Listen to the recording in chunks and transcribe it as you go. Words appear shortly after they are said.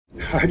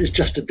art is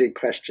just a big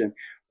question.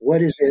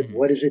 What is it?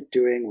 What is it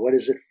doing? What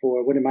is it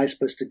for? What am I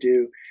supposed to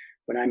do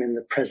when I'm in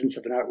the presence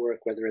of an artwork,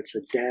 whether it's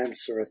a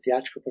dance or a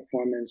theatrical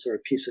performance or a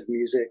piece of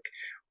music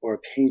or a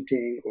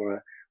painting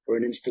or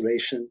an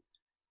installation?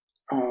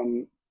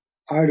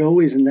 Art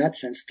always, in that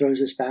sense,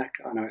 throws us back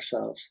on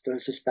ourselves,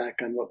 throws us back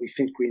on what we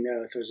think we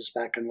know, throws us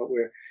back on what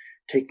we're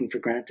taking for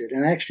granted.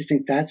 And I actually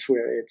think that's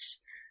where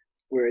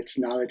its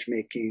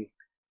knowledge-making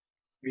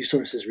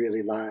resources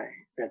really lie.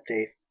 That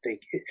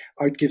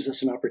art gives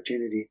us an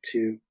opportunity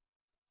to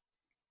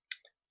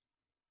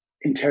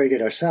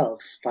interrogate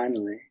ourselves,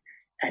 finally,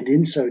 and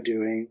in so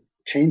doing,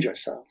 change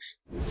ourselves.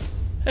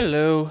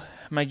 Hello,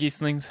 my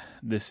geeslings.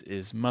 This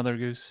is Mother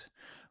Goose,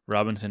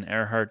 Robinson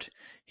Earhart,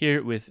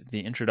 here with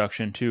the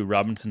introduction to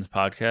Robinson's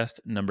podcast,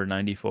 number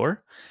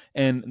 94.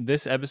 And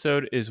this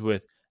episode is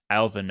with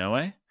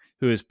Alva,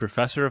 who is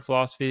professor of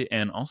philosophy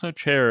and also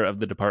chair of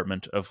the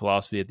Department of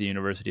Philosophy at the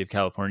University of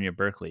California,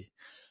 Berkeley,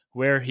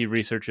 where he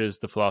researches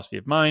the philosophy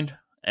of mind,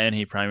 and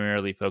he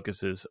primarily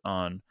focuses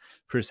on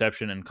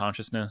perception and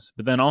consciousness,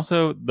 but then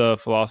also the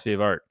philosophy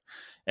of art.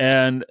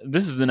 And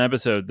this is an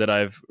episode that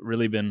I've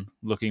really been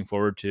looking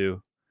forward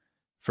to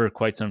for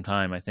quite some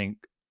time. I think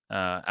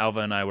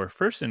Alva and I were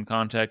first in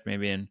contact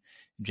maybe in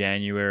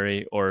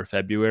January or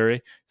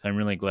February, so I'm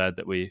really glad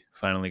that we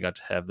finally got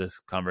to have this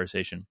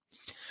conversation.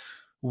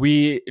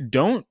 We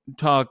don't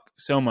talk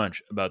so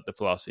much about the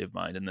philosophy of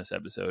mind in this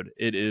episode.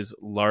 It is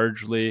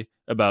largely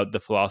about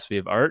the philosophy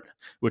of art,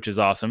 which is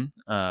awesome.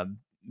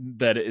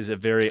 That is a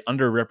very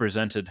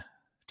underrepresented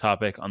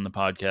topic on the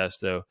podcast,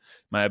 though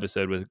my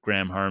episode with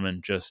Graham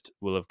Harmon just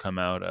will have come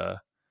out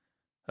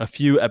a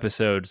few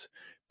episodes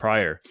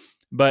prior.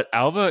 But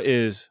Alva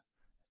is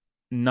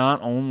not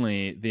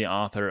only the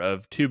author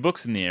of two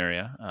books in the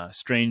area,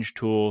 Strange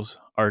Tools,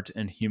 Art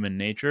and Human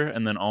Nature,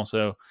 and then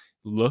also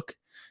Look,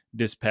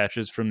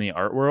 Dispatches from the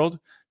Art World,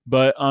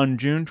 but on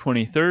June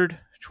 23rd,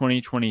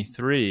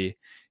 2023,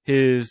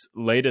 his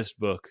latest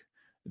book,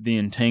 The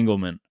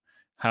Entanglement,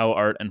 How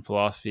Art and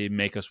Philosophy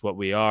Make Us What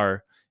We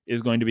Are,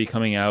 is going to be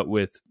coming out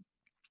with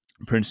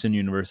Princeton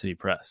University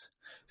Press.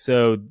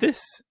 So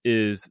this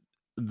is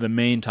the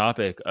main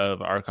topic of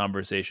our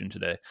conversation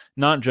today.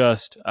 Not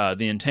just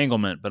the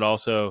entanglement, but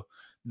also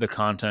the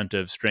content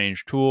of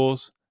Strange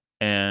Tools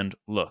and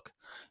Look.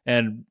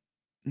 And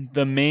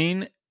the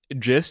main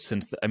gist,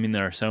 since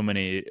there are so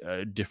many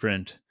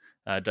different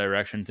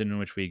directions in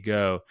which we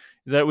go,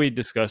 is that we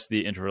discuss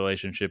the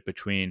interrelationship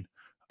between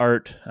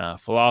art,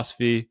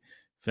 philosophy,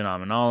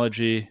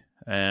 phenomenology,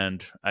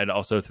 and I'd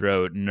also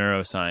throw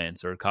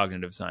neuroscience or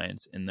cognitive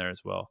science in there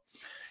as well.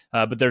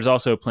 But there's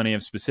also plenty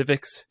of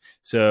specifics.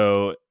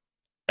 So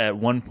at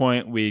one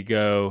point, we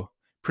go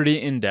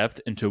pretty in-depth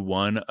into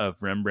one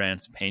of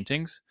Rembrandt's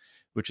paintings,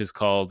 which is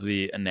called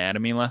the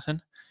Anatomy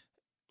Lesson.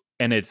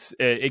 And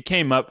it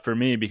came up for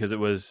me because it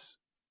was,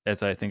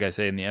 as I think I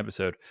say in the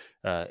episode,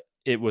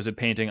 it was a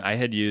painting I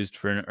had used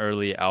for an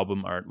early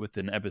album art with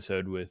an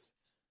episode with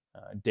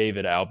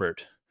David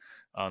Albert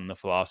on the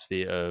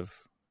philosophy of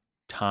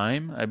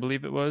time, I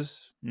believe it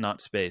was,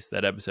 not space,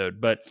 that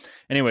episode. But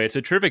anyway, it's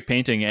a terrific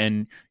painting,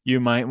 and you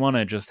might want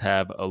to just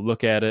have a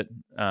look at it,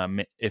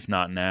 if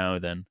not now,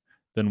 then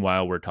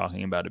while we're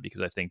talking about it,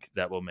 because I think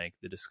that will make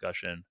the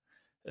discussion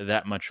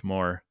that much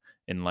more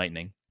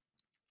enlightening.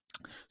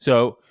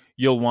 So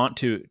you'll want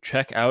to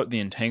check out The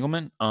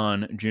Entanglement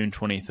on June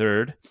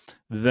 23rd.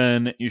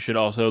 Then you should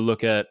also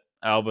look at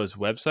Alva's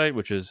website,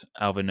 which is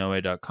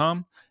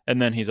alvanoe.com.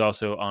 And then he's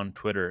also on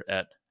Twitter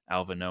at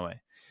alvanoe.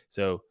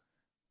 So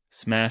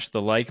smash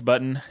the like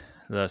button,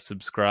 the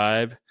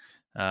subscribe.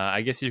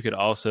 I guess you could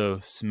also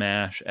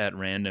smash at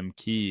random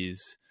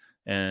keys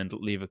and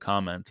leave a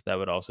comment. That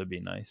would also be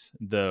nice.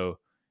 Though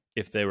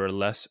if they were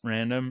less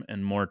random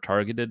and more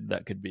targeted,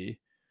 that could be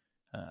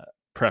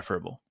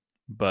preferable.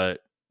 But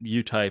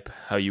you type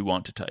how you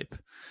want to type.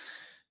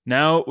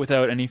 Now,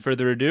 without any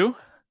further ado,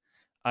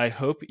 I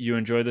hope you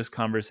enjoy this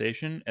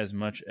conversation as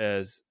much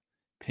as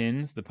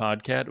Pins, the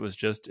podcat, was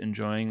just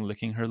enjoying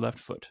licking her left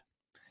foot.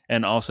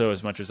 And also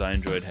as much as I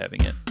enjoyed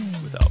having it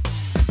with Alva.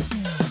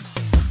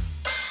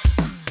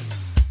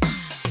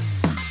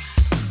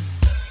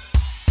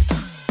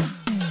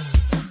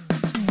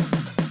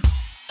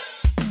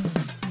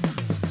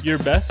 You're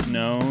best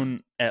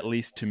known, at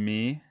least to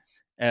me,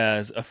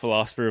 as a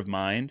philosopher of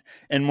mind,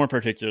 and more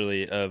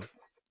particularly of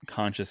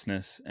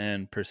consciousness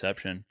and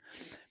perception.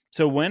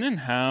 So when and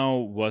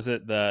how was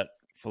it that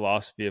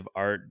philosophy of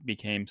art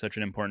became such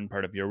an important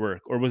part of your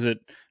work? Or was it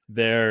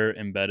there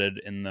embedded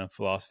in the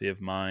philosophy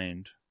of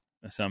mind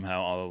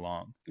somehow all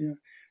along? Yeah,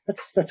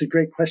 that's a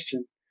great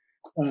question.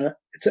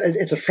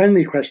 It's a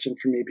friendly question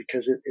for me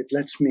because it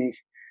lets me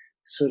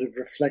sort of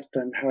reflect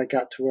on how I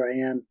got to where I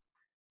am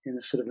in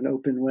a sort of an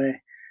open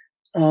way.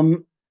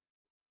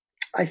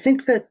 I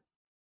think that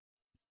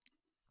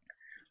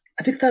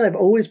I've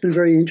always been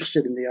very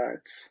interested in the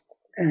arts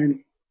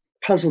and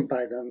puzzled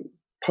by them,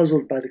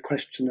 puzzled by the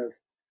question of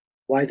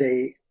why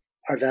they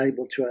are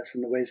valuable to us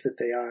in the ways that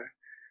they are.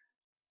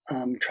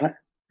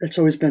 That's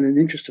always been an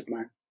interest of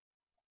mine.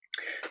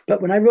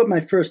 But when I wrote my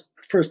first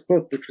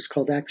book, which was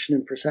called Action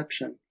and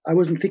Perception, I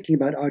wasn't thinking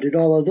about art at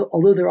all,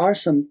 although there are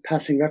some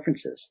passing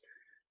references.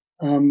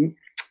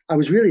 I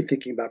was really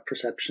thinking about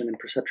perception and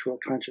perceptual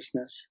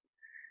consciousness.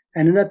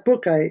 And in that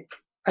book, I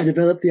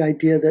developed the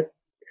idea that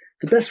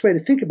the best way to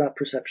think about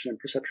perception and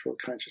perceptual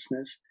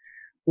consciousness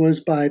was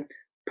by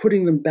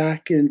putting them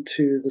back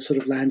into the sort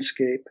of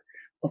landscape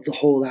of the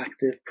whole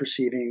active,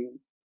 perceiving,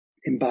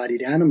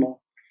 embodied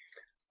animal.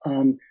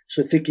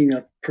 So thinking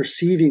of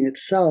perceiving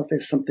itself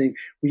as something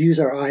we use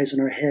our eyes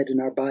and our head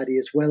and our body,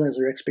 as well as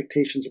our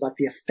expectations about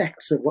the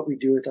effects of what we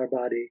do with our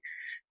body,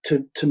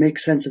 to make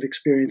sense of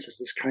experience as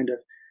this kind of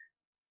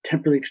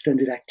temporally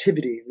extended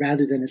activity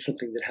rather than as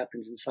something that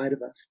happens inside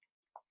of us.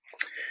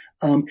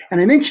 And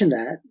I mentioned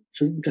that,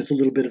 so that's a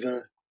little bit of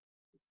a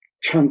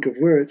chunk of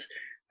words,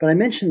 but I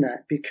mentioned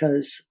that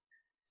because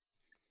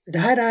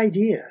that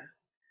idea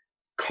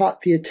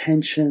caught the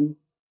attention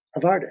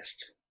of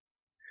artists.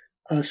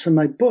 So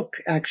my book,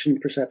 Action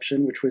and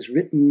Perception, which was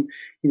written,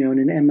 in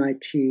an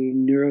MIT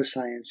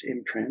neuroscience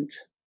imprint,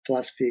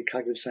 philosophy,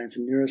 cognitive science,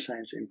 and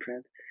neuroscience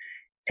imprint,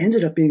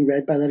 ended up being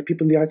read by a lot of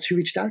people in the arts who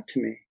reached out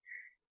to me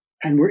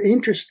and were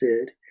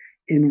interested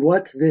in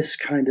what this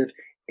kind of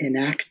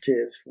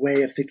inactive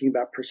way of thinking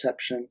about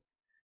perception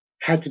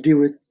had to do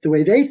with the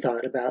way they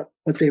thought about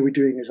what they were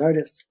doing as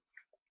artists.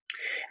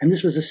 And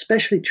this was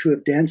especially true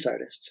of dance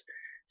artists.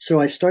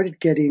 So I started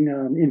getting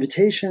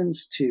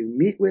invitations to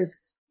meet with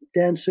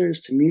dancers,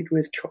 to meet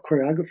with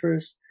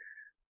choreographers.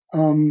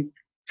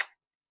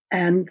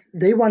 And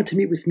they wanted to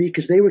meet with me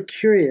because they were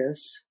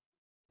curious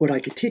what I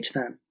could teach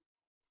them.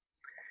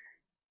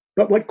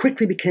 But what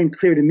quickly became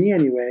clear to me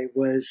anyway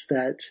was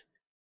that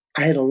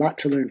I had a lot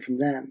to learn from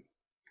them.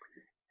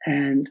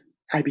 And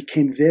I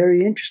became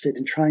very interested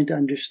in trying to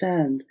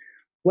understand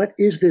what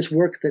is this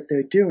work that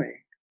they're doing?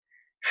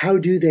 How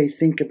do they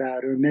think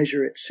about or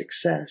measure its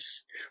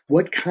success?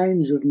 What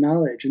kinds of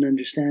knowledge and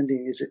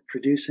understanding is it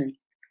producing?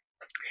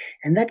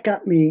 And that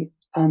got me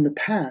on the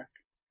path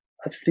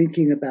of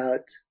thinking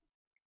about,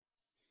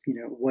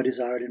 what is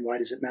art and why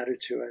does it matter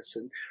to us?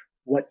 And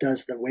what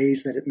does the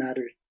ways that it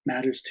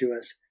matters to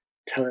us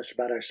tell us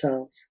about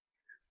ourselves?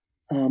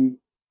 But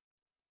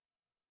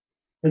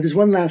there's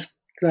one last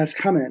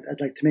comment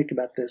I'd like to make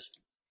about this.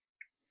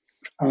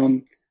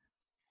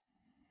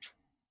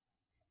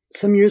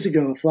 Some years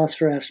ago, a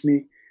philosopher asked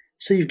me,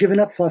 so you've given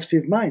up philosophy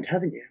of mind,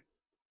 haven't you?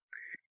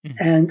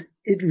 Mm-hmm. And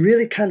it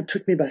really kind of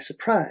took me by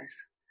surprise,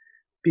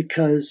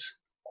 because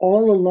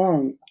all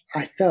along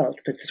I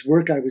felt that this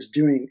work I was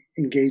doing,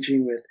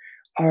 engaging with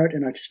art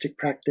and artistic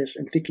practice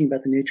and thinking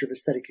about the nature of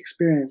aesthetic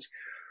experience,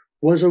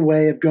 was a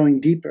way of going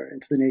deeper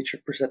into the nature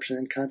of perception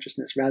and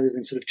consciousness rather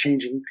than sort of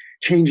changing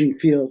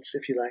fields,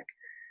 if you like.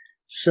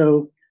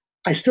 So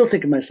I still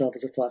think of myself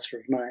as a philosopher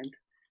of mind.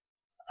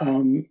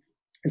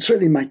 And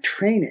certainly my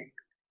training,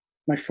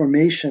 my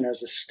formation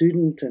as a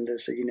student and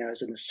as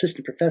an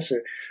assistant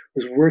professor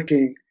was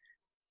working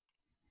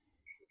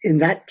in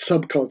that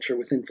subculture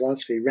within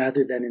philosophy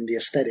rather than in the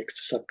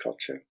aesthetics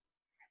subculture.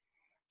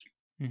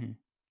 Mm-hmm.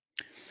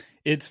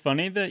 It's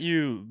funny that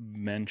you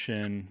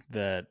mention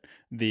that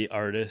the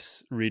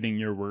artists reading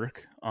your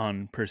work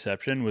on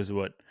perception was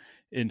what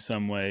in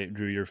some way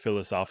drew your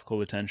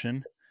philosophical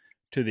attention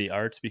to the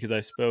arts, because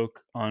I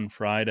spoke on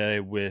Friday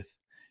with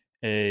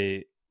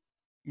a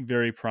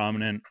very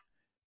prominent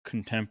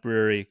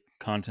contemporary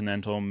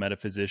continental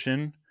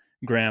metaphysician,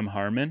 Graham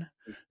Harman,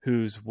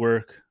 whose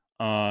work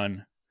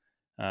on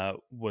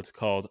what's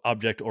called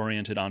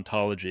object-oriented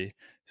ontology,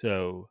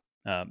 so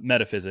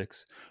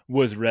metaphysics,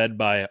 was read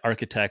by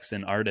architects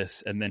and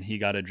artists, and then he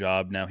got a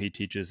job. Now he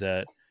teaches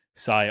at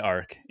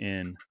Sci-Arc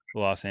in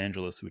Los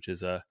Angeles, which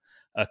is a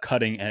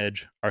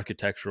cutting-edge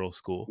architectural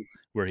school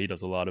where he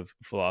does a lot of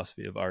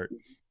philosophy of art.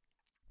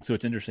 So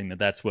it's interesting that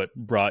that's what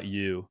brought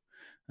you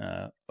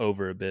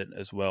over a bit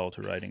as well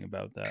to writing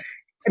about that.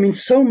 I mean,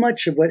 so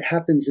much of what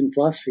happens in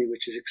philosophy,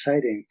 which is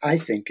exciting, I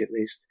think at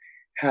least,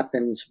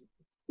 happens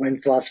when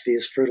philosophy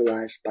is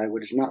fertilized by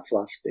what is not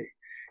philosophy,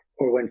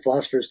 or when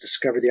philosophers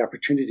discover the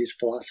opportunities of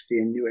philosophy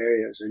in new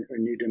areas or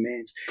new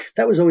domains.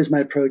 That was always my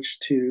approach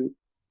to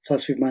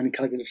philosophy of mind and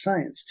cognitive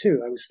science,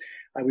 too.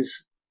 I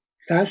was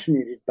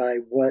fascinated by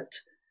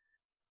what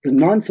the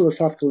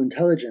non-philosophical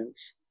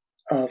intelligence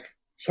of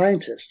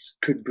scientists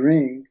could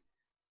bring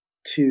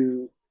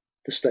to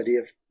the study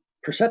of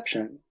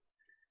perception,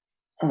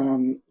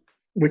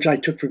 which I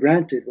took for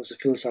granted was a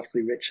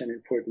philosophically rich and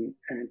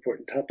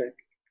important topic.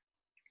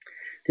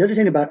 The other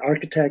thing about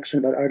architects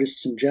and about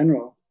artists in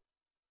general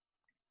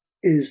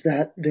is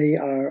that they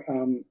are,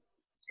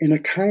 in a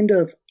kind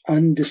of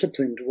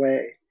undisciplined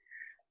way,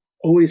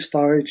 always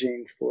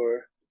foraging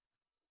for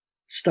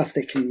stuff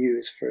they can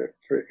use, for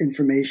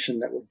information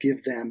that will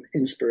give them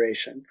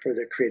inspiration for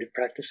their creative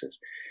practices.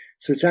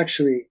 So it's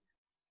actually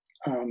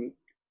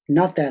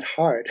not that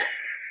hard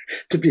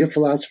to be a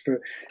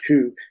philosopher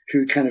who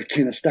kind of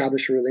can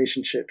establish a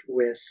relationship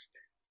with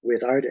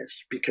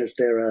artists, because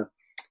they're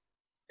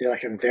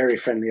like a very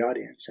friendly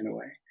audience in a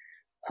way,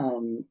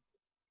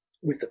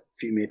 with a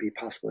few maybe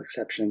possible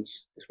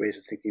exceptions. There's ways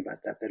of thinking about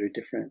that are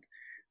different.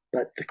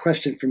 But the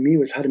question for me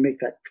was how to make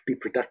that be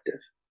productive,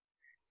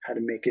 how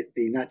to make it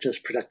be not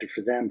just productive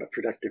for them, but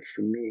productive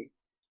for me.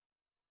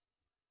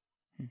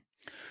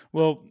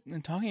 Well,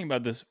 in talking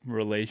about this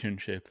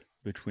relationship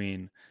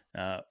between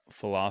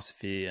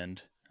philosophy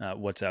and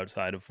what's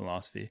outside of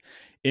philosophy,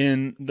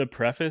 in the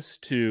preface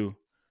to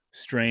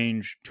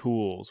Strange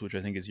Tools, which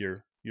I think is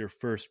your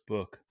first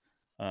book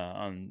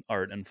on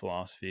art and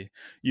philosophy,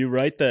 you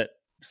write that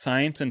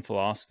science and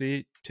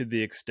philosophy, to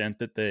the extent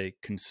that they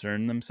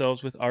concern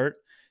themselves with art,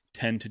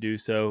 tend to do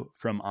so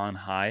from on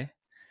high.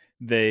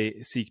 They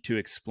seek to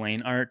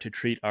explain art, to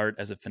treat art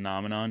as a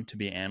phenomenon to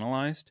be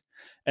analyzed.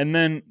 And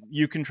then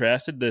you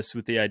contrasted this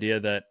with the idea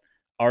that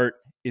art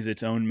is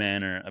its own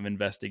manner of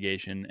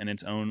investigation and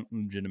its own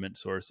legitimate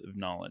source of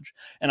knowledge.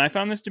 And I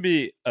found this to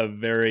be a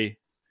very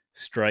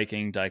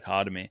striking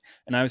dichotomy.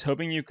 And I was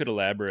hoping you could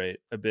elaborate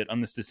a bit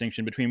on this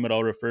distinction between what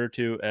I'll refer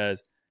to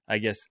as, I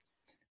guess,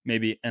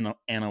 maybe an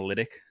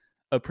analytic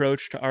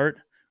approach to art,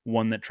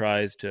 one that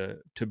tries to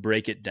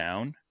break it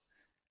down,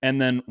 and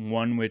then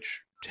one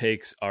which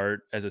takes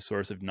art as a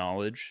source of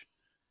knowledge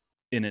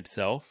in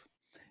itself.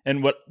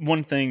 And what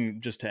one thing,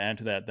 just to add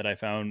to that I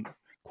found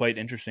quite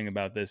interesting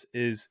about this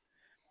is,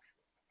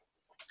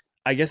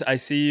 I guess I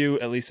see you,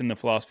 at least in the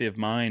philosophy of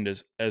mind,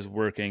 as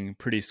working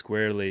pretty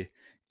squarely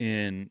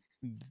in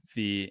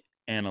the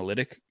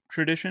analytic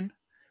tradition,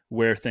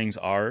 where things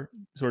are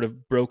sort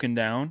of broken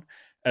down,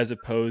 as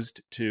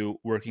opposed to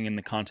working in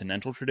the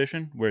continental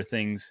tradition, where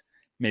things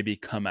maybe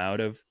come out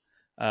of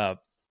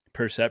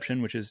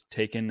perception, which is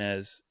taken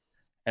as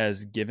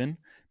given.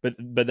 But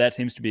that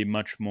seems to be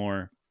much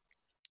more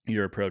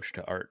your approach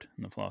to art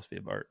and the philosophy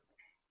of art.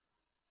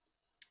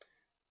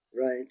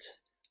 Right.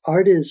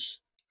 Art is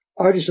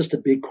just a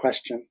big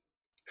question.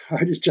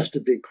 Art is just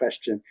a big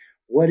question.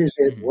 What is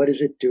it? Mm-hmm. What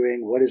is it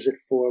doing? What is it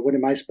for? What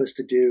am I supposed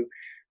to do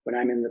when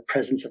I'm in the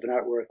presence of an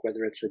artwork,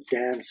 whether it's a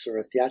dance or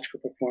a theatrical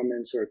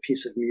performance or a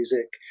piece of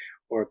music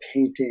or a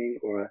painting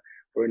or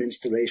an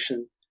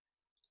installation?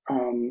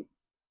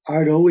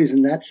 Art always,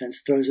 in that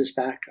sense, throws us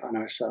back on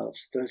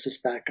ourselves, throws us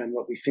back on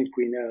what we think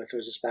we know,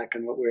 throws us back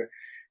on what we're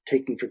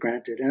taking for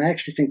granted. And I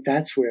actually think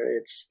that's where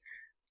its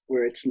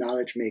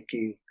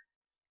knowledge-making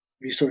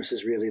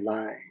resources really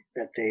lie.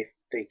 That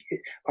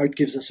art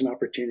gives us an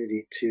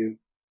opportunity to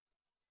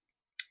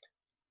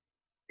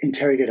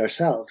interrogate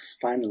ourselves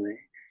finally,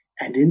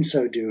 and in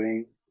so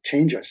doing,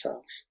 change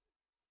ourselves.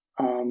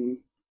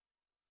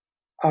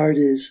 Art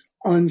is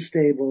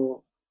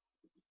unstable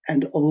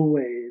and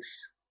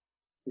always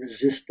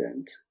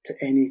resistant to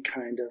any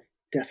kind of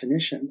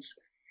definitions.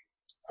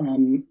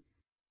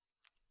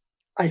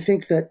 I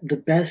think that the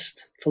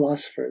best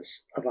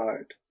philosophers of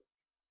art,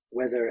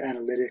 whether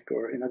analytic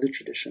or in other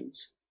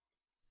traditions,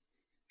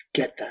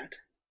 get that.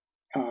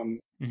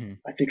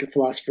 I think a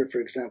philosopher,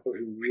 for example,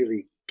 who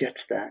really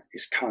gets that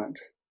is Kant.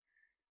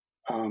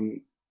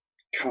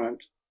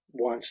 Kant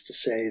wants to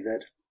say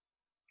that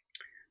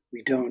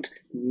we don't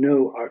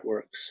know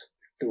artworks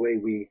the way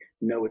we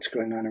know what's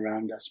going on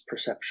around us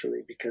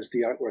perceptually, because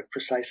the artwork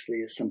precisely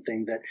is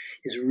something that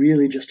is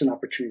really just an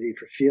opportunity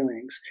for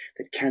feelings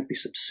that can't be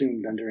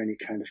subsumed under any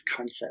kind of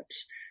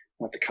concepts,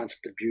 not the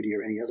concept of beauty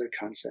or any other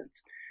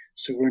concept.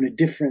 So we're in a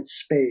different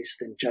space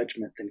than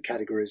judgment, than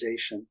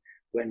categorization,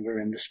 when we're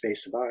in the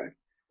space of art.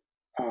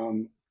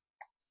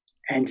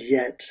 And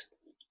yet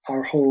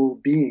our whole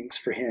beings,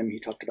 for him, he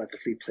talked about the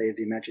free play of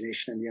the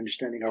imagination and the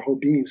understanding, our whole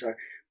beings are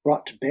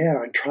brought to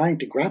bear on trying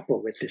to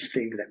grapple with this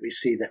thing that we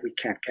see that we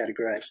can't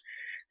categorize,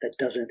 that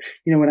doesn't,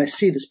 when I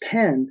see this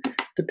pen,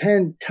 the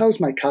pen tells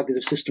my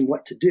cognitive system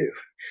what to do,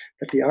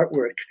 but the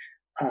artwork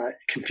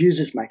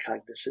confuses my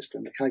cognitive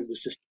system. The cognitive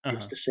system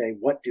needs to say,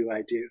 what do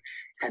I do?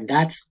 And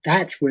that's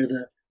where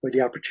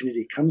the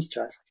opportunity comes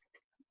to us.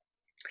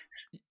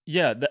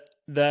 Yeah,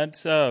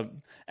 that's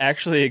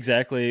actually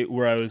exactly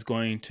where I was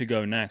going to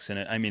go next. And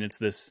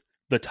it's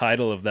the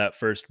title of that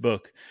first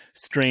book,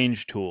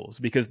 Strange Tools,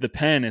 because the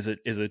pen is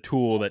a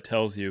tool that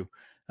tells you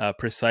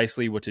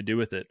precisely what to do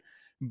with it.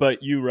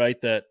 But you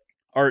write that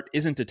art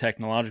isn't a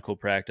technological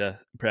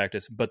practice,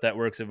 but that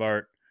works of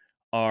art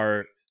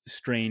are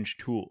strange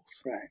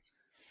tools.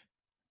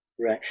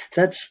 Right.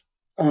 That's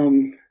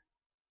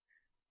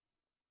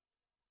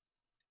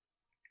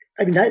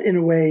that in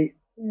a way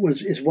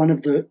is one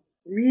of the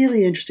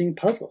really interesting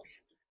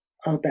puzzles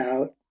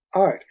about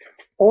art.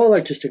 All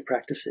artistic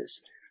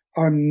practices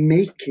are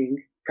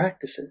making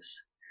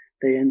practices.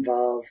 They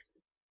involve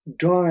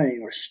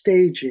drawing or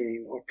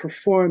staging or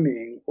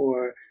performing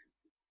or,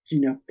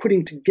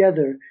 putting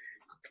together.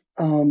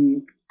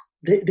 They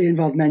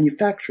involve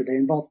manufacture. They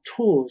involve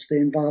tools. They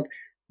involve,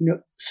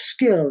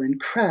 skill and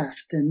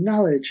craft and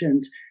knowledge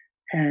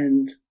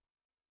and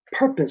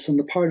purpose on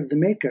the part of the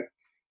maker.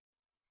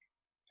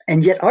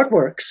 And yet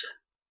artworks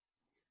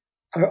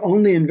are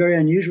only in very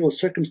unusual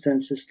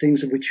circumstances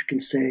things of which you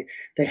can say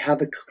they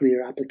have a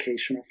clear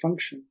application or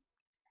function.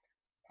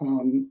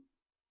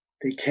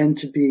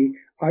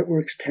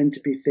 Artworks tend to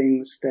be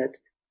things that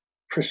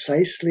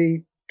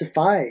precisely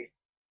defy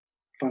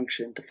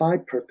function, defy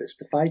purpose,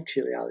 defy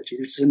teleology,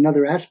 which is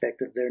another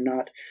aspect of their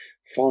not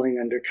falling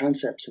under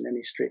concepts in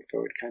any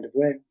straightforward kind of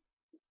way.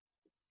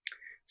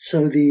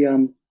 So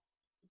the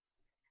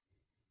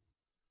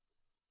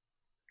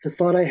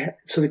thought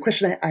so the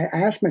question I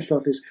asked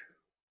myself is,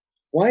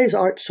 why is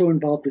art so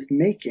involved with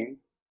making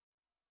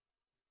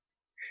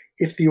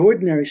if the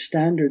ordinary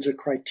standards or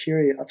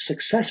criteria of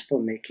successful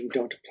making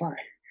don't apply?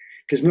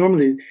 Because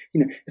normally,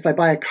 if I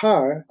buy a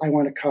car, I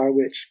want a car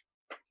which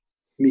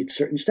meets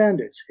certain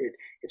standards.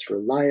 It's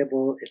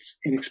reliable, it's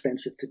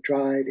inexpensive to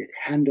drive, it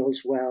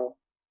handles well.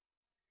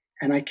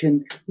 And I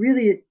can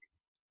really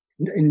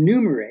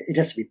enumerate, it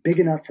has to be big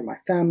enough for my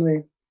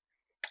family.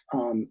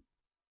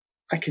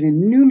 I can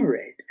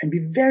enumerate and be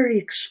very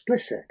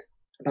explicit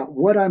about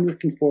what I'm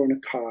looking for in a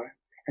car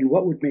and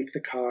what would make the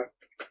car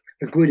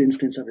a good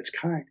instance of its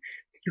kind.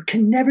 You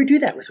can never do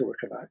that with a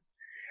work of art.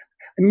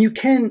 I mean, you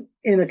can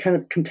in a kind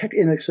of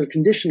in a sort of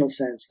conditional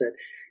sense that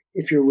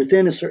if you're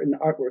within a certain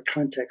artwork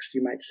context,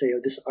 you might say, oh,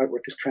 this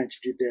artwork is trying to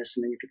do this,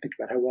 and then you can think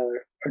about how well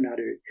or not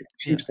it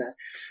achieves that.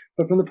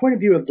 But from the point of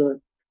view of the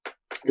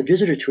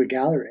visitor to a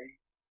gallery,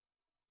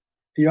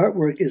 the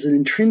artwork is an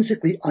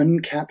intrinsically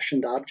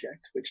uncaptioned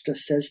object, which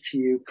just says to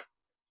you,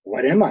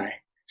 what am I?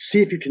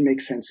 See if you can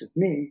make sense of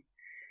me.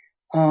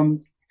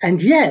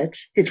 And yet,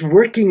 it's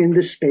working in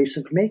this space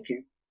of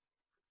making.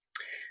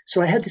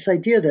 So I had this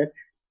idea that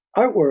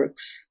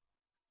artworks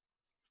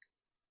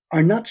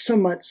are not so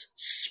much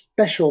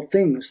special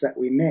things that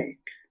we make,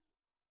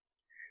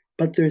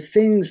 but they're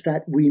things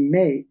that we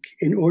make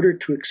in order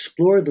to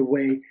explore the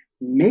way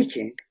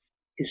making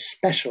is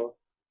special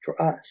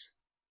for us.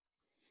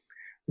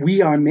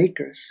 We are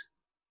makers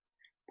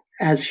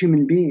as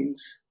human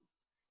beings.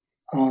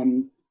 Our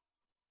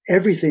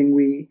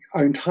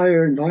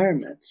entire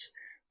environments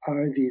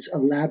are these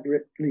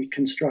elaborately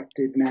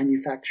constructed,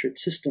 manufactured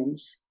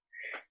systems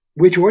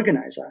which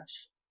organize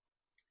us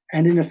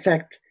and in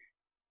effect,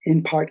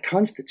 in part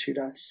constitute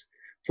us.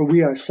 For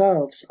we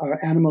ourselves, our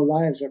animal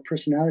lives, our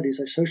personalities,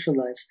 our social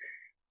lives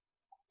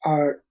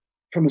are,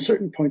 from a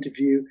certain point of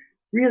view,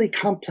 really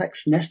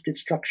complex nested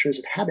structures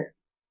of habit,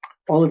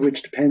 all of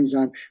which depends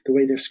on the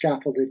way they're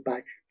scaffolded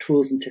by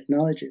tools and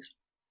technologies.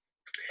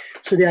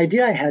 So the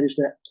idea I had is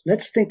that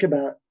let's think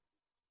about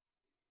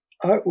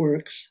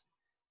artworks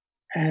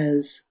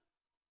as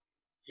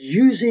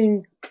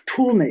using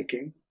tool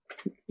making,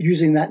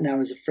 using that now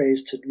as a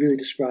phrase to really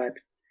describe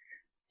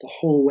the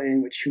whole way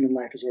in which human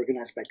life is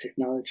organized by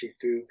technology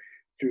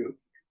through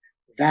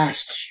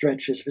vast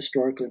stretches of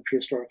historical and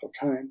prehistorical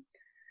time.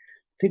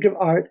 Think of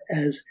art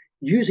as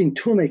using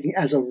tool making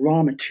as a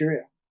raw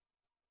material.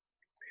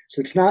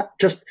 So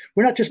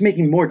we're not just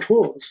making more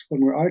tools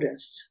when we're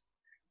artists,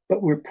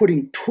 but we're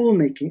putting tool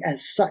making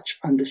as such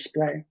on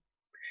display.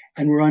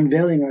 And we're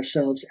unveiling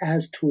ourselves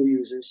as tool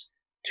users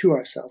to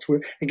ourselves.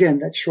 Again,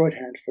 that's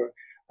shorthand for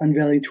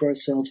unveiling to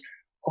ourselves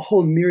a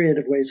whole myriad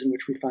of ways in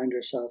which we find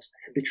ourselves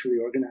habitually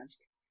organized.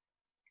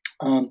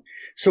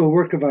 So a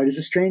work of art is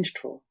a strange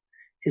tool.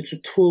 It's a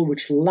tool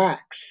which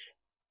lacks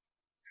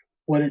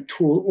what a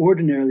tool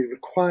ordinarily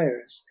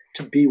requires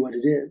to be what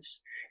it is,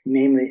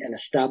 namely an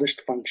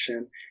established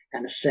function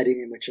and a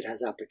setting in which it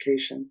has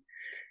application.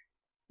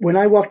 When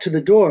I walk to the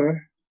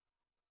door,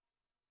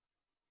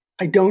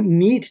 I don't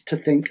need to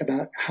think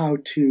about how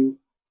to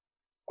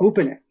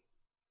open it.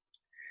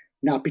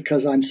 Not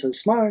because I'm so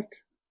smart,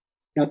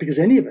 not because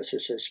any of us are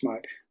so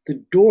smart.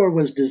 The door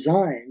was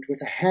designed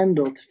with a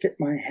handle to fit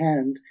my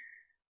hand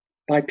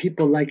by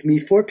people like me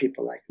for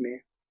people like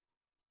me.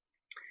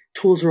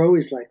 Tools are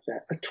always like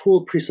that. A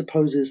tool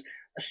presupposes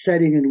a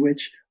setting in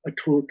which a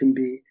tool can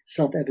be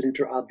self-evident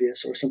or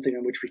obvious or something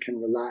on which we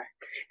can rely.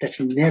 That's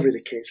never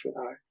the case with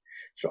art.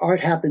 So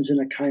art happens in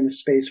a kind of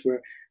space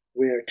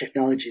where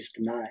technology is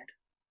denied.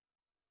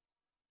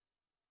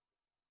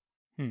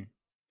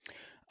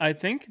 I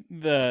think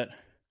that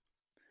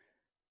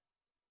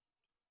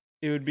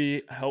it would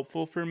be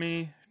helpful for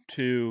me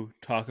to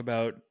talk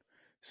about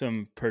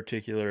some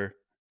particular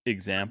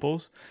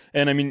examples.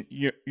 And I mean,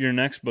 your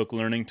next book,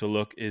 Learning to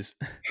Look, is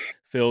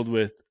filled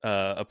with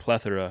a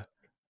plethora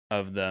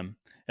of them.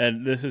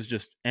 And this is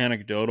just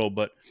anecdotal,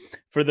 but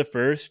for the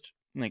first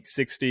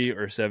 60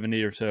 or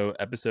 70 or so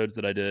episodes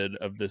that I did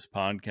of this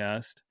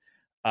podcast,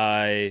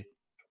 I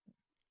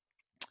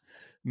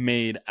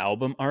made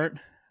album art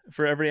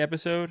for every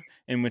episode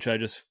in which I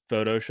just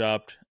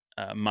photoshopped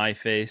my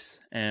face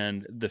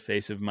and the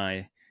face of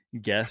my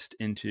guest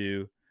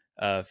into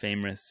a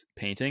famous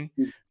painting.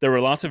 There were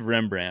lots of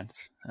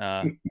Rembrandts.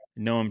 Noam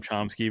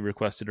Chomsky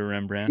requested a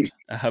Rembrandt,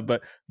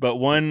 but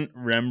one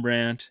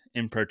Rembrandt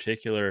in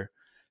particular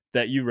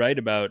that you write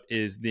about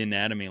is the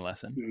Anatomy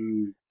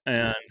Lesson,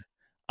 and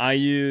I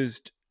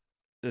used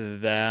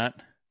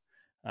that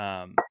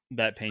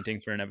painting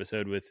for an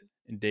episode with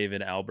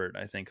David Albert,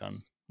 I think,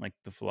 on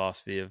the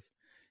philosophy of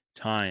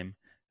time.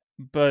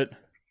 But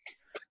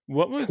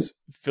what was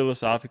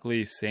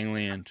philosophically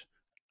salient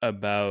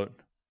about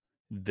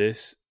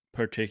this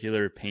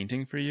particular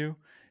painting for you?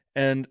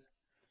 And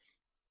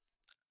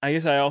I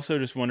guess I also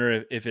just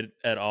wonder if it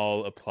at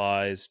all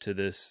applies to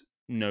this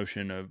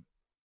notion of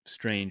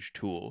strange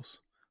tools,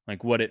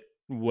 like what it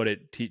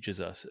teaches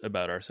us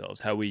about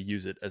ourselves, how we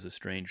use it as a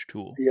strange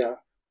tool.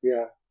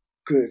 Yeah,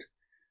 good.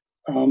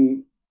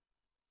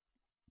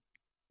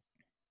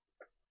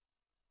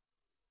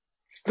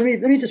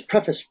 Let me just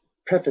preface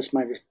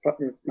my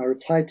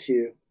reply to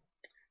you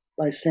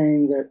by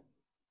saying that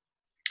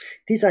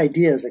these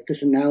ideas, like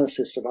this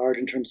analysis of art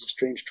in terms of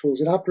strange tools,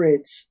 it can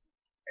operate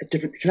at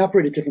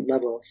different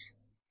levels.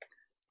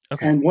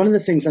 Okay. And one of the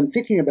things I'm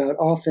thinking about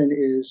often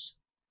is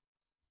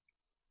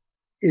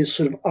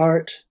sort of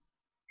art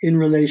in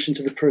relation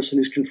to the person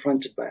who's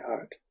confronted by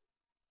art.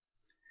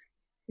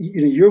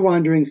 You're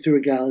wandering through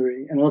a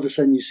gallery and all of a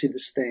sudden you see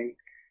this thing.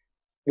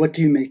 What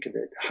do you make of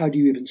it? How do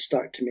you even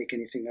start to make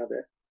anything of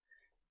it?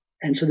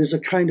 And so there's a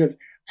kind of,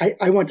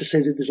 I want to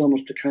say that there's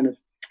almost a kind of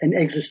an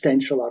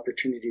existential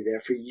opportunity there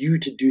for you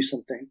to do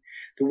something.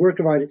 The work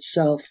of art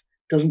itself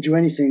doesn't do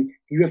anything.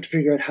 You have to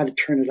figure out how to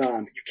turn it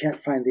on. You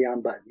can't find the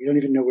on button. You don't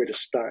even know where to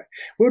start.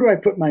 Where do I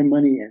put my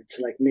money in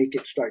to like make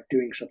it start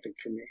doing something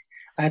for me?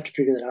 I have to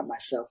figure that out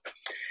myself.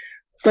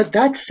 But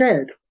that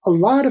said, a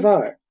lot of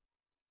art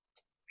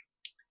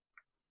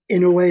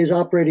in a way is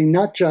operating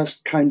not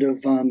just kind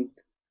of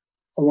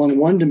along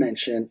one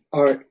dimension,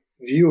 art,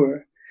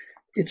 viewer.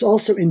 It's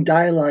also in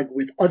dialogue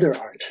with other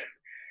art.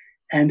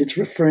 And it's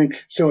referring,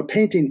 so a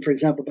painting, for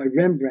example, by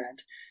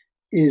Rembrandt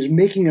is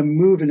making a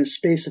move in a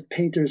space of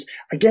painters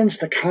against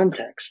the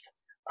context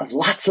of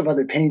lots of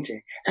other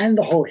painting and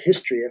the whole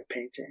history of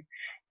painting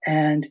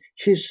and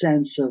his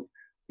sense of,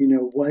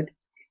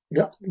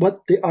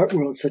 what the art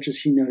world, such as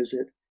he knows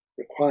it,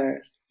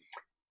 requires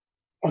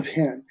of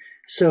him.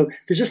 So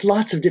there's just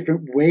lots of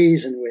different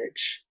ways in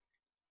which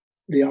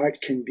the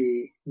art can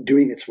be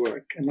doing its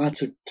work and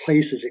lots of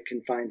places it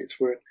can find its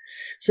work.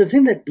 So the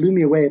thing that blew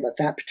me away about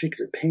that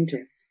particular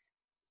painting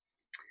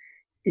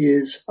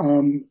is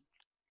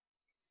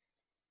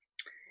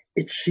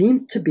it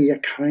seemed to be a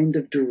kind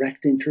of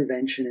direct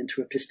intervention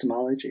into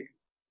epistemology.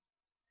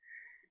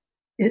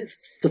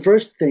 The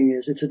first thing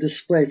is it's a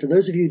display. For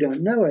those of you who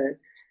don't know it,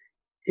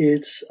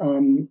 it's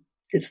an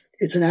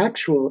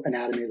actual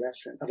anatomy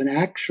lesson of an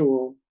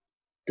actual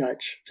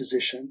Dutch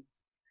physician.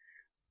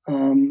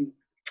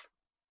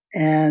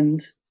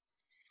 And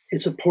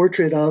it's a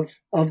portrait of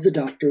the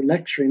doctor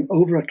lecturing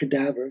over a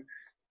cadaver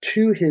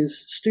to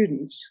his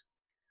students.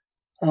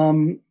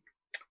 And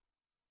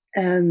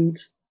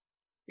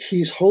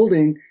he's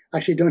holding,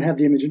 actually I don't have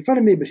the image in front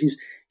of me, but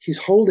he's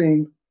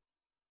holding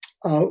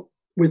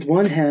with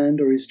one hand,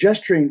 or he's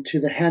gesturing to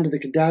the hand of the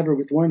cadaver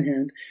with one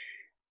hand,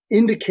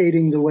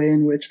 indicating the way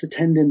in which the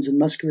tendons and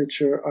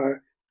musculature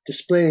are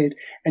displayed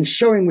and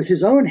showing with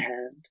his own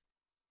hand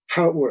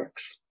how it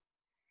works.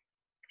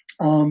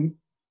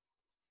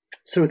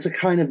 So it's a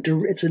kind of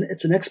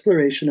it's an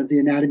exploration of the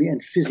anatomy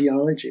and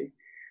physiology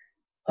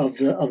of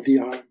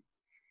the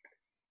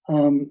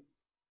arm.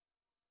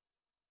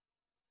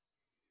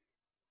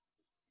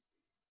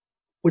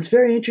 What's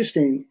very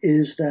interesting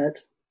is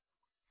that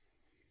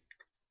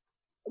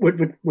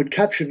what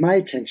captured my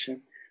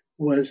attention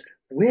was,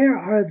 where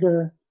are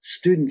the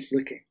students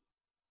looking?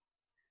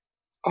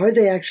 Are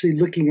they actually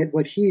looking at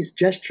what he's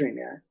gesturing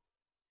at?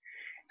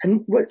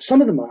 And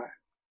some of them are,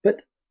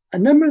 but a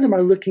number of them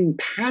are looking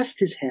past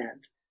his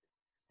hand,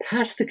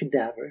 past the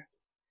cadaver.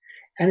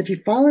 And if you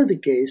follow the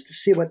gaze to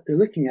see what they're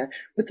looking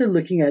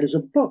at is a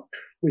book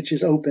which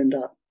is opened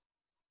up.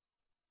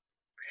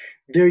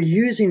 They're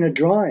using a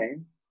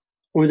drawing,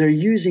 or they're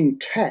using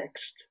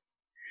text.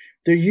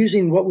 They're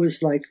using what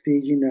was like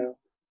the,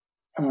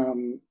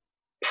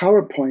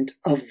 PowerPoint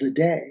of the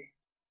day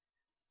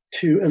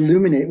to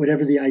illuminate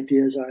whatever the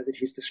ideas are that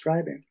he's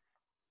describing.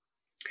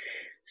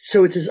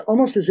 So it's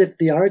almost as if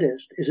the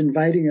artist is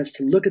inviting us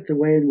to look at the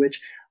way in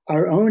which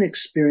our own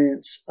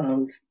experience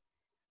of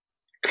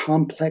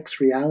complex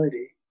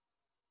reality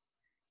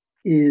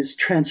is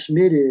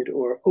transmitted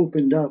or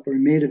opened up or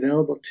made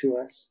available to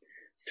us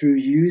through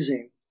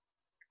using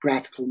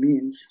graphical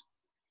means,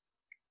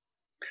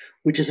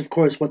 which is, of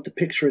course, what the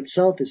picture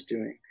itself is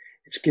doing.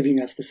 It's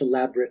giving us this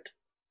elaborate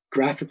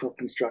graphical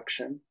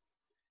construction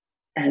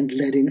and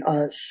letting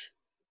us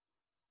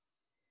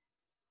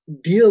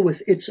deal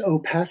with its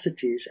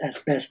opacities as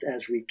best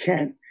as we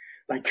can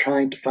by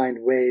trying to find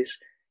ways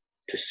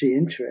to see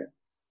into it.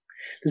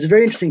 There's a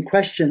very interesting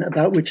question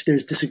about which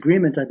there's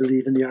disagreement, I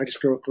believe, in the art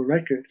historical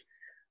record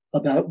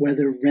about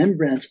whether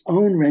Rembrandt's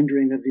own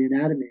rendering of the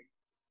anatomy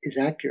is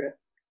accurate.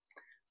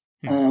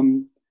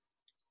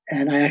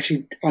 And I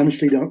actually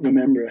honestly don't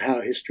remember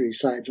how history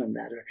sides on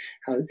that, or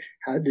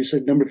how there's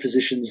a number of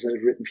physicians that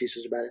have written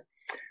pieces about it.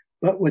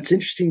 But what's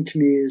interesting to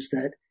me is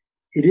that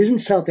it isn't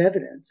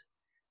self-evident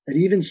that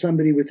even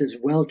somebody with as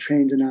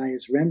well-trained an eye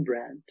as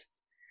Rembrandt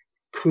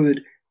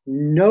could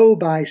know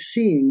by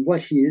seeing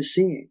what he is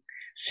seeing.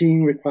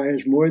 Seeing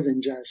requires more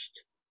than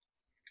just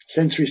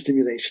sensory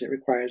stimulation. It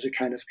requires a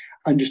kind of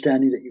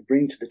understanding that you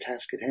bring to the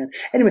task at hand.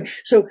 Anyway,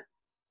 so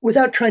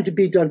without trying to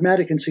be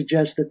dogmatic and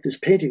suggest that this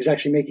painting is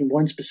actually making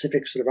one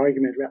specific sort of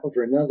argument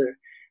over another,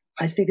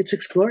 I think it's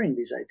exploring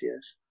these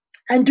ideas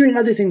and doing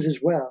other things as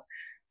well.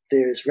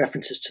 There's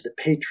references to the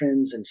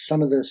patrons, and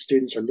some of the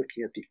students are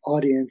looking at the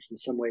audience, in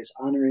some ways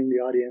honoring the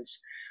audience.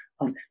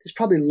 There's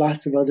probably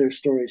lots of other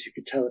stories you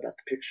could tell about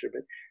the picture,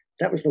 but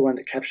that was the one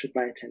that captured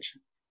my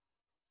attention.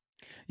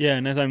 Yeah,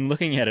 and as I'm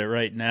looking at it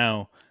right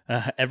now,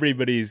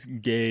 everybody's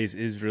gaze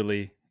is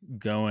really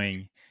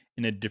going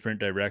in a different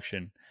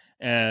direction.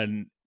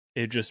 And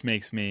it just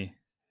makes me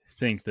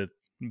think that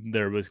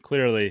there was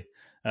clearly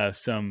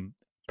some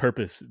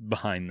purpose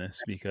behind this,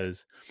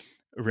 because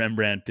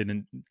Rembrandt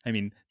didn't, I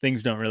mean,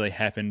 things don't really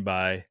happen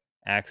by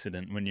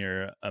accident when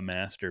you're a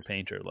master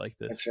painter like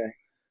That's this. right.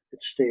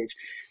 It's stage.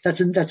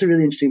 That's a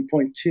really interesting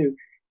point too.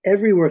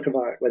 Every work of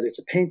art, whether it's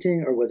a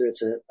painting or whether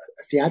it's a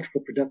theatrical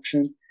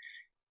production,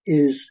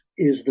 is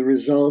the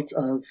result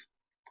of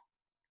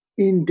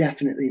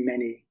indefinitely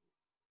many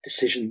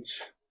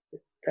decisions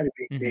that are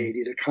being made,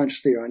 either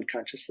consciously or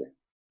unconsciously.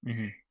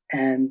 Mm-hmm.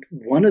 And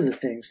one of the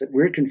things that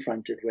we're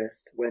confronted with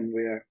when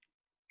we're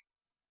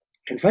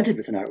confronted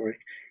with an artwork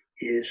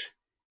is,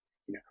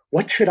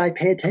 what should I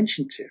pay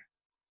attention to?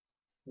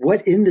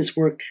 What in this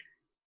work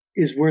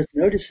is worth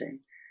noticing?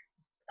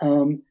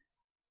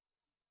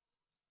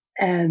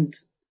 And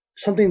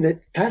something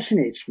that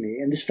fascinates me,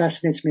 and this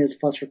fascinates me as a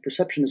philosopher of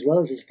perception as well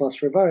as a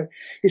philosopher of art,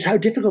 is how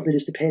difficult it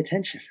is to pay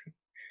attention,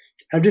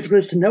 how difficult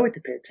it is to know what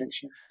to pay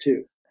attention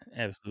to.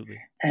 Absolutely.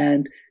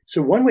 And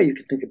so one way you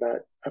can think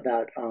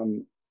about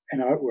an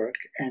artwork,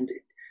 and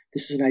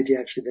this is an idea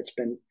actually that's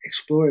been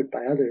explored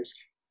by others,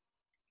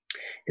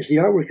 is the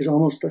artwork is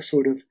almost a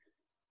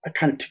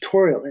kind of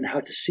tutorial in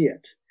how to see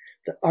it.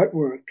 The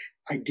artwork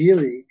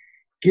ideally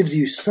gives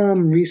you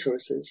some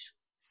resources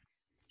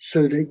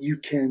so that you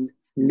can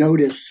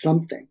notice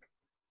something.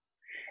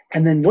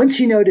 And then once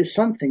you notice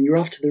something, you're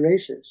off to the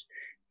races,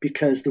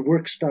 because the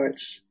work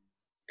starts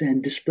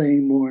then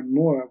displaying more and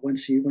more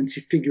once you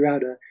figure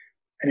out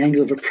an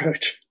angle of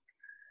approach.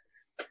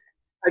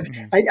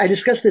 I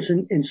discussed this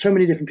in so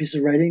many different pieces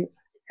of writing,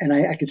 and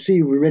I could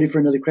see we're ready for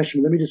another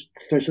question, but let me just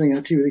throw something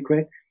out to you really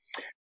quick.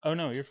 Oh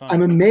no, you're fine.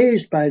 I'm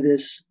amazed by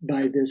this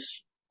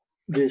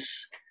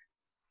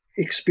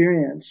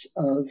experience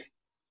of,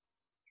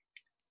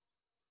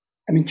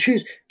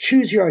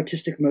 choose your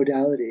artistic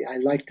modality. I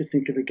like to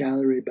think of a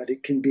gallery, but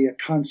it can be a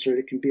concert,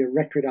 it can be a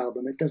record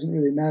album, it doesn't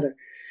really matter.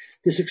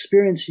 This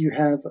experience you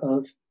have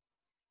of,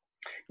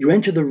 you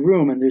enter the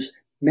room and there's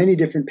many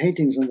different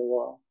paintings on the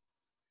wall,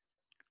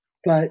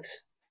 but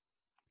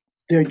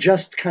they're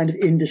just kind of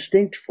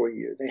indistinct for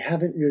you. They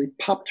haven't really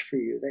popped for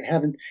you. They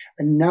haven't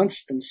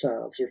announced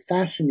themselves or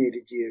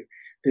fascinated you.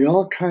 They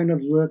all kind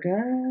of look,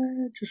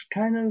 just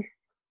kind of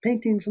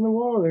paintings on the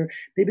wall, or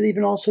maybe they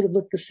even all sort of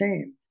look the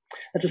same.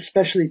 That's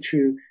especially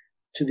true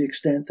to the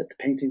extent that the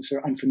paintings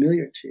are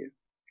unfamiliar to you,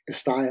 the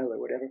style or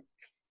whatever.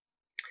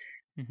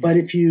 Mm-hmm. But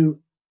if you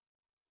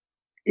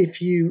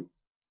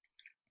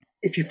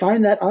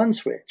find that on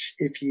switch,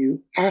 if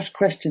you ask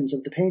questions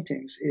of the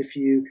paintings, if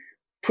you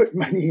put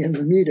money in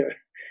the meter,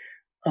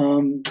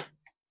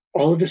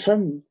 all of a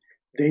sudden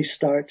they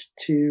start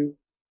to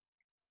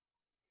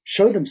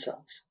show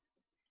themselves.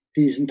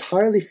 These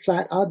entirely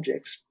flat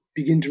objects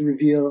begin to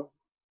reveal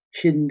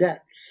hidden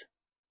depths.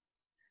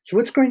 So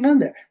what's going on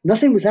there?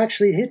 Nothing was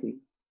actually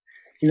hidden.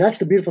 That's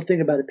the beautiful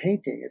thing about a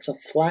painting. It's a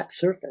flat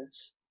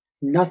surface.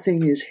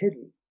 Nothing is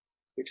hidden,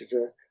 which is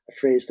a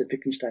phrase that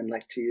Wittgenstein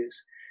liked to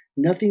use.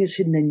 Nothing is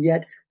hidden, and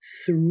yet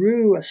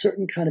through a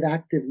certain kind of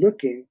active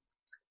looking,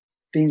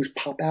 things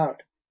pop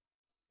out.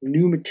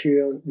 New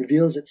material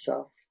reveals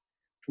itself.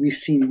 We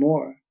see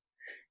more.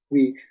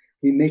 We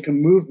make a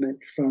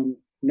movement from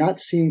not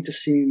seeing to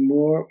seeing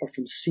more, or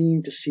from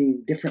seeing to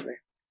seeing differently.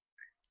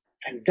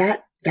 And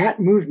that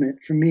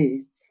movement, for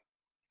me,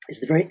 is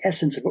the very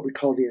essence of what we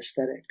call the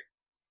aesthetic.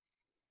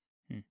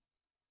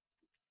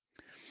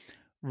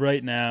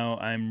 Right now,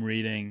 I'm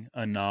reading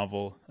a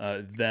novel,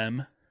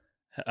 Them,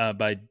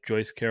 by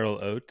Joyce Carol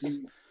Oates.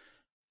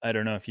 I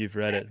don't know if you've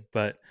read it,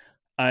 but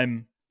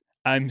I'm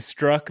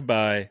struck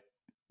by,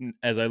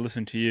 as I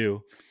listen to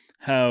you,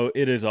 how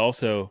it is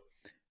also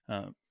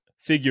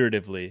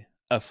figuratively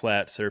a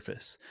flat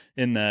surface,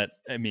 in that,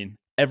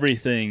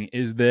 everything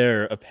is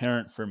there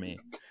apparent for me.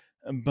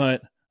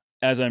 But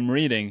as I'm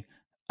reading,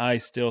 I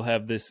still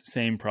have this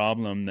same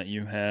problem that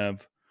you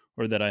have,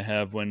 or that I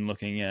have when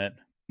looking at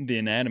the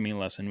anatomy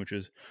lesson, which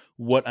is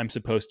what I'm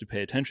supposed to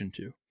pay attention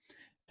to.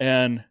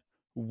 And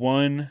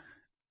one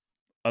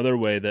other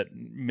way that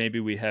maybe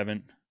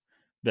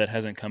that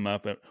hasn't come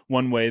up,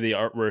 one way the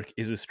artwork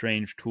is a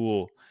strange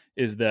tool,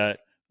 is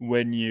that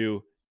when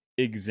you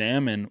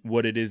examine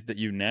what it is that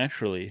you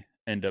naturally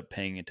end up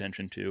paying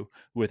attention to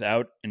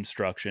without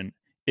instruction,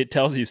 it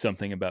tells you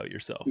something about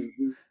yourself.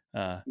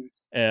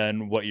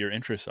 And what your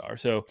interests are.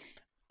 So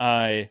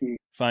I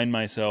find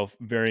myself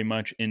very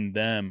much in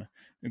Them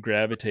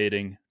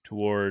gravitating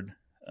toward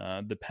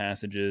the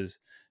passages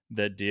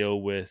that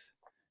deal with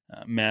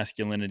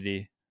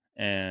masculinity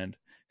and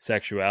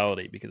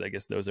sexuality, because I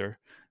guess those are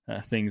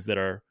things that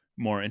are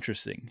more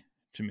interesting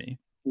to me.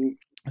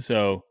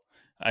 So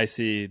I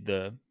see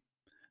the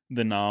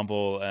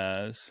novel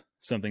as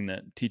something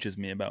that teaches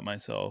me about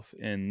myself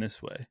in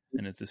this way,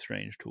 and it's a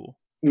strange tool.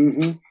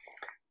 Hmm.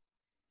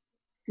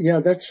 Yeah,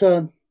 that's.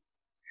 I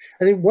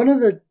think one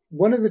of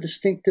the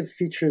distinctive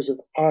features of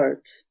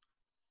art,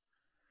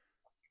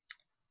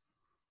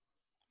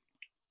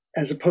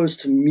 as opposed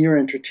to mere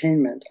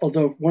entertainment,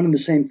 although one and the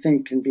same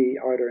thing can be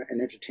art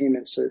and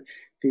entertainment. So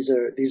these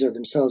are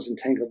themselves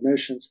entangled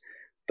notions,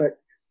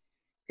 but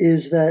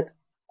is that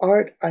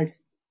art? I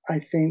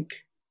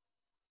think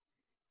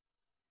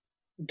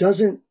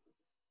doesn't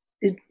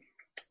it.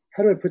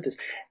 How do I put this?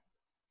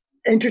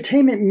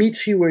 Entertainment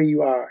meets you where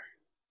you are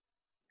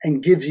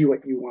and gives you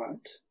what you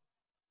want.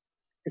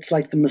 It's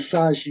like the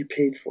massage you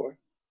paid for.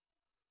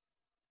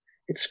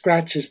 It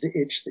scratches the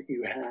itch that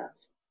you have.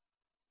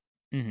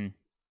 Mm-hmm.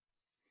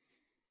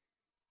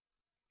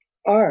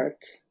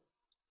 Art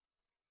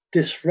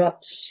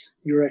disrupts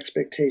your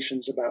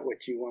expectations about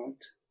what you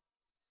want.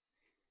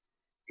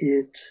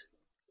 It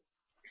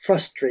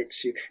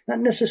frustrates you, not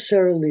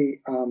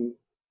necessarily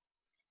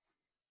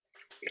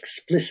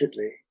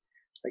explicitly,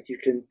 like you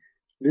can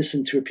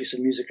listen to a piece of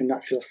music and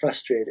not feel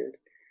frustrated.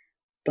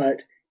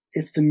 But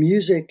if the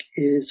music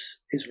is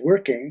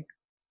working,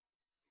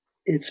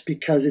 it's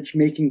because it's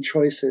making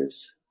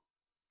choices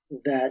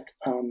that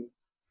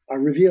are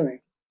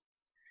revealing.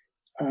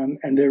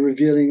 And they're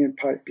revealing in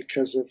part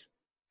because of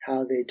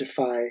how they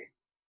defy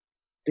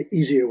the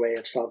easier way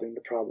of solving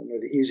the problem or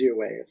the easier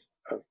way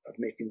of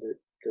making the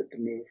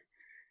move.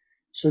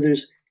 So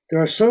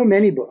there are so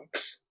many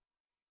books,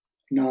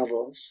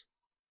 novels,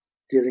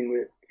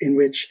 in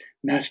which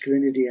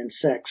masculinity and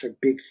sex are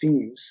big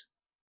themes,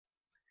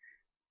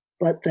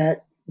 but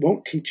that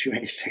won't teach you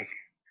anything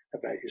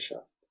about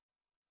yourself.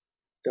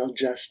 They'll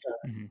just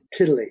Mm-hmm.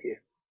 titillate you.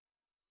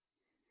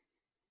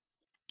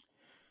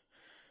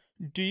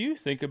 Do you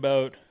think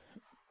about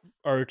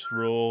art's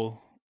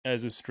role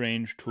as a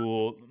strange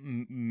tool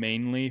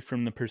mainly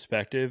from the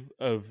perspective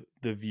of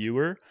the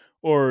viewer,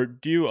 or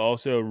do you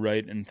also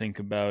write and think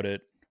about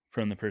it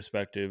from the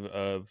perspective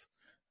of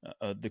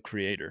the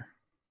creator?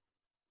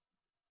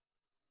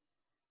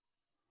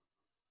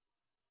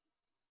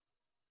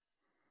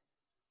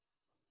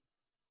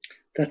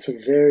 That's a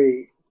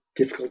very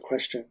difficult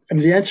question. I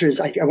mean, the answer is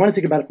I want to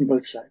think about it from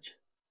both sides.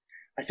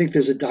 I think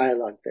there's a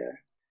dialogue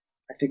there.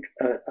 I think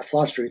a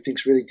philosopher who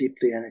thinks really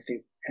deeply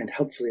and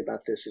helpfully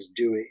about this is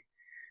Dewey,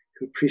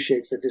 who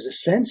appreciates that there's a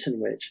sense in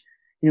which,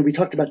 we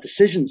talked about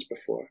decisions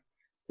before.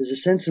 There's a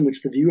sense in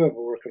which the viewer of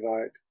a work of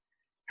art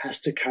has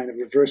to kind of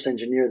reverse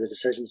engineer the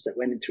decisions that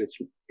went into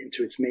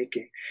its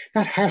making.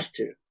 Not has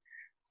to,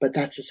 but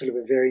that's a sort of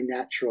a very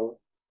natural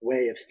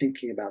way of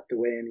thinking about the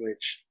way in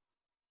which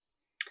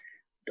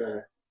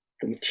the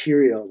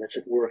material that's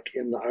at work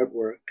in the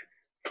artwork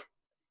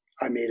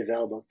are made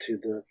available to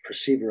the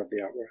perceiver of the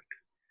artwork.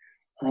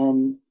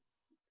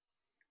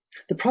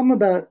 The problem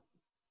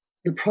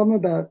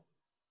about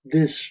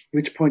this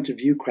which point of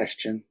view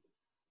question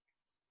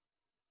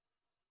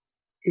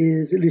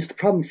is, at least the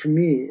problem for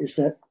me, is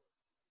that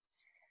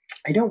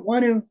I don't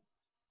want to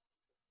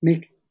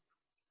make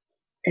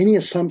any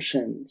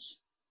assumptions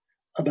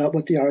about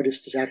what the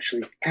artist is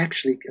actually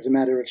as a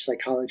matter of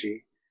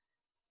psychology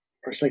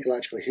or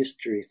psychological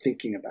history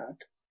thinking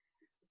about.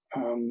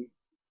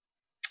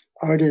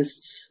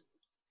 Artists,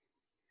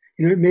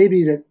 it may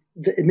be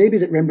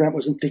that Rembrandt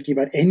wasn't thinking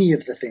about any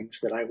of the things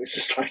that I was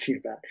just talking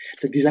about,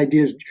 that these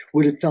ideas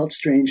would have felt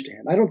strange to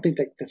him. I think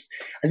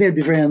it'd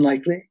be very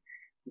unlikely,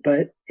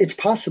 but it's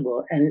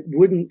possible, and it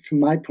wouldn't, from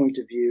my point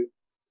of view,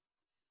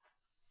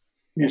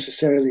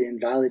 necessarily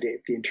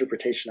invalidate the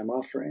interpretation I'm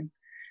offering,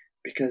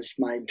 because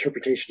my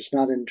interpretation is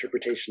not an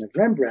interpretation of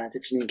Rembrandt,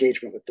 it's an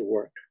engagement with the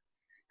work.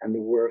 And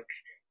the work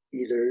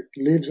either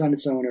lives on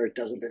its own or it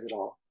doesn't live at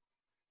all.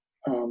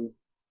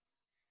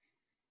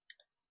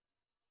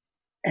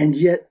 And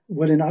yet,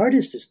 what an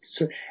artist is,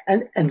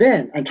 and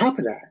then on top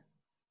of that,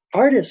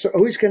 artists are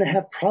always going to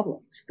have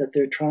problems that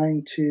they're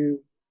trying to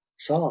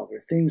solve or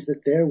things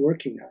that they're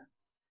working on.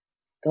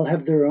 They'll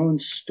have their own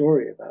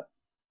story about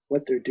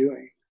what they're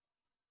doing.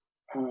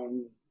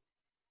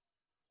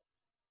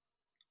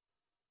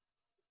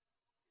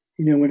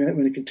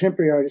 When a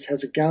contemporary artist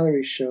has a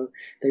gallery show,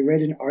 they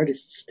write an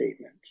artist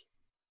statement.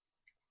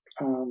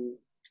 And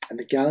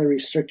the gallery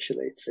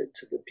circulates it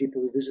to the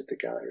people who visit the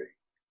gallery.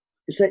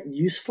 Is that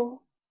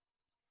useful?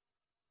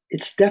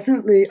 It's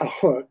definitely a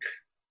hook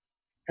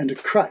and a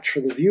crutch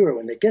for the viewer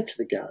when they get to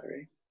the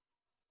gallery,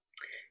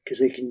 because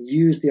they can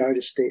use the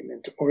artist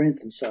statement to orient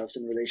themselves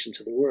in relation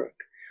to the work.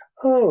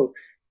 Oh,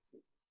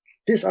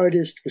 this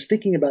artist was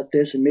thinking about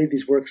this and made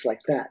these works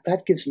like that.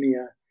 That gives me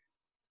a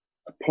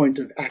point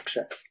of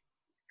access.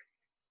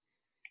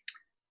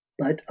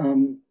 But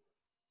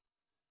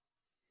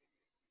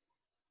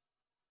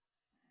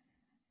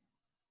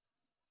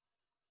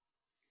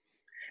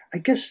I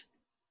guess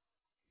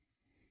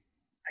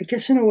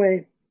in a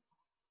way,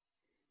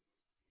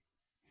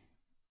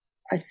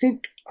 I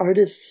think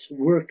artists'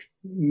 work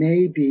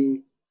may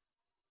be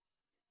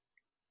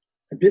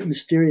a bit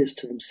mysterious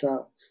to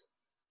themselves.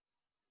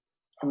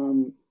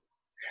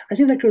 I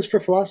think that goes for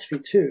philosophy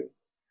too.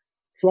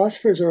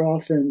 Philosophers are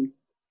often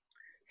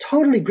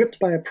totally gripped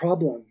by a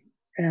problem,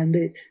 and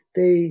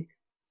they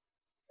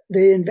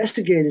they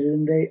investigate it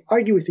and they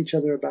argue with each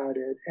other about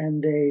it,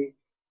 and they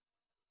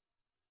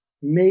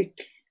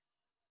make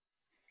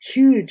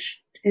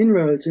huge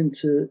inroads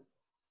into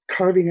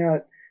carving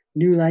out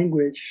new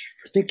language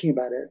for thinking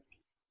about it.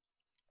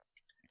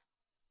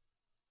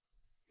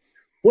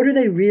 What are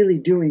they really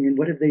doing, and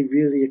what have they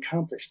really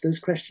accomplished? Those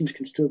questions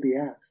can still be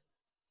asked,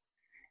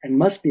 and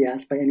must be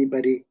asked by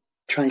anybody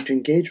trying to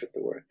engage with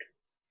the work.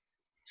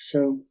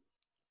 So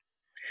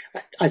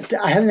I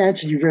haven't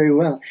answered you very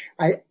well.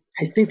 I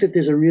think that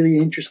there's a really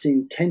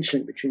interesting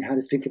tension between how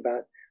to think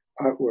about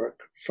artwork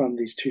from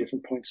these two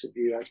different points of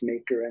view, as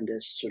maker and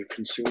as sort of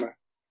consumer.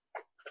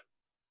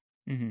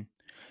 Mm-hmm.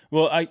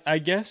 Well, I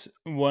guess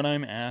what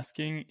I'm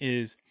asking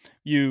is,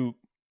 you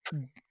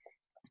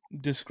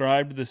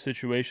described the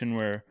situation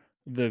where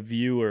the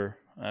viewer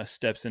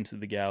steps into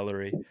the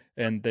gallery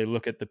and they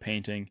look at the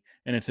painting,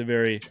 and it's a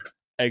very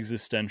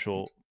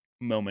existential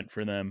moment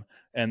for them,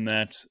 and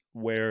that's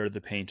where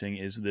the painting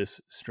is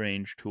this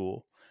strange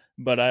tool.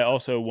 But I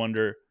also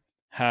wonder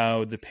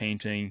how the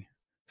painting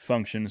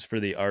functions for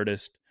the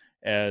artist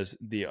as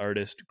the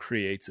artist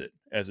creates it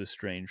as a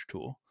strange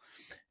tool.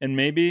 And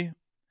maybe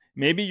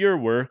your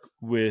work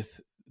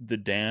with the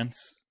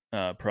dance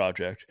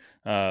project,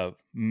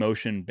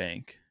 Motion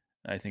Bank,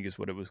 I think is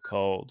what it was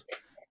called,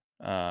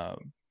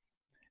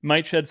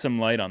 might shed some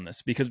light on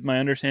this, because my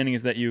understanding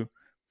is that you,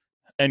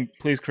 and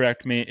please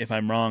correct me if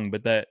I'm wrong,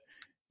 but that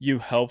you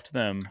helped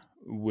them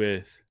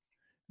with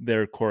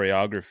their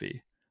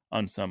choreography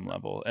on some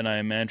level. And I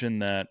imagine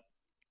that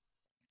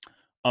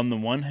on the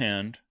one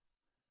hand,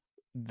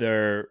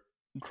 they're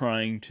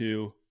trying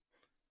to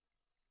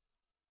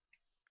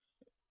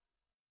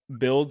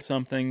build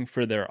something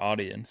for their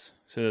audience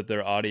so that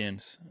their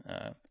audience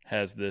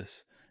has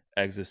this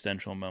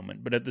existential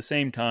moment. But at the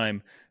same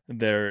time,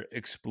 they're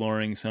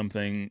exploring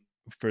something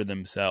for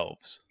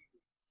themselves.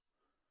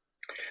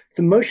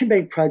 The Motion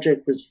Bank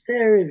project was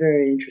very,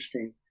 very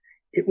interesting.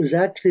 It was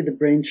actually the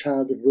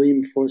brainchild of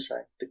William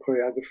Forsythe, the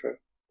choreographer.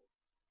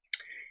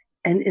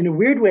 And in a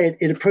weird way,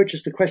 it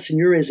approaches the question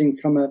you're raising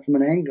from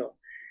an angle.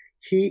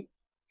 He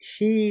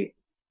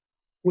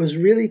was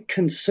really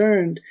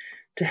concerned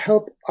to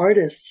help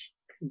artists,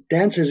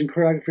 dancers and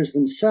choreographers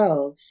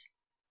themselves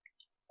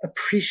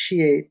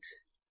appreciate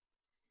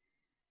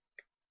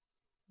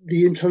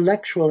the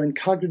intellectual and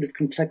cognitive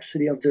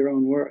complexity of their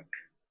own work,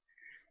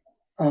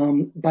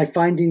 by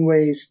finding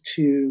ways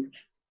to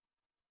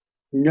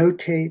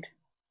notate,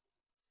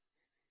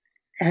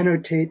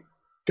 annotate,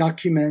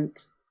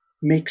 document,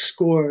 make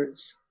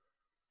scores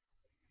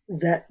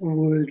that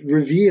would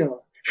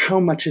reveal how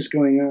much is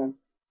going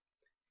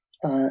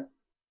on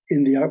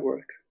in the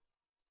artwork.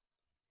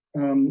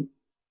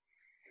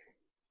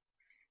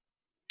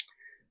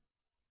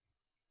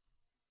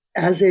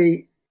 As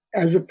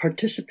a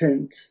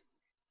participant,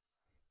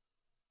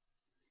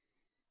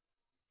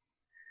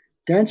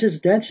 dance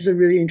is a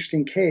really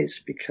interesting case,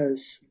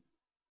 because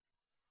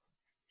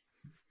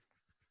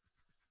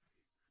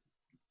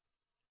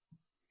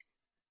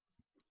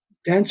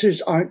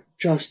dancers aren't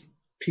just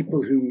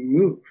people who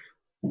move.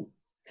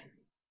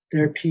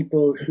 They're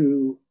people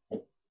who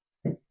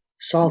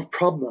solve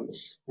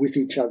problems with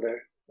each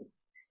other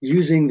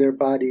using their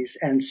bodies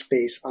and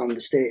space on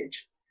the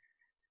stage.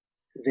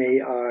 They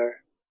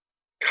are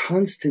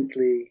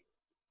constantly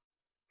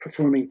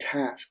performing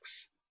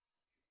tasks.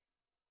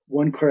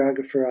 One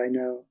choreographer I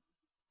know,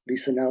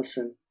 Lisa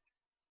Nelson,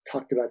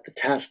 talked about the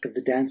task of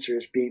the dancer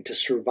as being to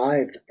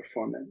survive the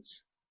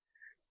performance,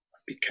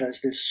 because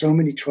there's so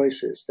many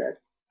choices that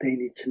they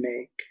need to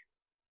make.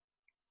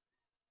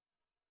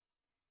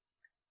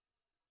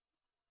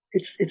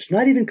 It's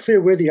not even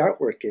clear where the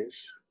artwork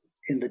is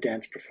in the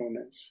dance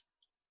performance.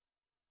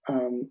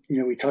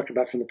 We talked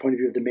about from the point of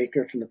view of the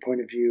maker, from the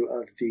point of view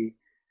of the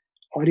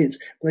audience.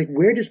 Like,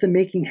 where does the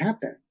making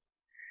happen?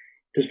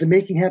 Does the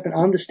making happen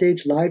on the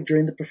stage live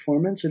during the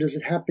performance, or does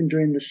it happen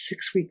during the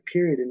 6-week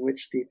period in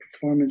which the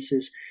performance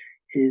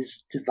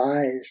is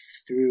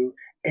devised through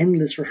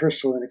endless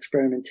rehearsal and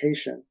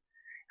experimentation?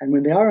 And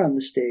when they are on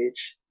the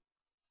stage,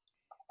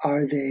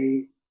 are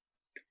they,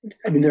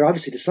 they're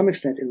obviously to some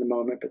extent in the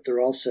moment, but they're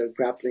also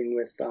grappling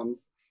with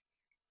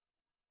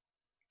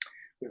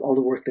all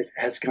the work that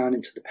has gone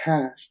into the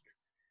past.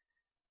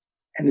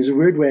 And there's a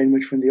weird way in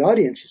which, when the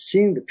audience is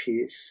seeing the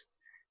piece,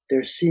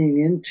 they're seeing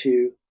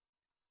into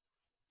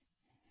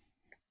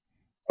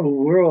a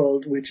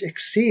world which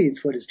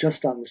exceeds what is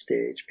just on the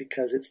stage,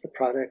 because it's the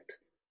product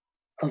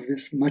of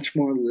this much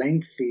more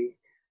lengthy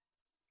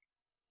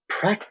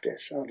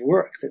practice of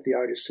work that the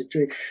artists are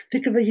doing.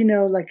 Think of it,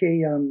 like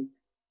a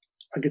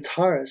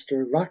guitarist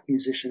or a rock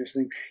musician or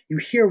something. You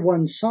hear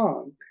one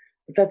song,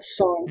 but that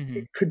song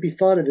it could be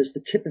thought of as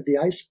the tip of the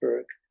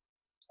iceberg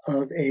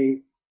of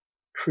a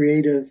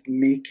creative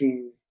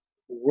making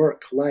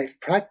work life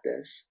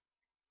practice,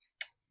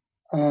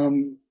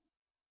 to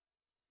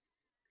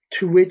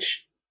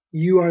which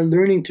you are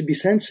learning to be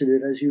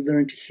sensitive as you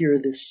learn to hear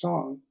this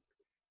song.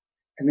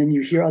 And then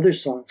you hear other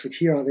songs and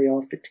hear how they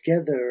all fit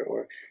together,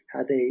 or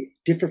how they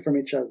differ from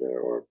each other,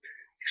 or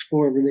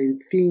explore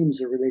related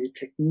themes or related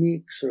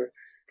techniques, or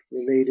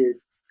related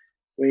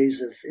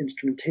ways of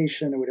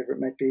instrumentation or whatever it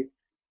might be.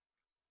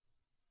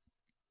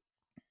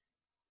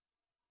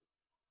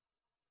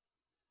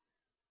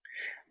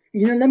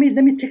 Let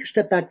me take a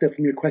step back though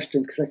from your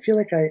question, because I feel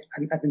like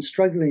I've been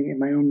struggling in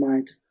my own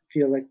mind to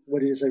feel like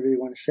what it is I really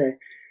want to say.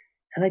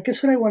 And I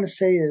guess what I want to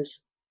say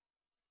is,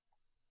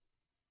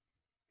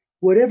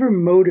 whatever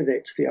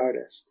motivates the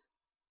artist,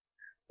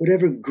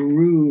 whatever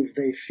groove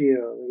they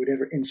feel, or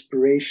whatever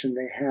inspiration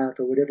they have,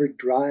 or whatever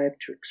drive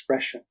to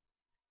expression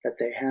that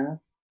they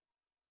have,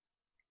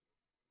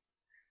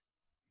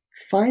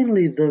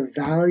 finally the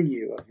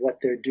value of what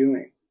they're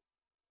doing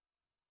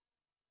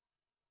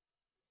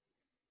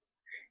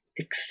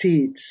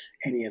exceeds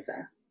any of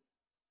that.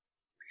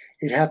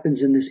 It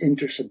happens in this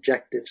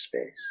intersubjective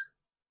space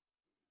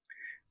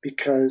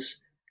because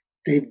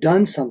they've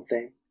done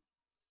something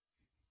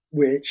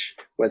which,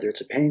 whether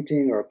it's a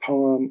painting or a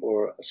poem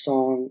or a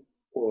song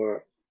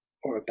or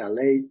a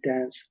ballet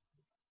dance,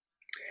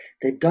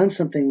 they've done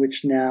something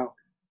which now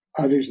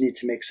others need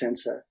to make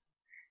sense of.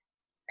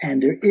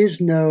 And there is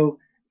no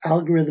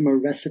algorithm or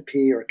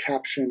recipe or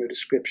caption or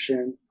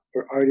description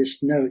or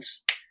artist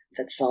notes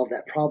that solve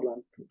that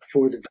problem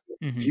for the viewer.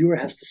 Mm-hmm. The viewer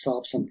has to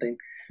solve something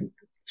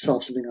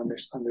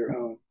on their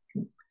own.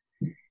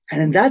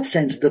 And in that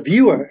sense, the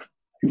viewer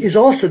is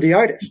also the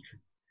artist.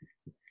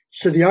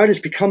 So the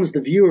artist becomes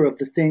the viewer of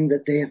the thing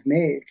that they have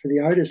made. For the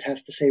artist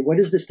has to say, what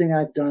is this thing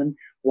I've done?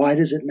 Why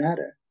does it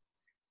matter?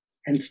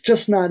 And it's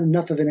just not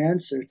enough of an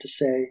answer to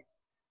say,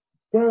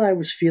 well, I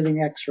was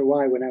feeling X or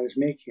Y when I was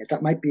making it.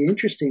 That might be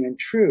interesting and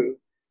true,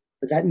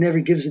 but that never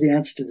gives the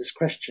answer to this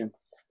question.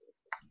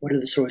 What are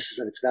the sources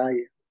of its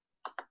value?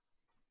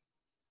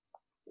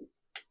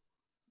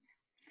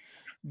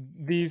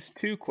 These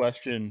two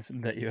questions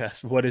that you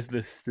asked, what is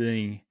this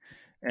thing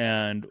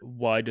and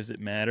why does it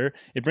matter?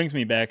 It brings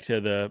me back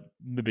to the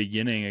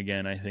beginning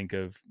again, I think,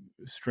 of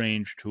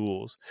Strange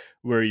Tools,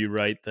 where you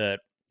write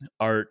that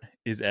art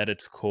is at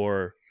its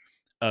core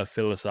a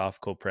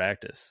philosophical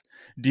practice.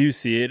 Do you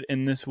see it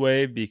in this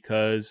way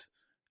because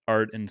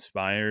art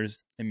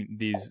inspires,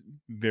 these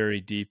very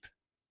deep,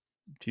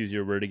 to use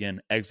your word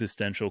again,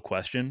 existential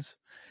questions?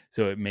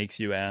 So it makes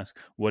you ask,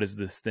 what is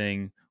this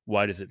thing?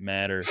 Why does it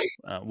matter?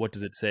 What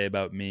does it say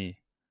about me?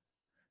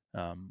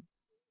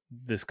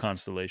 This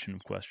constellation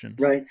of questions.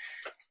 Right.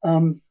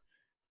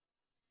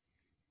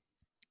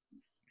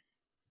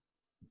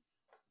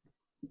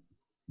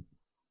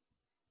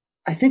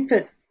 I think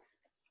that,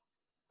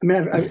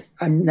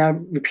 I'm now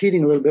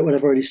repeating a little bit what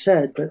I've already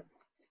said, but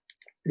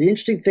the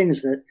interesting thing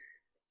is that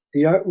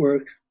the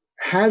artwork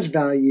has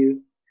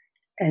value,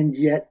 and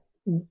yet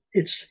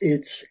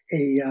it's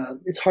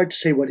hard to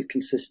say what it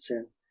consists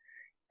in,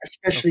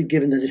 especially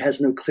given that it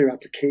has no clear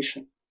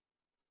application.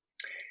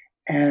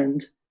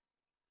 And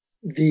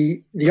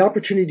the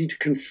opportunity to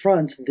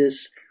confront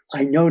this,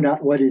 I know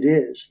not what it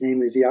is,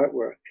 namely the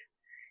artwork,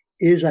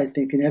 is, I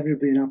think,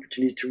 inevitably an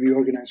opportunity to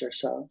reorganize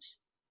ourselves.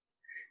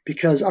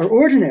 Because our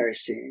ordinary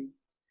seeing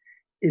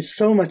is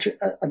so much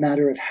a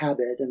matter of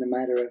habit and a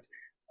matter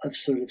of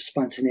sort of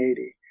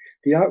spontaneity.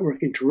 The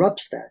artwork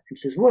interrupts that and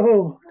says,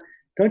 whoa,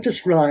 don't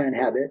just rely on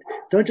habit.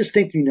 Don't just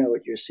think you know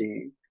what you're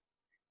seeing.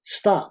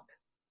 Stop.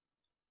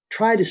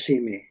 Try to see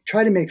me.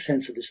 Try to make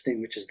sense of this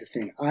thing, which is the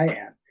thing I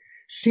am.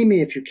 See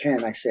me if you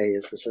can, I say,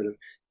 is the sort of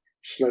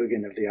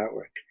slogan of the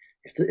artwork.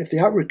 If the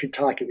artwork could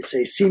talk, it would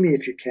say, see me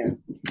if you can.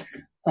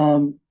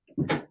 And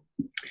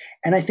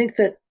I think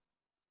that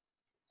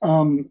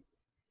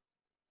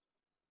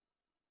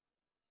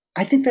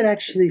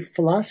actually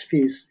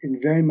philosophy is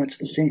in very much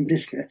the same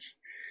business.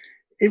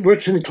 It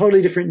works in a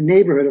totally different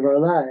neighborhood of our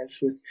lives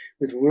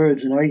with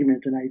words and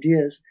argument and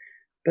ideas.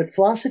 But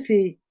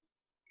philosophy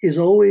is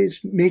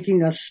always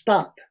making us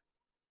stop.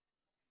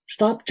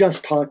 Stop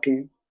just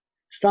talking.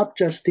 Stop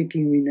just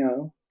thinking we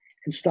know,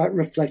 and start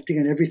reflecting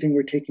on everything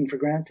we're taking for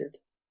granted.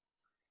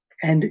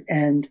 And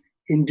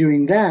in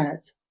doing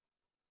that,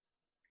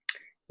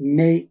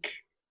 make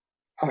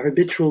our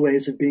habitual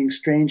ways of being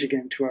strange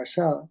again to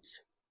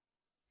ourselves.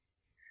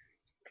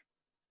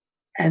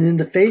 And in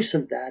the face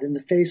of that, in the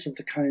face of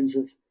the kinds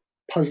of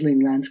puzzling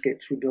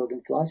landscapes we build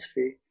in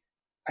philosophy,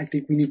 I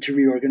think we need to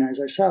reorganize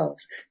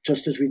ourselves,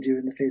 just as we do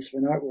in the face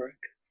of an artwork,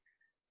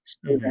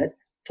 so that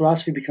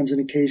philosophy becomes an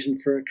occasion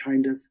for a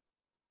kind of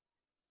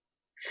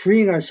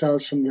freeing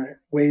ourselves from the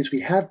ways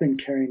we have been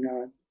carrying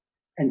on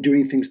and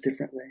doing things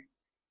differently.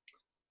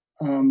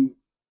 When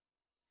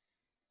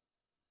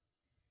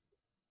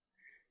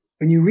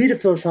you read a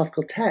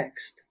philosophical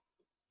text,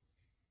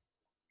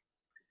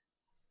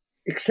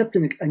 except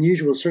in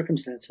unusual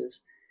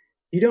circumstances,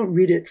 you don't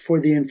read it for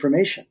the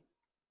information.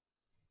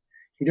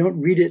 You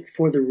don't read it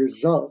for the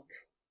result.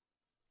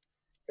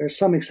 There are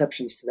some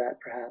exceptions to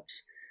that,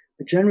 perhaps,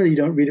 but generally you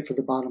don't read it for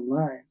the bottom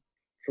line,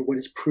 for what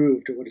is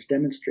proved or what is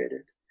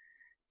demonstrated.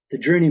 The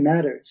journey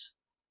matters.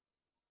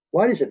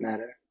 Why does it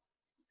matter?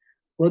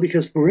 Well,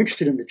 because we're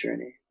interested in the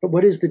journey. But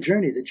what is the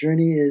journey? The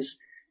journey is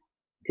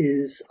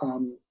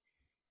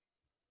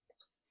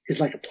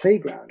like a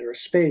playground or a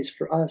space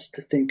for us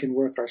to think and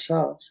work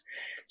ourselves.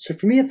 So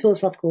for me, a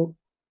philosophical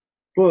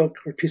book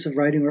or piece of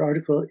writing or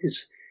article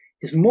is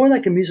more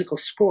like a musical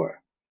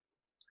score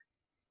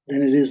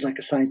than it is like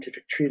a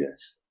scientific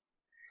treatise.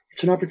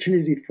 It's an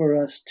opportunity for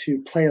us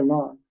to play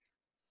along,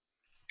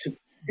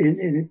 and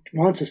it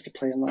wants us to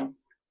play along.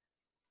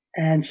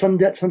 And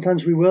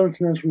sometimes we will and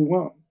sometimes we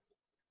won't.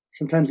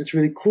 Sometimes it's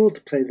really cool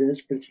to play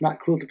this, but it's not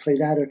cool to play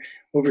that, or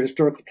over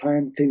historical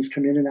time, things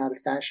come in and out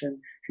of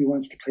fashion. Who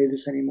wants to play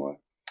this anymore?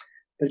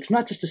 But it's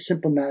not just a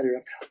simple matter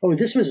of, oh,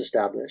 this was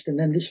established, and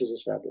then this was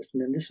established,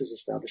 and then this was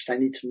established. I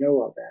need to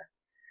know all that.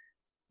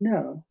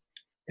 No.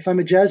 If I'm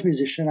a jazz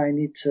musician, I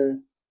need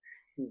to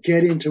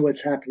get into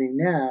what's happening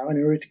now. And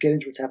in order to get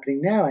into what's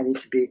happening now, I need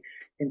to be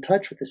in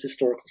touch with this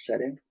historical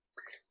setting,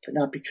 but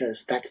not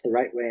because that's the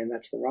right way and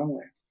that's the wrong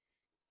way.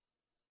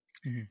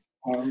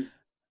 Mm-hmm.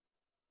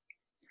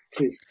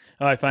 Please.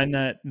 Oh, I find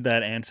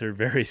that answer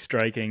very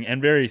striking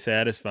and very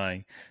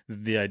satisfying.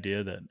 The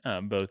idea that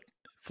both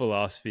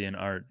philosophy and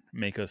art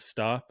make us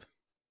stop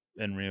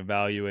and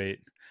reevaluate,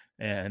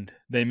 and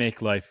they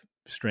make life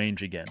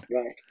strange again.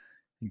 Right.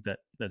 I think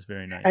that's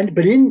very nice.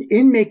 But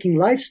in making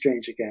life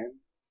strange again,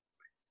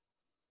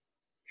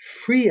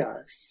 free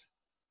us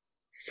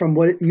from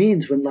what it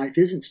means when life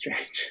isn't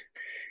strange.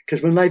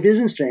 Because when life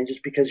isn't strange, it's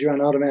because you're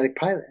on automatic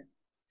pilot.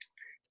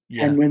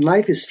 Yeah. And when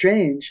life is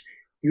strange,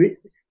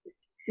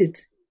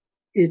 it's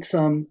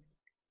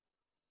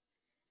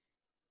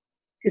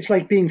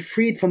like being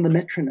freed from the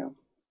metronome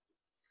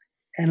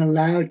and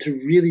allowed to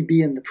really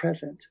be in the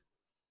present,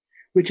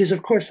 which is,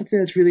 of course, something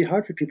that's really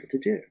hard for people to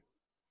do.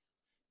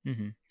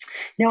 Mm-hmm.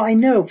 Now, I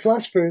know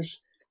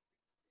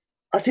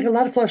I think a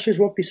lot of philosophers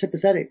won't be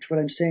sympathetic to what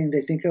I'm saying.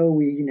 They think, oh,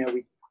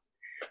 we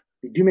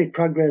do make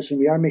progress and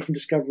we are making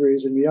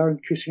discoveries and we are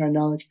increasing our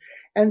knowledge.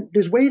 And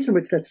there's ways in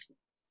which that's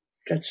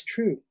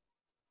true.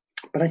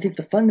 But I think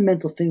the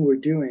fundamental thing we're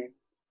doing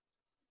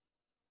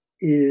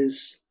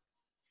is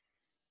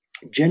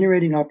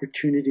generating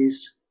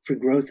opportunities for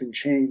growth and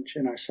change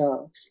in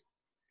ourselves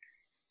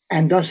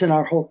and thus in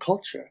our whole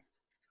culture.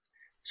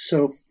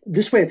 So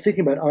this way of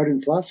thinking about art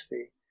and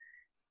philosophy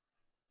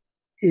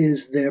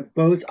is they're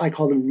both, I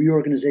call them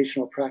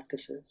reorganizational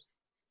practices.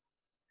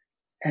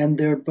 And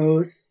they're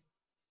both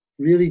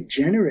really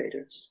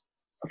generators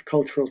of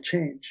cultural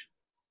change.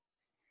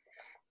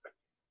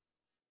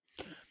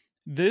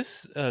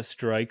 This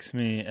strikes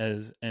me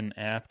as an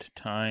apt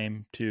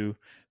time to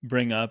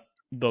bring up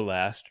the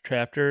last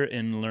chapter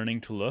in Learning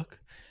to Look.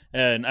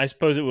 And I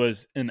suppose it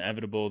was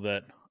inevitable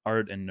that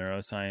art and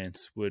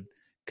neuroscience would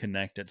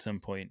connect at some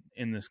point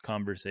in this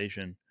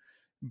conversation.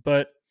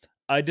 But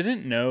I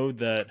didn't know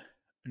that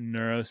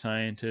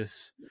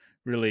neuroscientists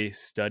really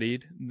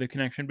studied the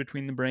connection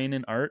between the brain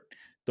and art,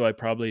 though I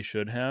probably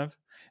should have.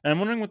 And I'm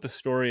wondering what the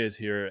story is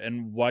here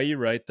and why you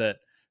write that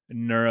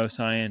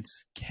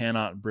neuroscience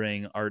cannot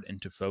bring art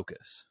into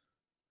focus.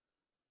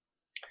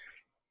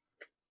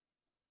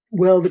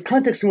 Well, the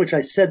context in which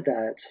I said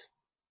that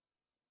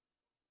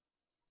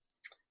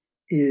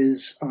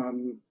is,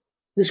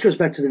 this goes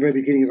back to the very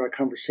beginning of our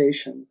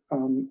conversation.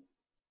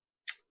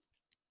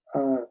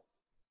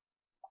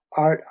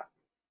 Art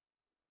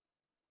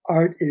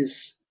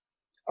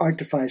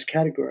defies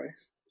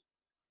categories.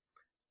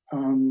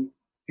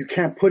 You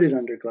can't put it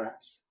under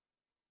glass.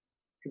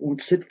 It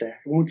won't sit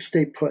there. It won't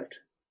stay put.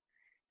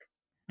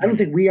 I don't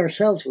think we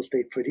ourselves will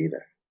stay put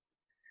either.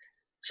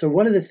 So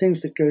one of the things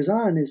that goes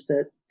on is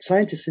that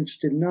scientists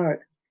interested in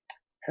art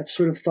have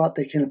sort of thought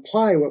they can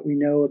apply what we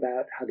know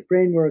about how the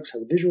brain works, how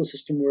the visual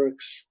system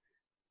works,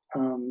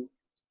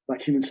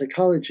 about human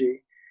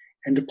psychology,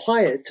 and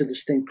apply it to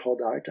this thing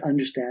called art to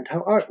understand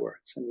how art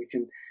works. And we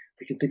can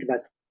think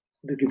about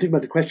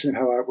the question of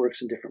how art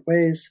works in different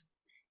ways.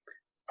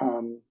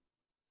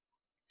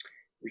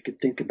 We could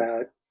think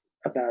about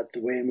the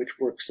way in which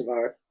works of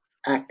art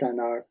act on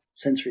our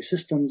sensory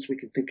systems. We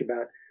could think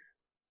about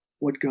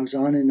what goes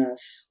on in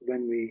us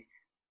when we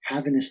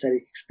have an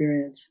aesthetic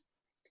experience.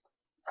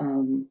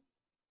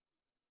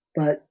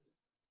 But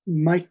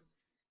my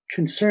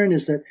concern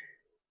is that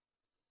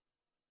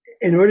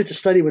in order to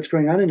study what's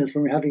going on in us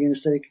when we're having an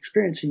aesthetic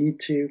experience, you need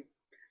to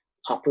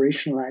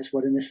operationalize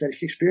what an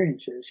aesthetic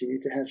experience is. You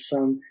need to have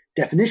some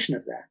definition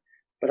of that.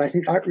 But I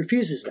think art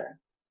refuses that.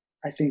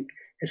 I think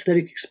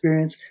aesthetic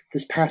experience,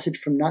 this passage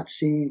from not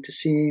seeing to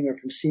seeing or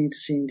from seeing to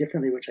seeing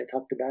differently, which I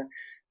talked about,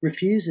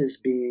 refuses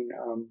being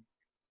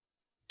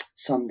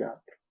summed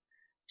up.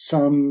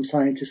 Some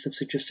scientists have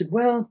suggested,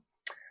 well,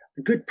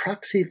 a good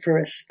proxy for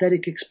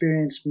aesthetic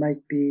experience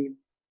might be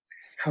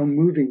how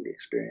moving the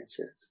experience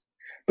is.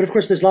 But of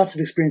course, there's lots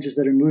of experiences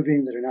that are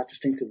moving that are not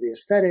distinctively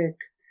aesthetic,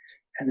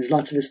 and there's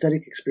lots of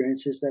aesthetic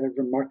experiences that are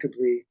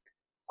remarkably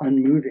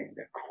unmoving.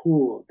 They're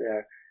cool.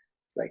 They're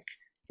like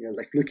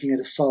looking at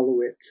a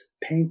Solowit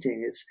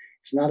painting. It's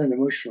not an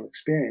emotional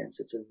experience.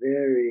 It's a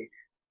very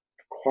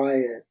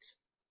quiet,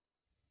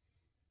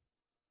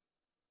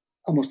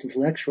 almost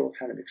intellectual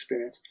kind of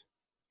experience.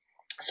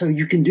 So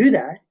you can do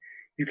that.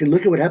 You can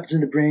look at what happens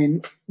in the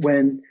brain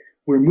when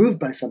we're moved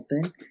by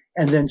something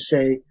and then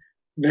say,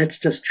 let's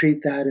just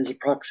treat that as a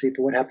proxy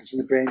for what happens in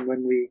the brain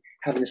when we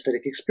have an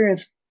aesthetic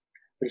experience.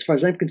 But as far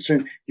as I'm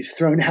concerned, you've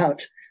thrown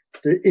out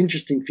the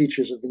interesting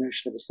features of the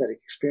notion of aesthetic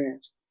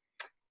experience.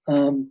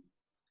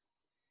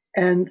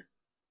 And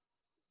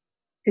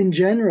in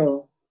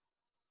general,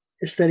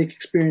 aesthetic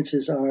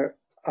experiences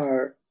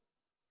are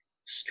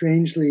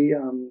strangely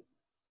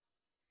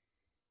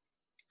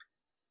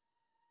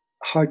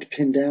hard to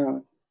pin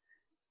down.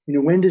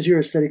 When does your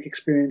aesthetic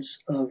experience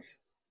of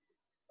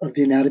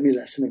the anatomy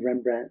lesson of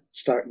Rembrandt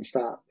start and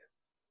stop?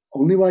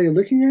 Only while you're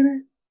looking at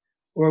it?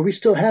 Or are we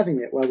still having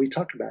it while we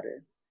talk about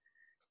it?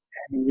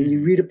 And when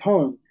you read a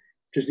poem,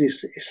 does the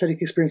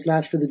aesthetic experience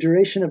last for the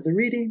duration of the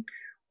reading?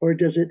 Or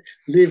does it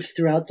live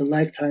throughout the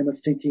lifetime of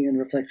thinking and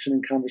reflection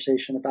and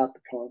conversation about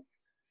the poem?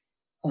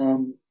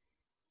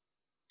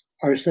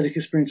 Are aesthetic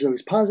experiences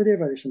always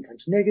positive? Are they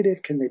sometimes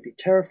negative? Can they be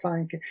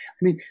terrifying?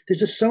 There's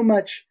just so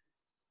much.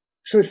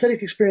 So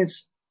aesthetic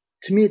experience,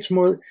 to me, it's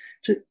more,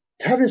 to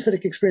have an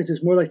aesthetic experience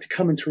is more like to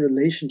come into a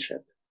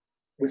relationship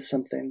with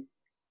something.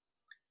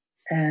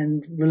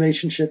 And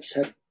relationships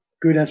have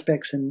good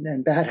aspects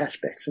and bad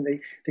aspects, and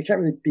they can't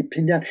really be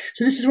pinned down.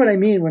 So this is what I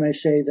mean when I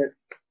say that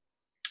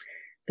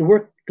the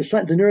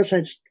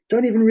neuroscience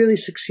don't even really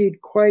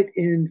succeed quite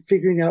in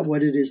figuring out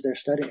what it is they're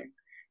studying.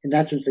 In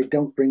that sense, they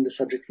don't bring the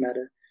subject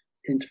matter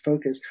into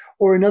focus.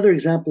 Or another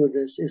example of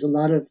this is a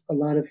lot of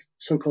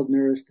so-called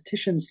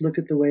neuroestheticians look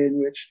at the way in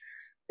which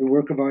the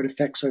work of art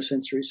affects our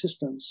sensory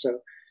systems. So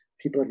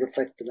people have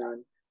reflected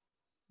on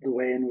the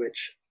way in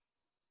which,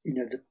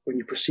 when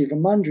you perceive a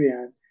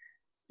Mondrian,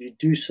 you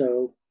do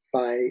so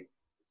by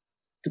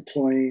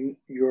deploying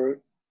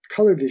your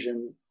color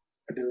vision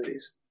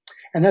abilities.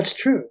 And that's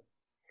true.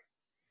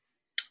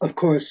 Of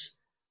course,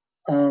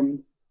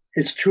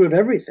 it's true of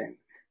everything,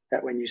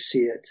 that when you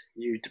see it,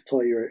 you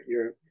deploy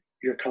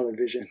your color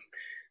vision.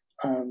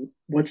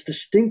 What's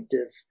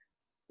distinctive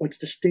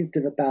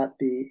about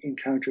the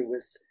encounter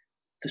with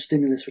the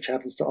stimulus, which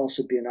happens to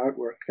also be an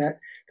artwork,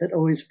 that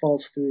always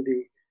falls through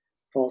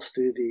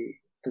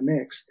the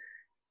mix.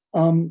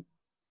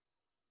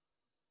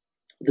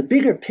 The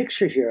bigger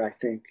picture here, I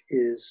think,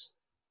 is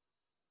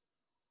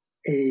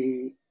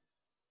a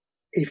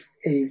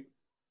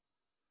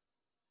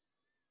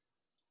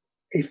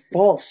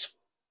false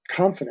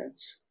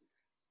confidence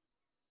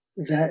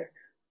that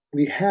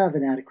we have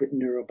an adequate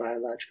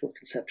neurobiological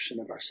conception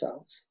of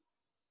ourselves.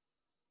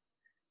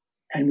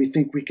 And we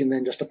think we can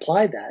then just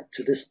apply that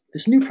to this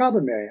new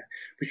problem area.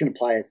 We can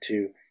apply it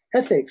to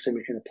ethics, and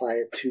we can apply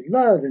it to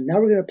love, and now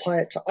we're going to apply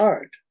it to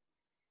art.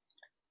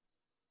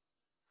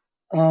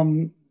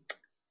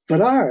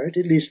 But art,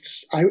 at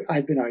least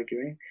I've been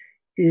arguing,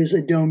 is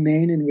a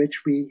domain in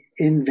which we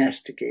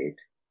investigate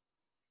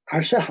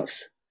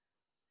ourselves.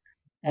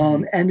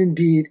 And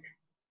indeed,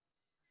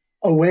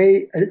 a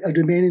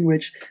domain in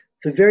which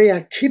the very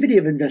activity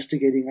of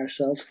investigating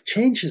ourselves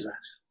changes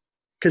us,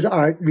 because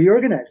art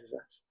reorganizes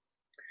us.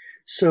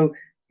 So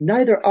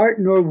neither art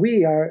nor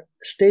we are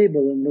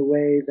stable in the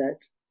way that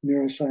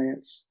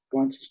neuroscience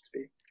wants us to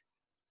be.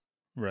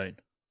 Right.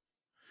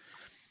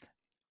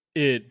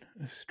 It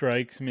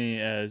strikes me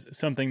as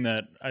something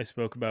that I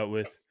spoke about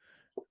with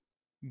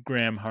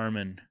Graham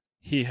Harman.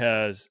 He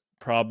has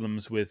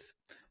problems with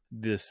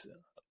this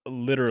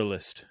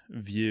literalist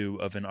view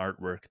of an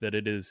artwork, that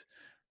it is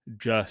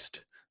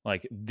just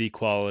like the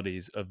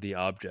qualities of the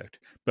object,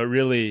 but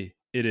really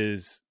it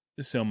is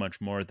so much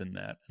more than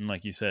that. And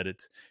like you said,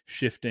 it's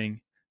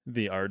shifting.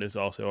 The art is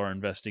also our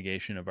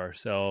investigation of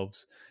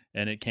ourselves,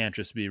 and it can't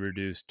just be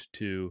reduced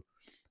to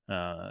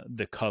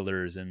the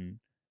colors and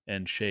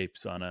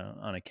shapes on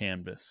a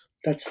canvas.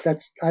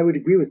 That's I would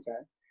agree with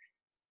that.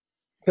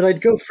 But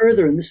I'd go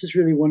further, and this is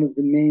really one of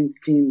the main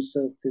themes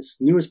of this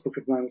newest book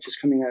of mine, which is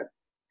coming out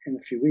in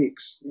a few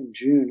weeks, in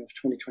June of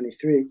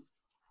 2023,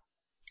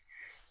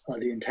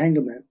 The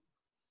Entanglement,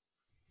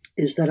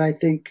 is that I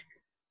think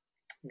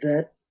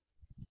that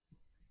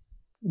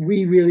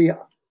we really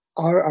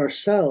are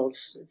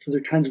ourselves, for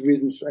the kinds of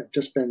reasons I've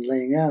just been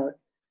laying out,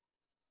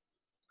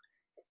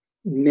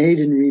 made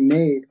and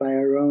remade by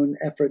our own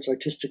efforts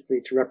artistically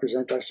to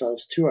represent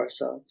ourselves to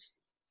ourselves.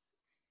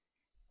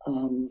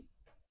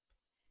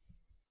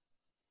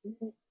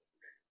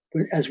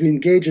 As we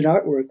engage in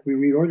artwork, we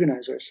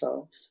reorganize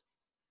ourselves.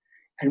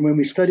 And when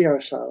we study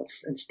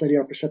ourselves and study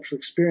our perceptual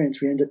experience,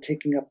 we end up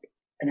taking up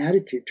an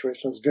attitude to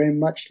ourselves very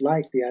much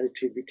like the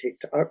attitude we take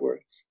to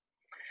artworks.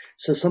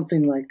 So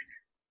something like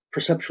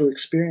perceptual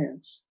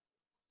experience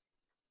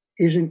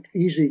isn't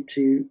easy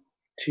to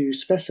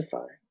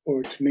specify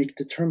or to make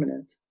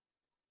determinate.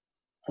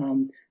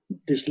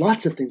 There's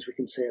lots of things we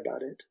can say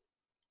about it,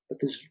 but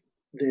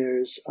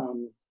there's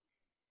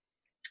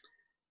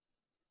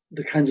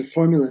the kinds of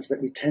formulas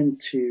that we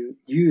tend to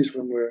use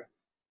when we're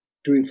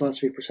doing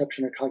philosophy of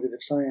perception or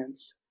cognitive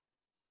science,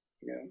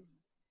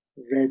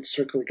 red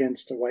circle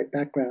against a white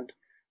background,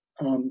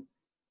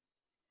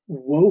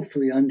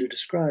 woefully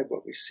underdescribe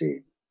what we see.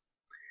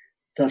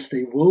 Thus,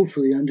 they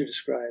woefully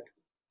underdescribe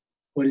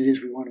what it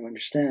is we want to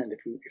understand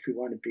if we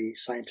want to be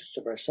scientists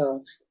of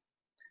ourselves.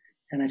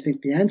 And I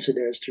think the answer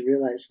there is to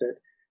realize that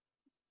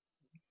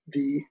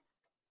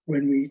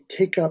when we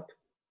take up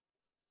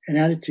an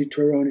attitude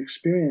to our own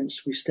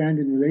experience, we stand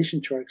in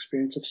relation to our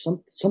experience of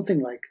something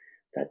like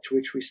that to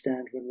which we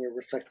stand when we're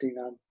reflecting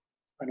on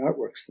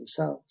artworks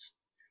themselves.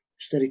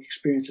 Aesthetic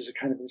experience is a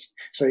kind of,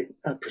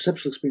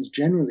 perceptual experience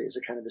generally is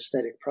a kind of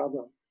aesthetic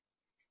problem.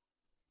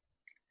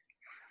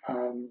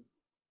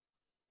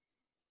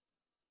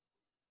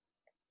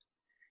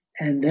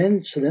 And then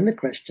the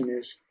question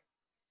is,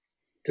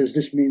 does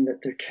this mean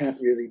that there can't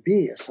really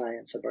be a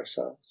science of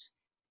ourselves?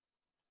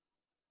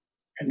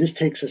 And this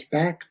takes us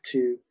back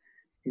to,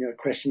 a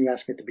question you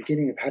asked me at the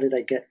beginning of how did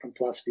I get from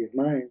philosophy of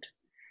mind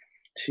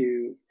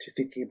to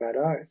thinking about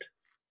art?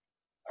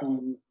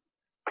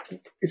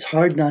 It's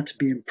hard not to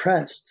be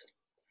impressed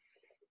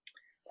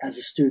as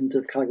a student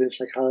of cognitive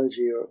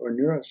psychology or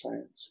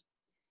neuroscience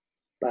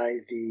by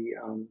the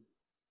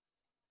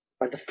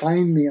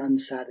finely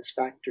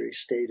unsatisfactory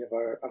state of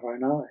our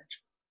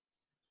knowledge.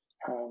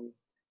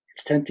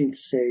 It's tempting to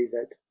say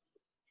that,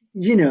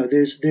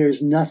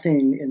 there's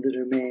nothing in the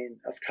domain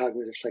of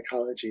cognitive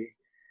psychology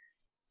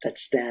that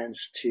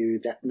stands to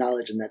that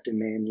knowledge in that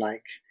domain,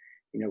 like,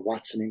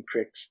 Watson and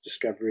Crick's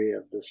discovery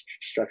of the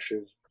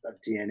structure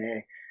of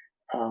DNA.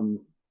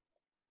 You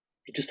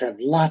just have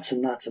lots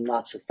and lots and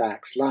lots of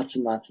facts, lots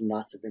and lots and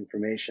lots of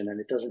information, and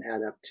it doesn't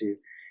add up to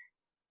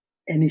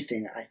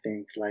anything, I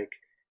think, like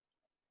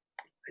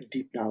a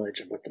deep knowledge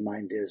of what the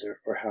mind is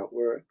or how it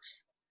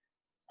works.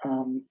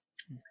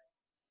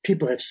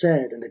 People have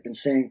said, and they've been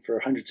saying for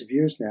hundreds of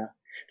years now,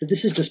 that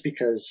this is just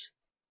because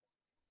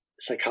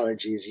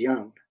psychology is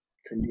young.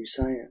 It's a new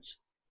science.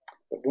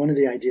 But one of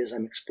the ideas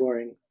I'm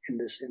exploring in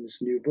this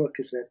new book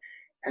is that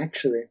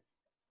actually,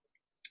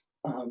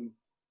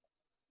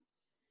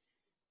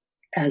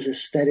 as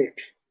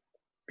aesthetic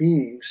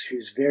beings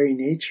whose very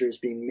nature is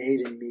being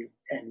made and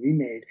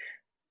remade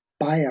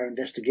by our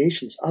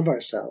investigations of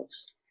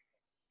ourselves,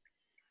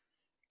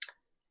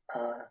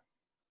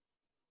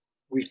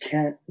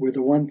 we're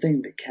the one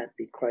thing that can't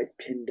be quite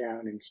pinned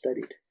down and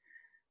studied.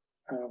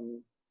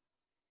 And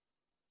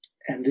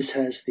this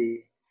has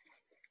the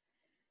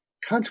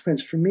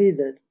consequence for me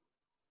that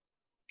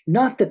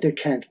not that there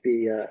can't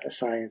be a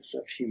science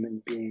of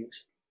human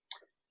beings,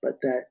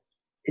 but that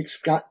it's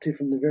got to,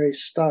 from the very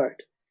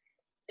start,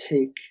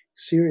 take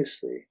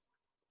seriously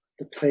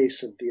the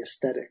place of the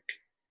aesthetic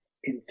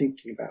in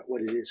thinking about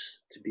what it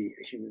is to be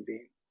a human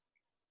being.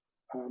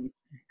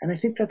 And I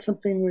think that's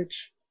something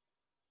which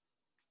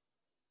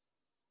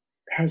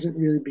hasn't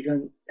really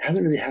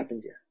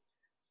happened yet.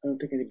 I don't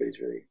think anybody's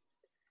really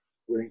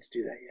willing to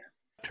do that yet.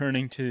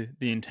 Turning to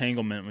the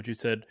Entanglement, which you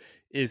said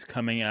is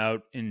coming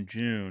out in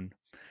June.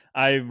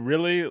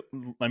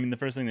 The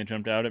first thing that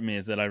jumped out at me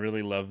is that I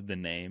really love the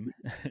name,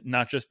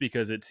 not just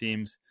because it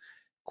seems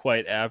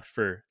quite apt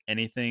for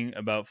anything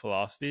about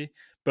philosophy,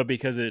 but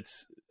because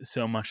it's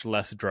so much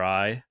less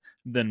dry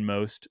than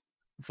most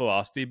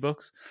philosophy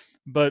books.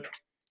 But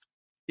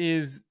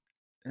is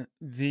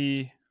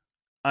the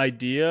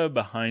idea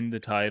behind the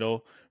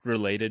title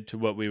related to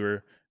what we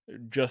were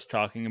just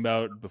talking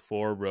about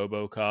before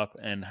RoboCop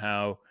and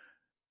how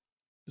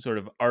sort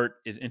of art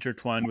is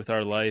intertwined with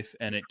our life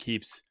and it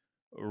keeps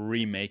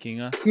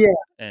remaking us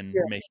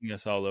making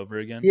us all over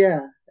again?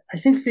 Yeah, I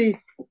think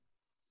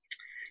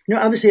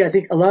obviously I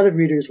think a lot of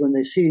readers when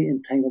they see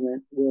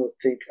entanglement will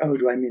think, oh,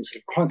 do I mean sort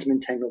of quantum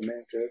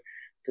entanglement or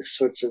the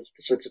sorts of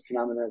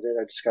phenomena that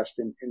are discussed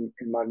in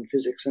modern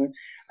physics? And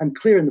I'm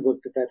clear in the book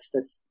that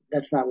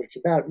that's not what it's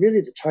about.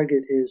 Really, the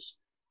target is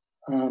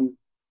a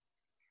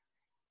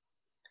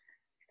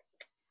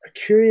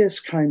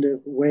curious kind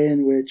of way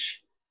in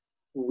which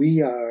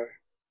we are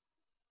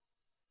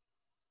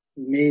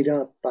made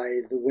up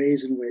by the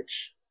ways in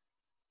which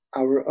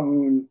our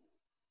own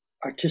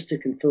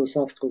artistic and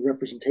philosophical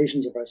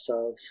representations of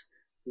ourselves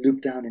loop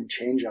down and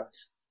change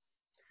us,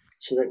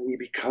 so that we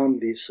become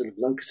these sort of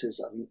locuses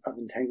of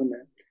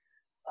entanglement.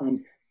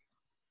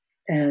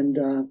 In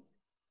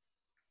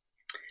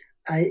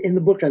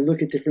the book, I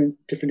look at different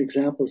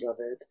examples of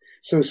it.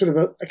 So sort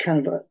of a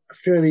kind of a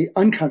fairly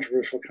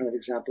uncontroversial kind of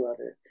example of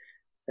it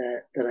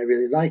that I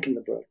really like in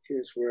the book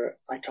is where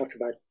I talk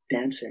about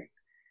dancing.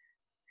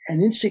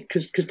 And interesting,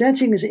 because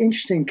dancing is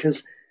interesting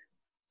because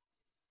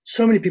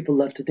so many people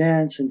love to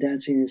dance, and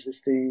dancing is this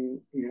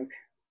thing,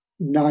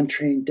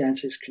 non-trained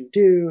dancers can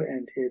do,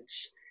 and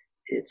it's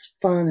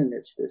fun, and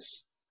it's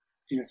this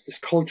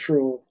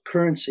cultural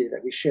currency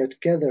that we share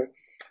together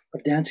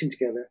of dancing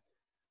together.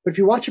 But if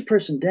you watch a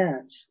person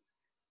dance,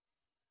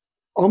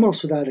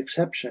 almost without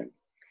exception,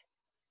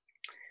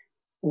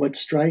 what's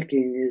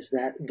striking is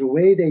that the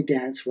way they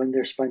dance when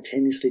they're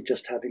spontaneously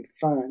just having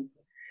fun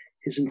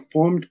is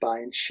informed by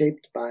and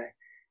shaped by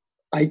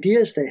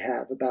ideas they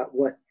have about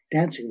what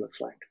dancing looks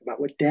like,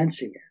 about what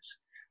dancing is.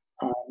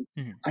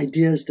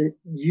 Ideas that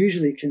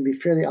usually can be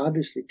fairly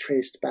obviously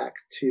traced back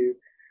to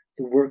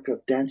the work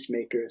of dance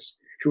makers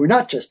who were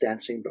not just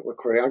dancing, but were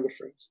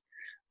choreographers.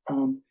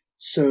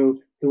 So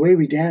the way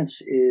we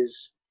dance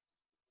is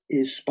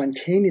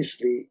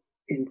spontaneously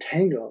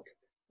entangled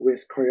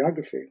with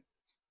choreography.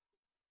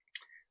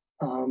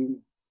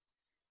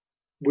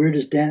 Where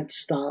does dance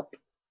stop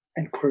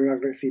and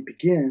choreography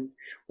begin,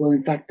 well,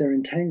 in fact, they're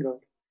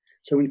entangled.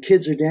 So when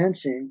kids are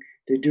dancing,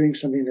 they're doing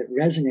something that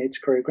resonates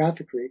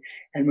choreographically.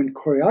 And when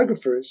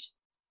choreographers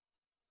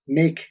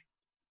make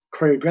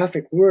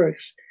choreographic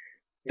works,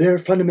 their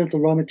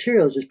fundamental raw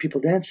materials is people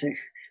dancing.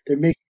 They're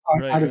making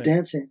art out of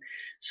dancing.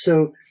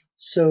 So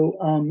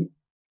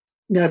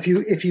now,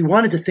 if you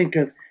wanted to think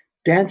of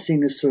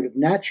dancing as sort of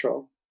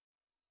natural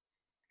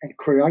and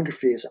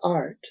choreography as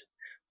art,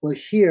 well,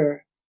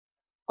 here,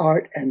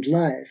 art and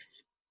life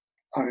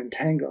are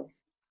entangled.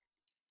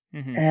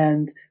 Mm-hmm.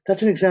 And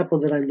that's an example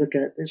that I look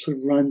at. It sort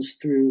of runs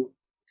through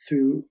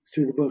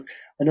the book.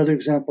 Another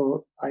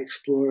example I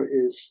explore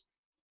is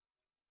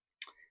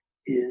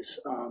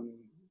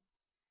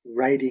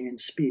writing and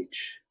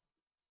speech.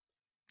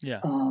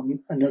 Yeah.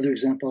 Another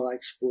example I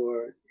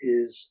explore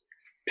is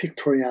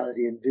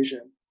pictoriality and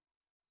vision.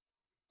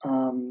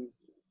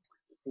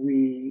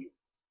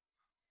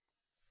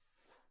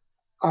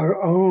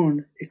 Our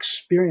own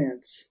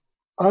experience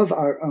of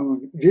our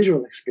own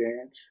visual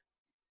experience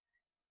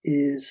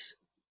is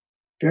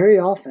very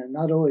often,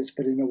 not always,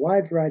 but in a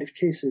wide variety of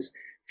cases,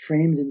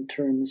 framed in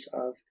terms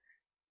of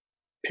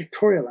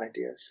pictorial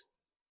ideas.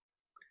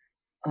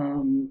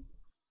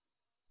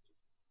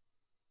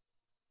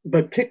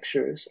 But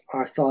pictures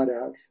are thought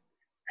of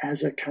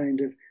as a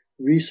kind of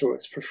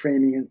resource for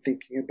framing and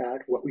thinking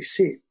about what we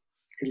see.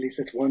 At least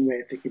that's one way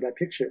of thinking about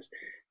pictures.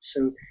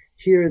 So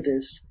here,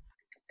 this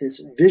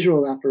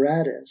visual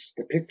apparatus,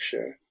 the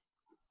picture,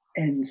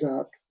 ends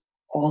up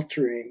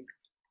altering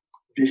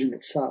vision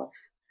itself.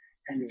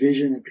 And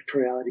vision and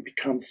pictoriality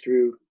become,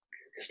 through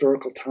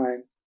historical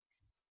time,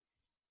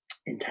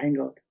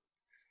 entangled.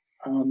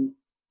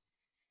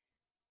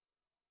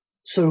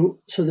 So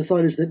the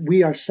thought is that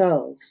we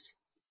ourselves,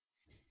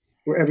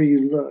 wherever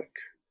you look,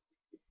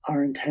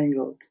 are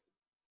entangled,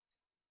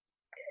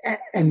 and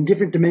in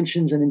different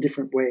dimensions and in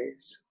different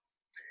ways,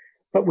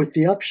 but with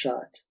the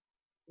upshot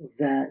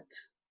that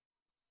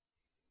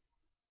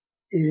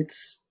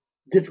it's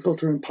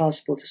difficult or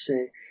impossible to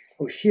say,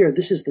 oh, here,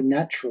 this is the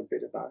natural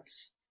bit of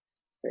us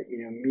that,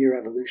 mere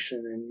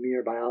evolution and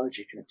mere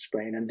biology can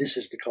explain, and this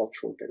is the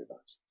cultural bit of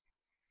us.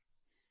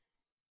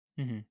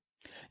 Mm-hmm.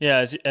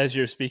 Yeah, as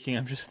you're speaking,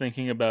 I'm just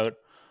thinking about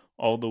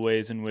all the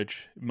ways in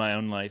which my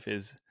own life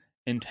is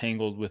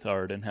entangled with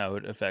art and how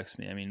it affects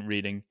me. I mean,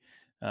 reading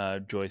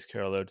Joyce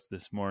Carol Oates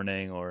this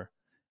morning, or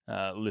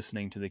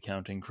listening to The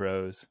Counting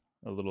Crows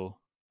a little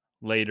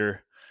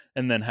later,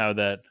 and then how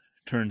that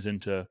turns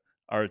into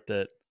art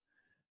that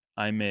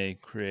I may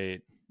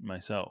create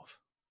myself.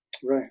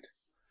 Right.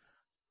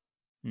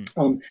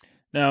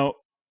 Now,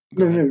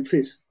 no,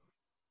 please.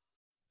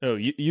 Oh,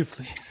 you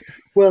please.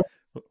 Well,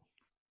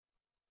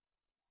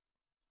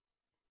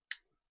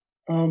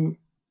 one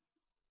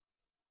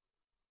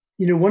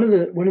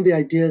of the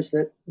ideas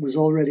that was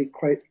already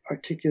quite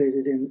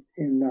articulated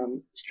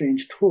in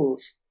Strange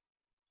Tools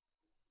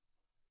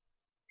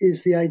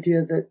is the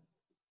idea that,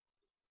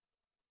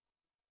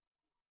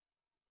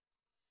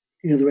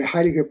 the way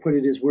Heidegger put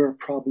it is, we're a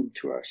problem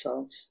to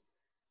ourselves.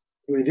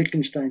 The way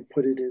Wittgenstein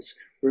put it is,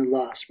 we're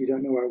lost. We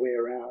don't know our way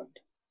around.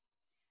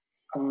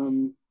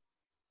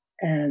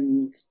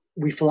 And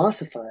we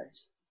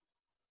philosophize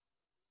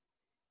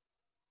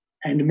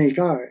and make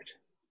art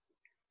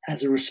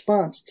as a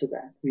response to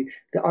that.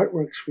 The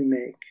artworks we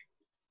make,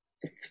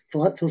 the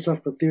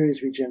philosophical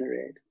theories we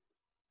generate,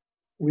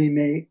 we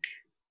make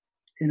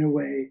in a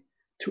way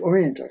to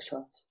orient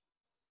ourselves.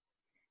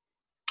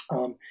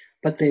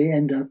 But they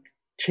end up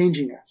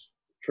changing us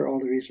for all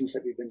the reasons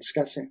that we've been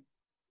discussing.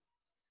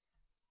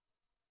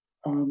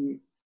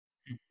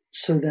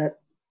 So that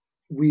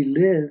we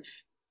live,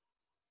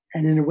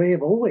 and in a way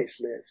have always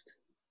lived,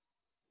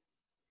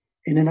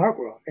 in an art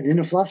world and in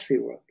a philosophy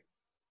world,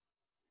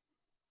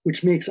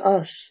 which makes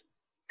us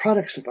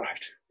products of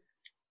art,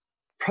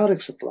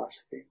 products of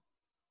philosophy,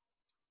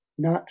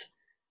 not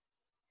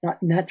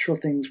natural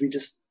things we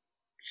just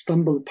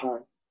stumble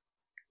upon,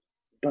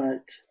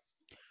 but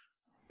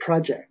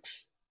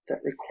projects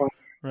that require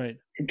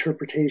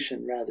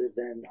interpretation rather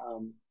than,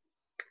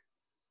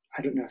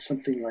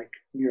 something like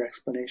mere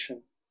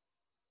explanation.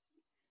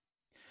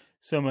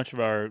 So much of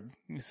our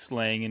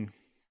slang and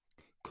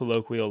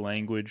colloquial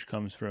language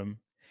comes from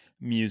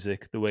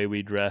music. The way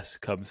we dress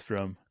comes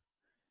from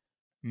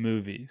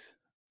movies,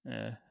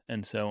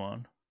 and so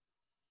on.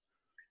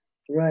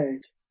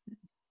 Right.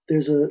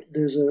 There's a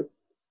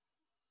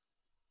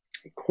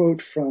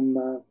quote from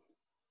a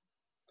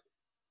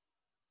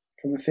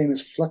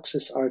famous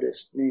Fluxus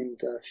artist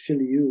named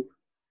Filiu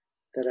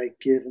that I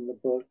give in the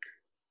book,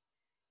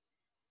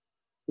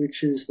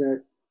 which is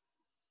that,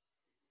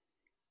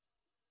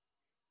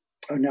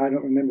 now I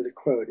don't remember the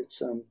quote.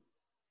 It's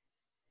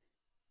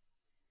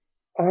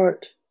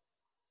art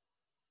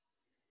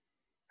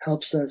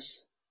helps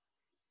us.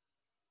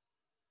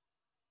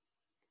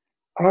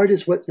 Art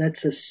is what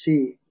lets us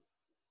see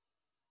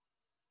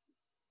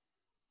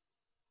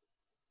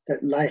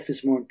that life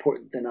is more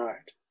important than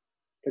art.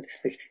 But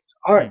it's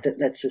art that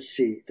lets us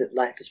see that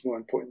life is more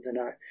important than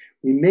art.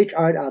 We make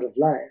art out of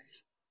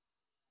life,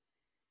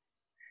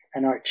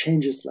 and art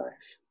changes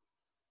life.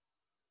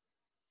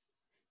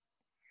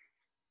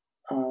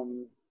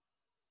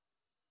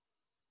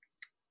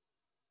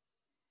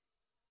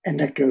 And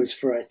that goes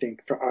for, I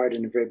think, for art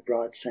in a very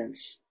broad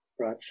sense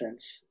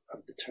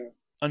of the term.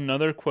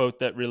 Another quote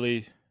that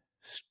really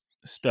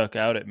stuck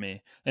out at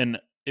me, and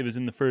it was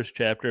in the first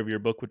chapter of your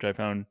book, which I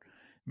found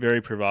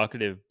very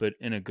provocative, but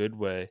in a good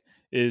way,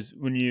 is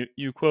when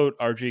you quote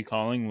R.G.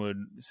 Collingwood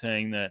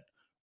saying that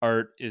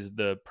art is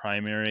the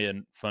primary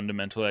and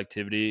fundamental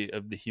activity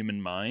of the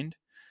human mind.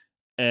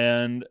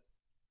 And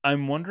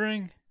I'm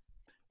wondering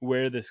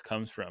where this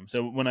comes from.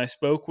 So when I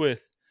spoke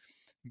with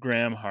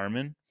Graham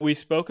Harmon, we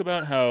spoke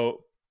about how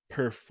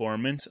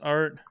performance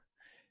art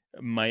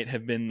might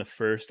have been the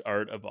first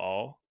art of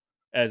all,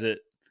 as it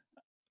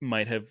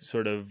might have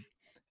sort of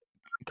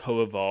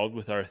co-evolved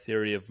with our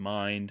theory of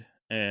mind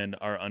and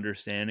our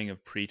understanding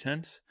of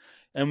pretense.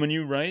 And when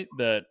you write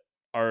that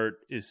art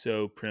is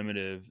so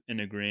primitive, in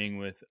agreeing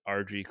with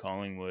R.G.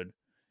 Collingwood,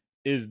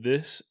 is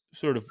this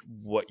sort of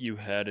what you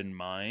had in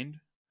mind?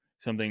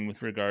 Something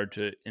with regard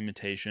to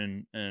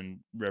imitation and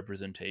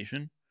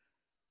representation?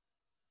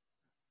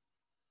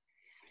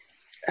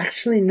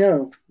 Actually,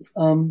 no.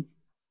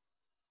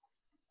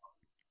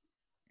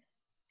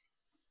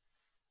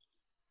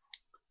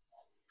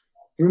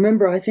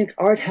 Remember, I think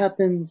art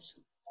happens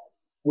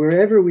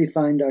wherever we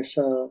find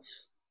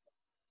ourselves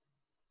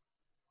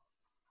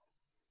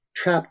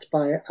trapped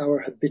by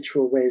our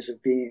habitual ways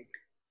of being.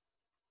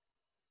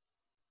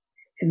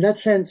 In that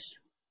sense,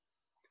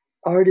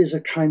 art is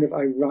a kind of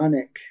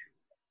ironic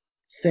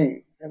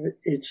thing.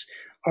 It's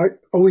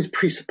art always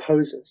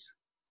presupposes.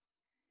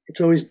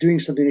 It's always doing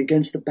something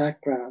against the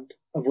background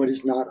of what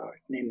is not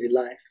art, namely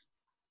life.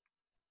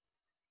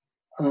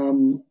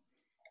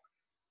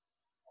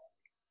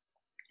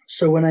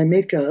 So when I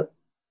make a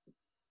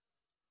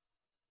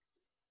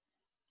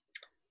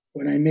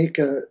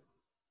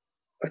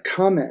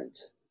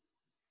comment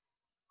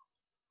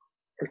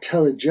or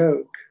tell a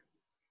joke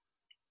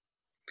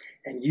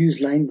and use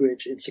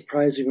language in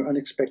surprising or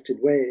unexpected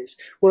ways,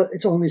 well,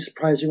 it's only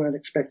surprising or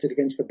unexpected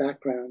against the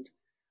background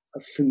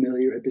of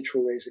familiar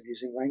habitual ways of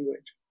using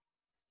language.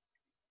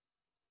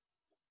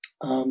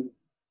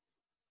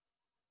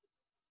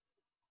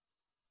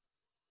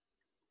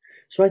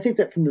 So I think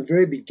that from the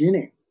very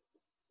beginning,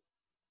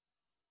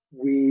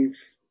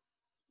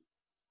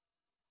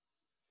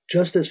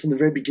 just as from the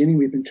very beginning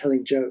we've been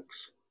telling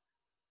jokes,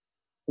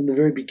 from the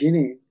very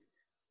beginning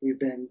we've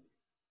been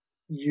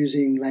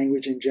using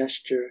language and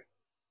gesture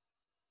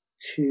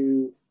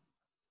to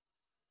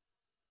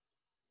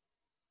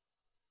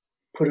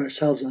put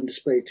ourselves on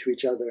display to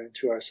each other and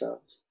to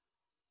ourselves.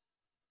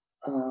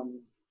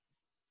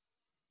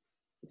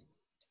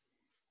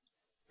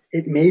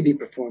 It may be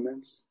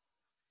performance.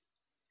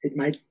 It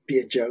might be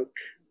a joke.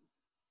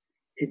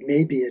 It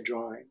may be a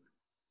drawing.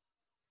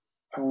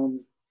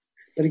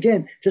 But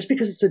again, just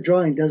because it's a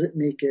drawing doesn't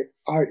make it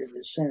art in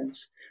this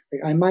sense.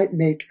 Like I might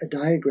make a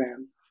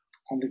diagram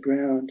on the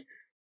ground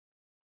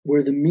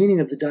where the meaning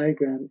of the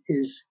diagram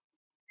is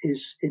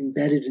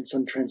embedded in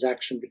some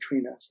transaction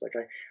between us. Like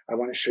I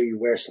want to show you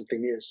where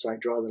something is, so I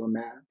draw a little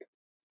map.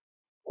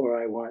 Or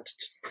I want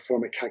to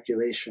perform a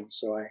calculation,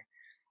 so I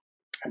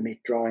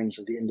make drawings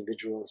of the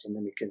individuals and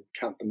then we can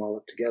count them all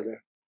up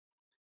together.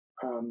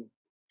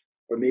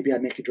 Or maybe I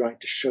make a drawing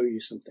to show you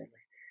something.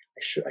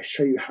 I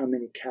show you how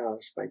many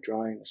cows by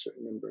drawing a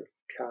certain number of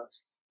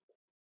cows.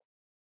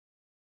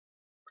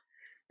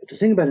 But the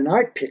thing about an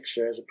art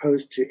picture, as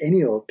opposed to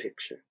any old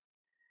picture,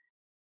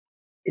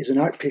 is an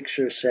art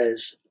picture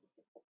is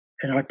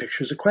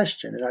a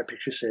question. An art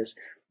picture says,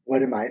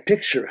 what am I a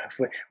picture of?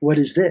 What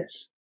is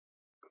this?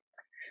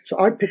 So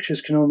art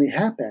pictures can only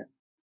happen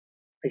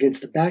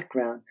against the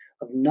background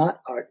of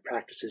not art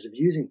practices of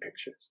using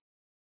pictures.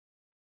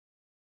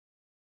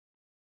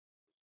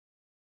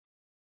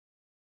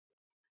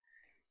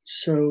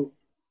 So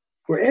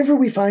wherever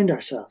we find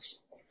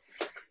ourselves,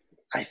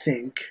 I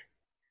think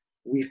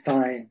we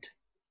find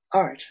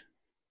art.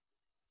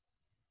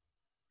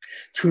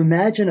 To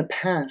imagine a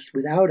past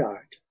without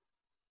art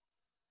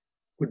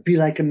would be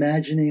like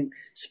imagining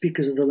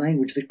speakers of the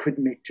language that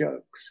couldn't make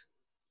jokes,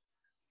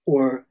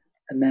 or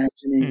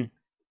imagining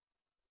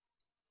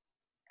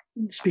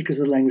speakers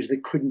of the language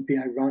that couldn't be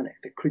ironic,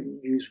 that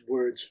couldn't use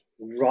words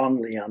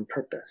wrongly on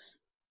purpose.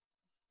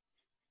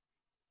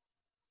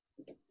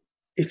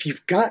 If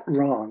you've got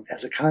wrong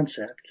as a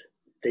concept,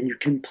 then you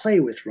can play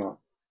with wrong.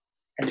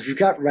 And if you've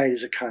got right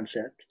as a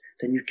concept,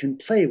 then you can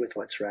play with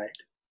what's right.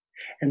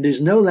 And there's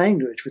no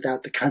language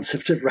without the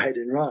concept of right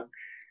and wrong.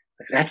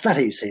 Like, that's not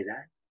how you say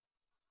that.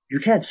 You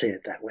can't say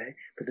it that way.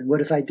 But then what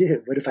if I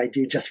do? What if I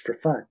do just for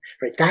fun?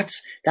 Right?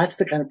 That's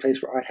the kind of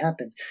place where art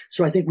happens.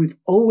 So I think we've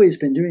always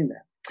been doing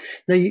that.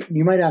 Now,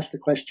 you might ask the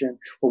question,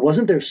 well,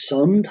 wasn't there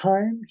some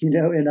time,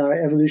 in our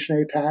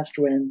evolutionary past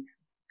when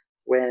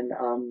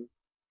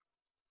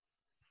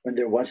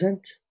there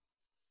wasn't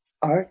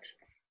art?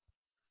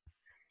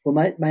 Well,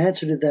 my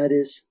answer to that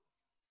is,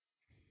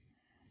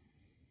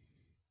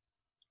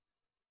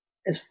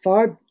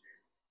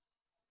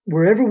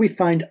 wherever we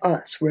find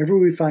us, wherever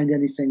we find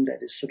anything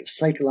that is sort of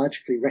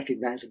psychologically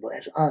recognizable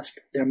as us,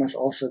 there must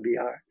also be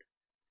art.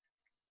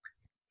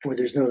 for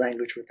there's no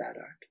language without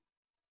art.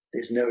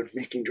 There's no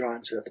making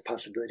drawings without the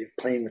possibility of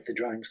playing with the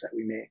drawings that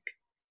we make.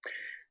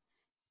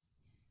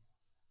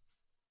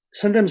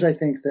 Sometimes I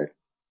think that,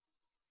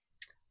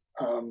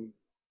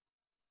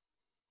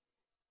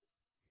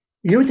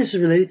 you know what this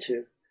is related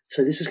to?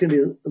 So this is going to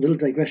be a little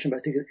digression, but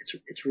I think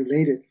it's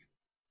related.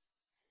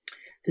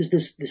 There's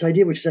this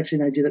idea, which is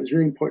actually an idea that was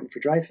really important for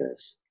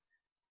Dreyfus,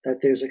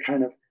 that there's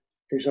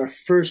our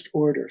first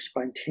order,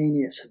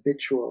 spontaneous,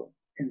 habitual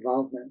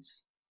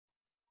involvements.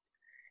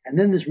 And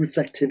then there's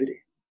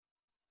reflectivity,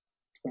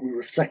 when we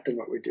reflect on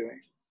what we're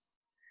doing.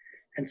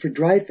 And for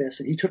Dreyfus,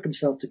 and he took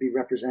himself to be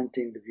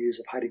representing the views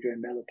of Heidegger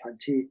and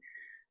Merleau-Ponty,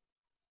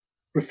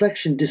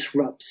 reflection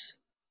disrupts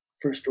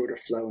first order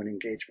flow and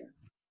engagement.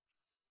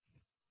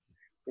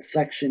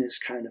 Reflection is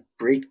kind of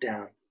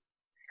breakdown.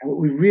 And what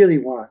we really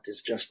want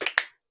is just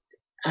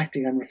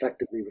acting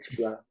unreflectively with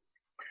flow.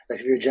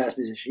 Like if you're a jazz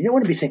musician, you don't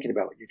want to be thinking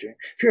about what you're doing.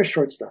 If you're a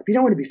shortstop, you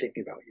don't want to be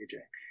thinking about what you're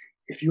doing.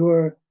 If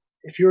you're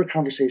a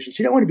conversationalist,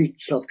 you don't want to be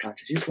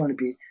self-conscious. You just want to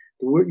be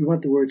you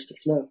want the words to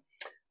flow.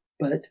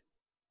 But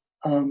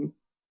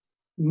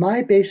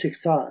my basic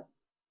thought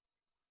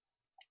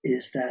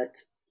is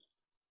that,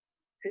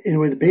 in a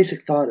way, the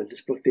basic thought of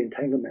this book, The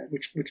Entanglement,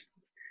 which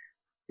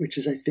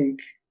is, I think,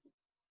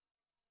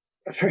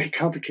 a very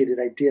complicated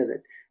idea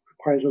that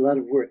requires a lot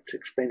of work to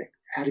explain it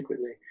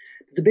adequately.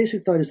 But the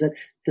basic thought is that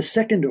the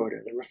second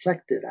order, the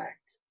reflective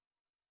act,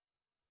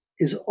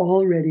 is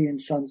already in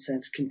some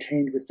sense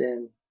contained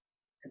within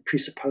and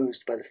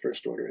presupposed by the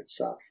first order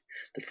itself.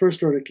 The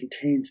first order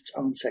contains its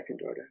own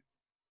second order.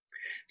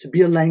 To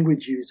be a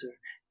language user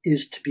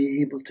is to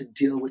be able to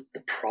deal with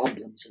the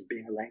problems of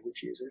being a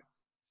language user,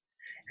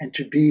 and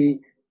to be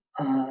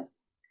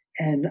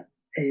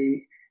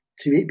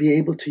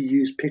able to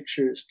use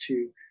pictures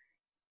to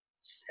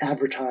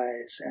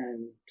advertise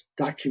and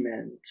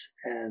document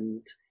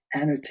and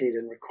annotate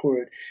and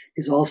record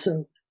is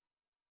also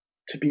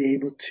to be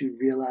able to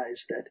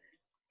realize that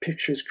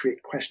pictures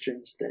create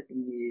questions that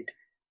need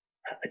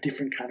a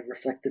different kind of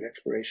reflective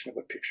exploration of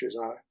what pictures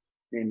are,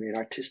 namely an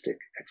artistic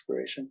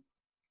exploration.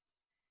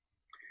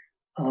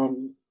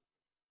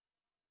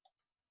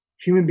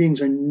 Human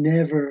beings are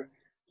never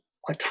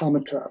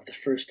automata of the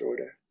first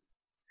order.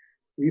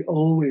 We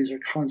always are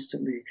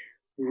constantly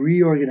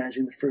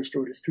reorganizing the first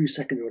order through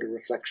second order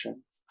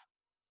reflection.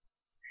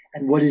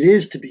 And what it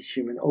is to be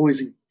human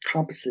always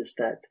encompasses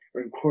that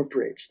or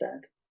incorporates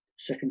that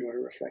second order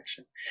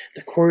reflection.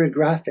 The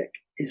choreographic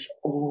is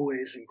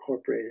always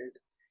incorporated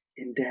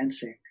in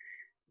dancing.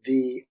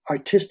 The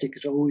artistic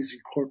is always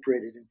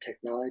incorporated in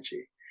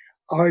technology.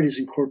 Art is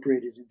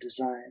incorporated in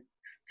design.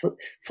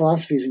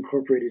 Philosophy is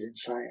incorporated in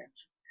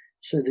science.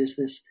 So there's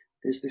this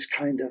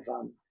kind of,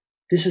 so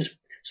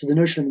the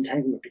notion of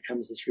entanglement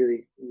becomes this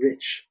really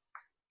rich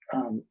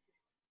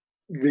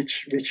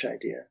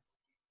idea.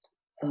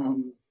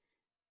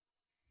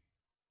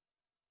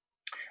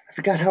 I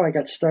forgot how I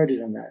got started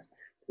on that.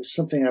 There's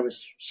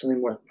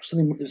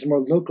there's a more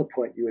local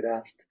point you had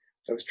asked.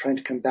 I was trying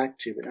to come back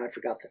to, but now I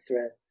forgot the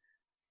thread.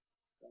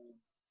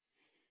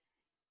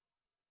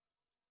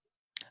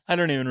 I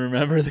don't even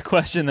remember the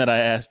question that I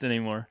asked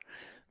anymore.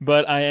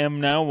 But I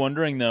am now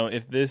wondering, though,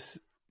 if this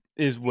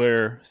is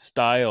where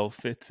style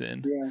fits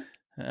in.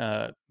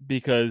 Yeah.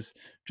 Because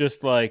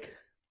just like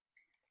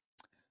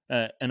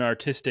an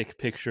artistic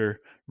picture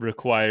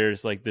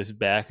requires like this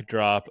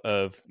backdrop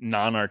of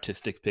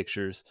non-artistic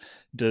pictures,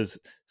 does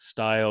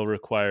style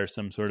require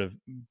some sort of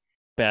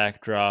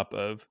backdrop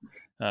of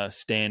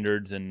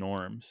standards and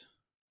norms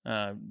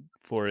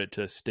for it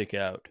to stick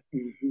out?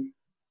 Mm-hmm.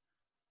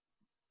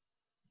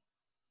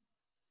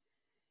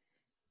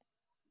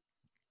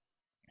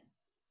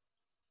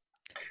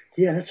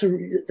 Yeah, that's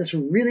a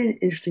really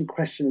interesting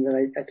question that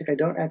I think I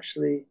don't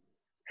actually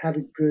have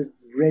a good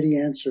ready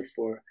answer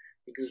for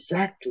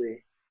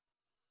exactly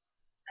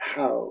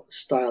how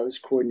style is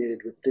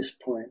coordinated with this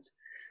point.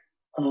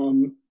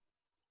 One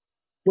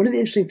of the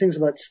interesting things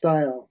about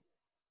style,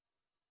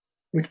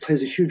 which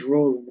plays a huge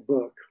role in the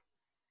book,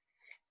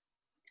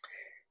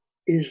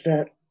 is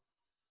that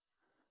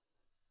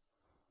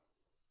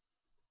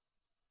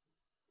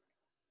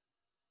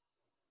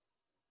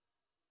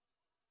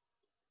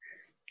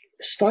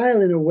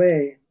style, in a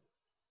way,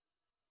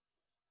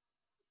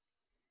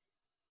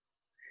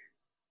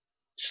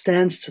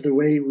 stands to the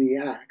way we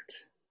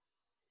act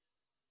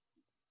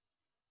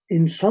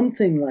in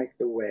something like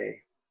the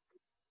way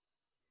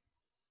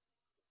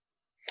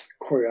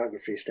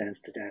choreography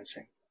stands to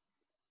dancing.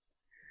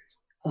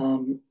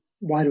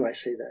 Why do I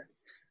say that?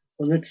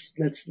 Well, let's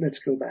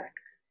go back.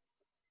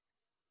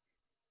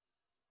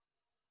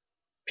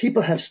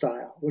 People have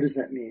style. What does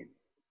that mean?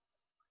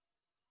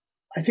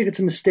 I think it's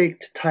a mistake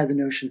to tie the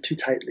notion too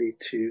tightly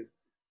to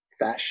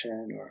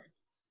fashion or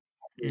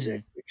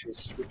music, which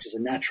is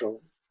a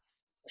natural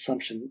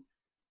assumption.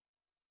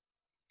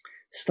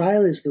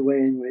 Style is the way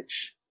in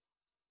which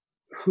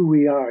who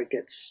we are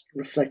gets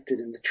reflected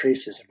in the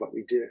traces of what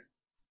we do.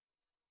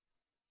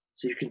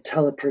 So you can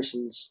tell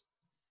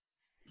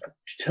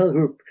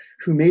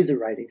who made the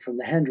writing from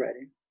the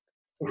handwriting,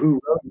 or who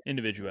wrote it.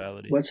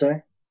 Individuality. What,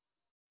 sorry?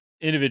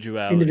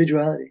 Individuality.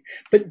 individuality,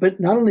 but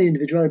not only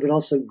individuality, but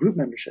also group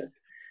membership.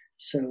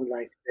 So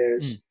like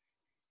there's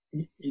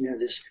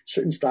there's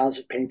certain styles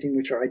of painting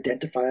which are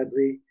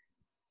identifiably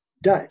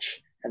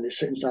Dutch, and there's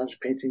certain styles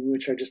of painting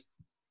which are just,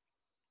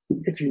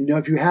 if you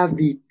have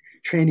the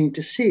training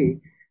to see,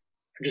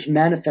 are just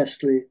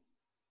manifestly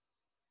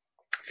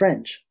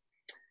French.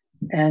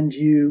 And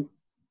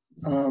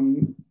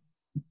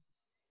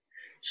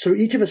so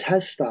each of us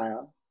has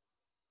style,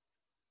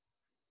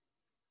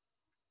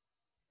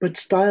 but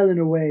style in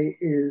a way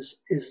is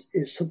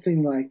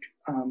something like,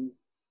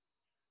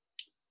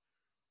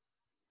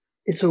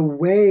 it's a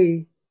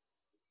way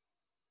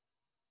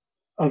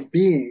of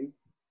being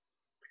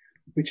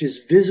which is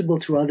visible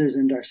to others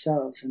and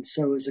ourselves, and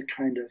so is a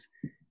kind of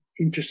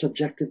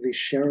intersubjectively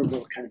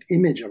shareable kind of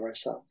image of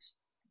ourselves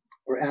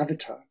or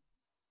avatar.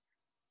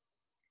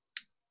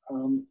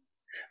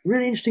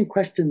 Really interesting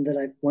question that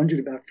I've wondered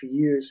about for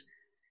years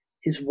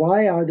is,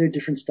 why are there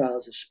different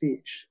styles of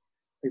speech?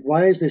 Like,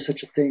 why is there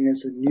such a thing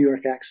as a New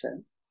York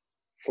accent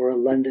or a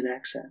London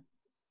accent,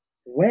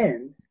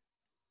 when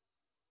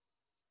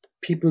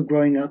people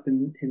growing up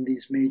in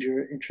these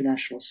major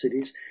international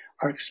cities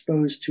are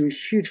exposed to a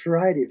huge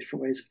variety of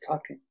different ways of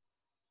talking?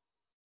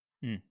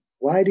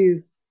 Why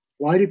do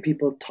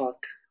people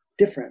talk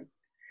different?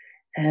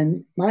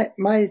 And my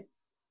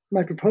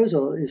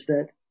proposal is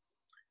that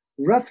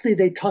roughly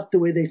they talk the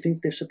way they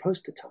think they're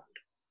supposed to talk.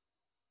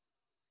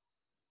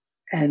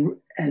 And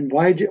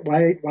why do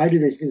they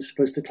think they're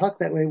supposed to talk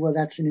that way? Well,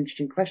 that's an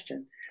interesting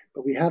question.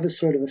 But we have a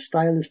sort of a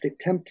stylistic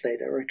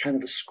template or a kind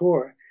of a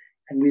score,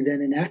 and we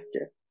then enact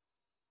it.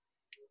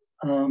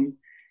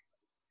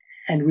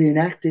 And we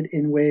enact it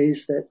in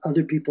ways that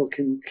other people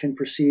can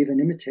perceive and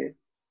imitate.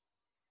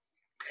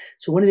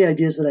 So one of the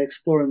ideas that I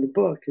explore in the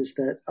book is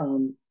that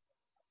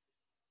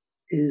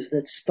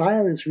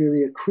style is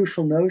really a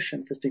crucial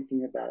notion for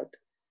thinking about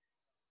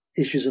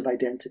issues of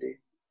identity.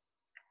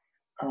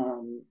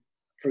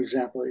 For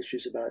example,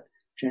 issues about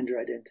gender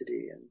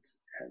identity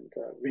and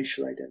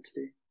racial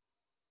identity.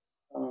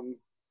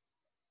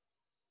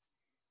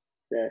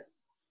 That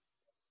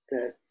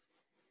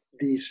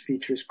these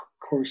features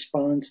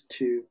correspond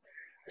to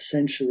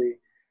essentially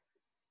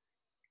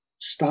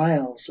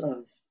styles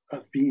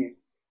of being.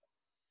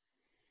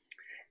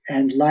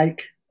 And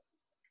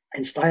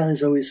style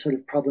is always sort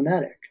of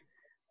problematic.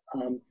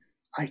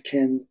 I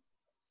can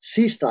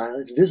see style,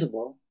 it's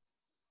visible,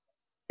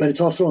 but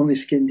it's also only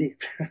skin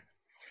deep.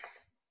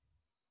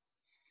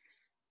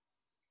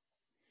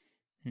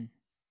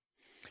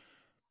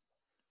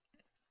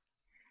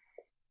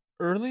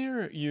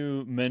 Earlier,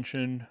 you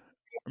mentioned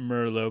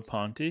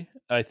Merleau-Ponty,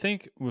 I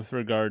think with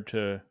regard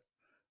to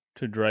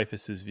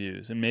Dreyfus's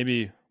views, and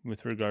maybe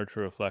with regard to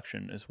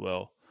reflection as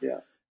well. Yeah.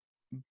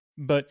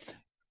 But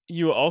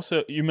you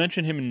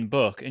mention him in the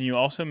book, and you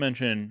also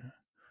mention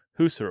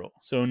Husserl,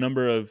 so a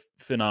number of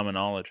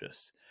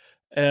phenomenologists.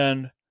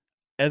 And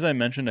as I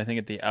mentioned, I think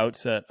at the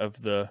outset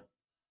of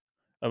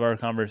our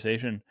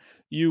conversation,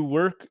 you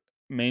work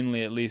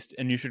mainly, at least,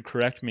 and you should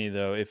correct me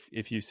though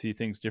if you see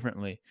things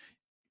differently,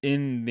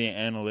 in the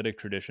analytic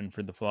tradition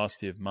for the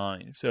philosophy of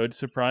mind. So it's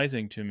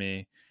surprising to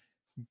me,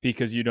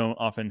 because you don't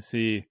often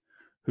see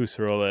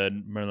Husserl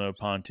and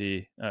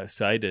Merleau-Ponty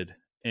cited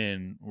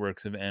in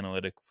works of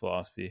analytic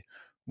philosophy,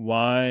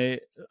 why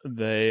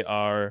they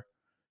are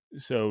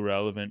so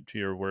relevant to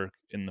your work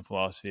in the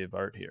philosophy of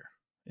art here,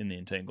 in the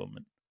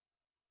Entanglement.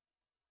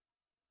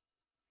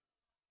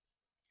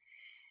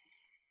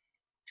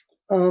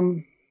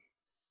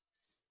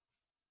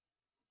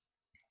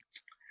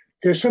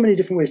 There's so many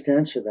different ways to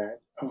answer that.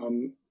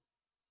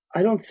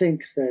 I don't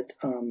think that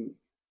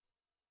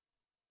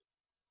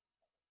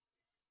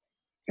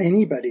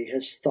anybody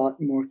has thought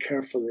more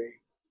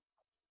carefully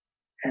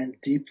and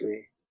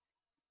deeply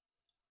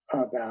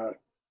about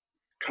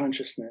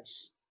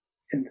consciousness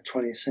in the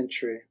 20th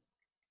century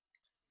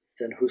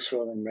than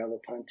Husserl and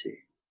Merleau-Ponty.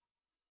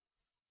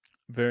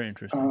 Very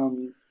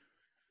interesting.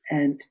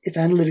 And if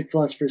analytic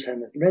philosophers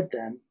haven't read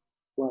them,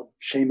 well,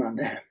 shame on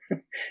them.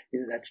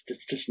 That's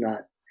just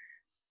not.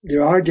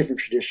 There are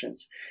different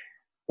traditions.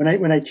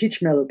 When I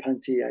teach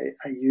Merleau-Ponty,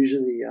 I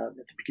usually at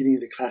the beginning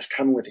of the class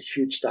come with a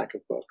huge stack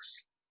of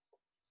books,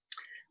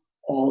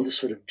 all the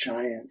sort of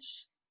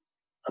giants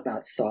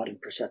about thought and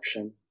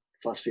perception,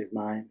 philosophy of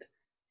mind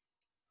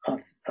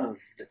of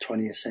the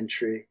 20th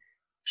century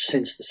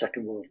since the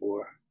Second World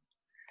War.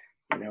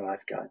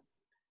 I've got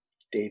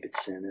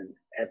Davidson and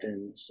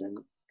Evans and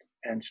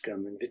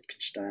Anscombe and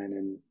Wittgenstein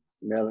and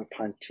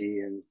Merleau-Ponty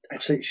and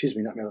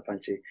not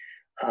Merleau-Ponty,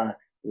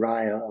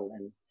 Ryle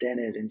and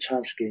Dennett and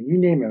Chomsky, and you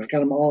name it, I've got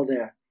them all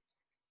there.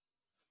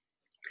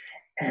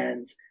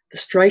 And the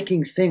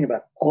striking thing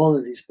about all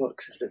of these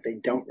books is that they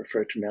don't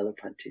refer to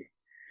Merleau-Ponty,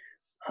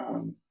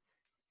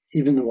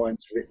 even the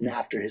ones written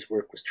after his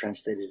work was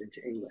translated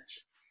into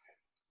English.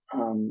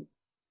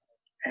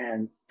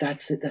 And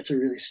that's a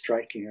really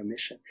striking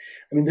omission.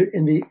 I mean,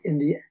 in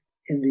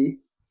the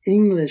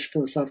English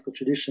philosophical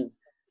tradition,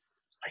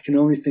 I can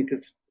only think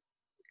of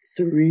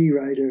two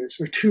writers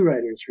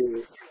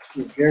really,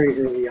 who very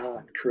early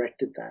on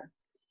corrected that.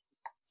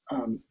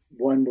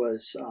 One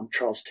was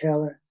Charles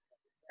Taylor,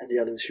 and the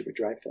other was Hubert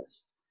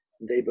Dreyfus.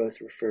 They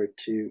both referred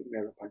to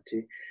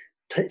Merleau-Ponty.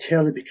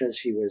 Taylor because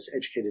he was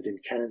educated in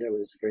Canada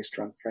with a very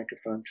strong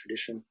francophone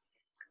tradition,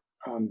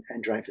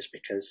 and Dreyfus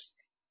because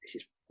he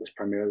was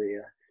primarily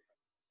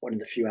one of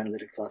the few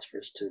analytic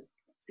philosophers to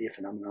be a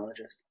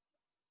phenomenologist.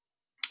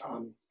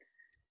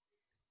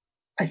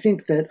 I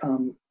think that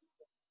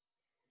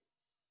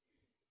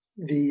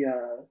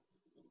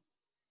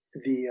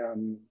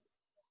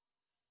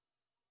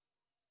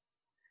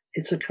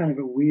it's a kind of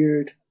a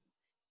weird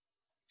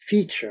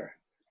feature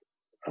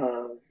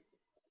of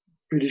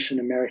British and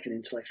American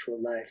intellectual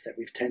life that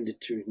we've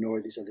tended to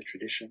ignore these other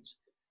traditions.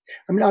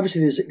 I mean,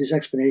 obviously, there's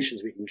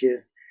explanations we can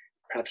give,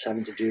 perhaps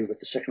having to do with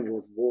the Second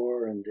World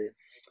War and the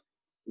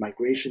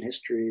migration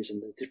histories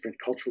and the different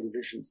cultural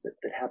divisions that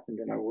happened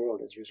in our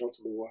world as a result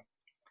of the war.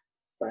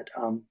 But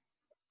I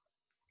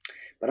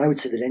would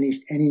say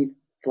that any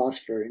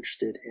philosopher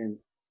interested in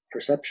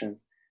perception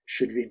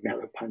should read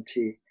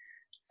Merleau-Ponty,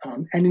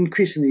 and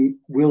increasingly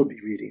will be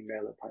reading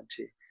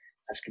Merleau-Ponty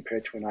as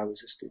compared to when I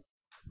was a student.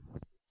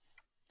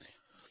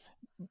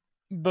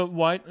 But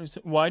why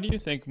do you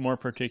think, more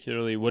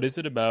particularly, what is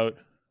it about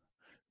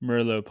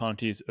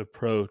Merleau-Ponty's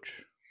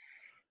approach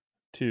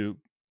to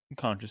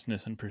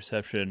consciousness and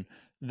perception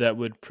that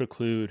would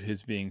preclude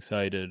his being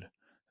cited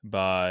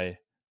by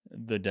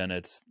the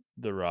Dennets,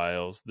 the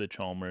Ryles, the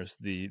Chalmers,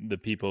 the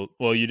people?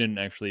 Well, you didn't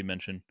actually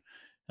mention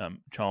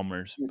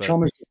Chalmers, but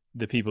Chalmers,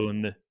 the people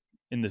in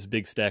this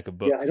big stack of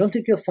books. Yeah, I don't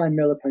think you'll find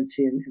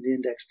Merleau-Ponty in the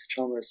index to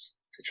Chalmers,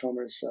 The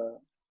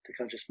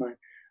Conscious Mind.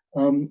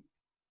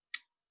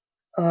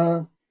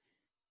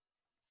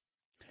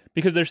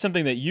 Because there's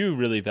something that you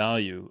really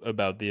value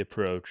about the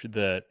approach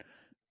that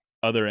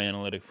other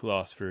analytic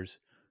philosophers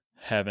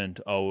haven't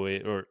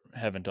always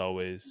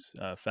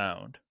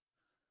found.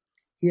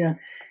 Yeah,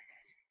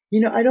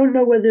 I don't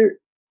know whether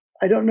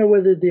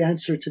the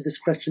answer to this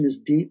question is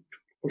deep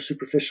or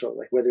superficial,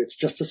 like whether it's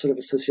just a sort of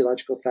a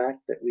sociological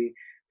fact that we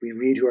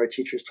read who our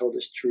teachers told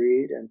us to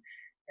read,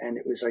 and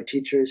it was our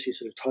teachers who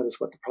sort of taught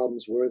us what the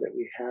problems were that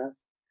we have.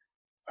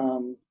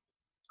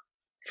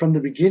 From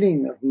the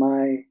beginning of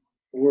my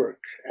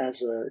work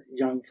as a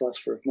young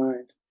philosopher of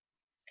mind,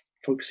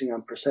 focusing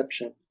on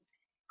perception,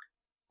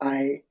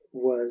 I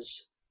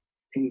was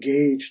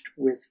engaged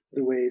with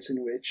the ways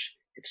in which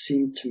it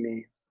seemed to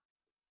me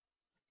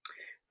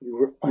we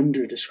were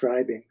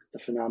under-describing the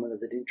phenomena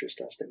that interest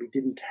us, that we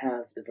didn't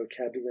have the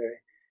vocabulary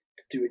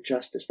to do it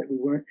justice, that we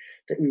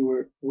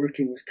were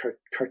working with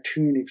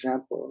cartoon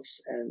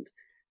examples and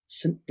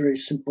very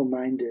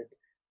simple-minded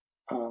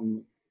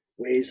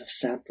ways of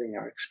sampling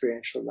our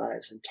experiential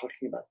lives and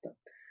talking about them.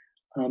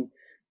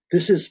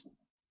 This is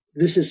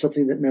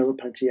something that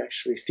Merleau-Ponty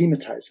actually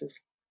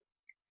thematizes.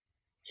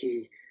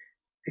 He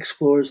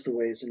explores the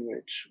ways in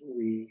which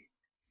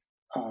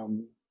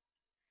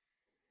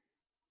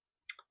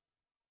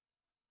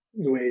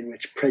the way in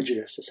which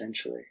prejudice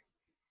essentially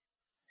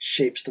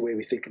shapes the way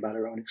we think about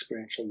our own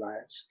experiential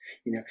lives.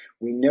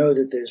 We know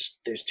that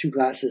there's two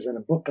glasses and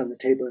a book on the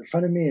table in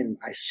front of me, and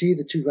I see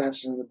the two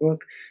glasses and the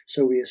book,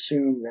 so we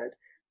assume that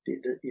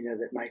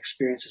that my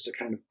experiences are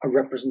kind of a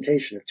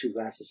representation of two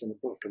glasses and a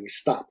book, and we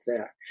stop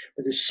there.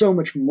 But there's so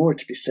much more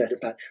to be said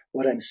about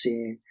what I'm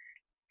seeing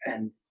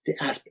and the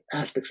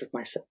aspects of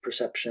my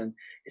perception,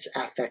 its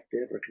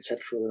affective or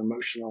conceptual or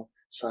emotional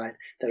side,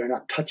 that are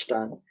not touched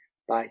on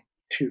by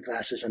two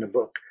glasses and a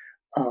book.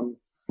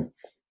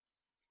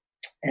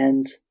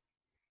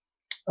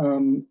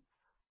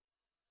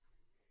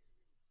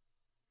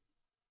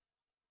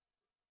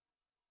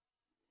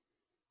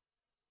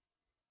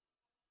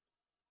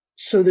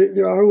 So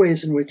there are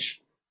ways in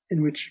which,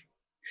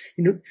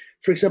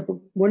 for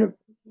example,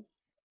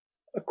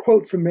 a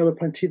quote from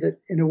Merleau-Ponty that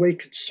in a way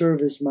could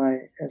serve as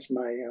my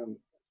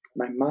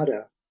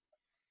motto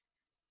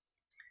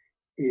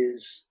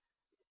is,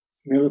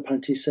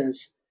 Merleau-Ponty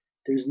says,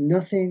 "There's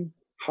nothing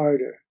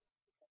harder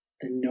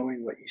than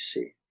knowing what you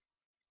see."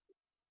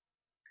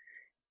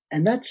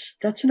 And that's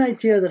an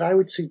idea that I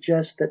would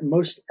suggest that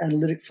most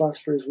analytic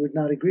philosophers would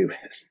not agree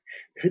with.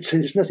 They'd say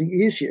there's nothing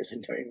easier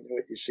than knowing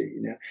what you see.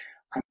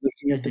 I'm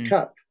looking at the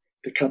cup.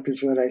 The cup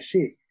is what I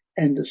see.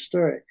 End of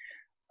story.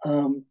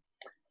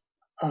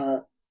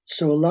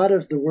 So a lot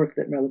of the work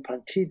that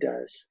Merleau-Ponty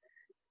does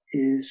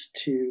is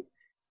to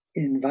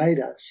invite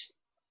us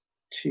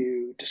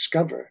to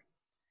discover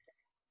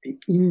the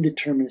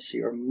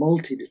indeterminacy or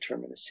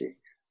multi-determinacy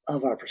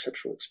of our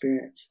perceptual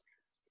experience.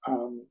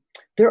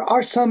 There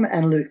are some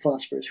analytic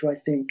philosophers who I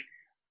think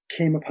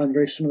came upon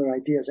very similar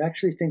ideas. I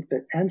actually think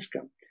that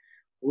Anscombe,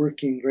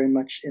 working very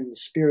much in the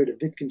spirit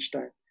of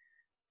Wittgenstein,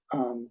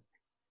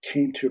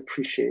 came to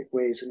appreciate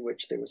ways in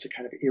which there was a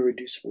kind of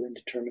irreducible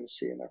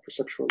indeterminacy in our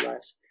perceptual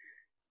lives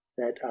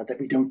that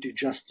we don't do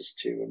justice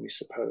to when we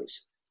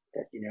suppose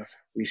that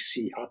we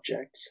see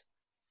objects.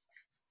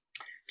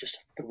 Just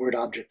the word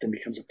object then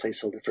becomes a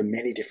placeholder for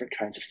many different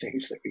kinds of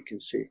things that we can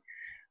see.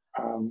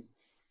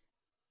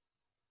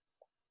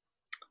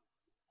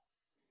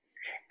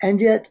 And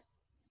yet,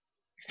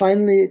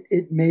 finally,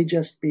 it may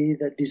just be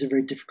that these are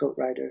very difficult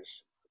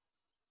writers,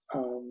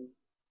 Um,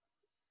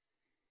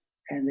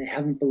 and they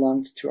haven't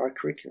belonged to our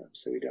curriculum,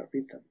 so we don't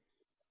read them.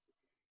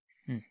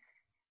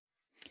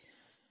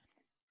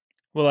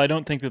 Well, I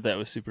don't think that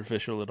was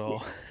superficial at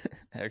all,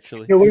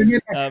 actually. You know,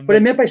 what I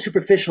But meant by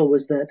superficial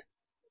was that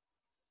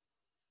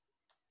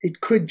it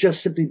could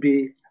just simply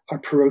be our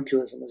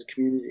parochialism as a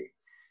community.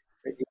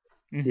 Right?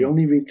 We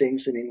only read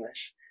things in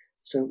English.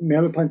 So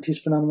Merleau-Ponty's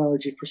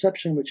Phenomenology of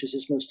Perception, which is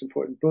his most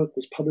important book,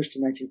 was published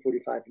in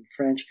 1945 in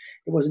French.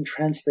 It wasn't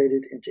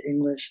translated into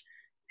English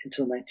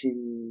until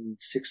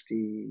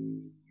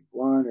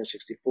 1961 or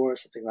 64,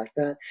 something like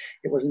that.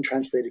 It wasn't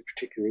translated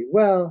particularly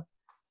well.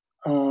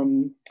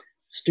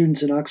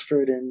 Students in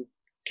Oxford and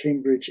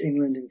Cambridge,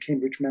 England, and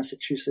Cambridge,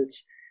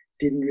 Massachusetts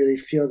didn't really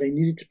feel they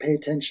needed to pay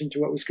attention to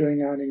what was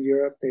going on in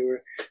Europe. They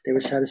were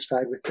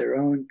satisfied with their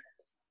own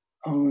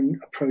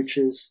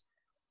approaches,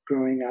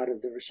 growing out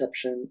of the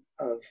reception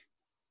of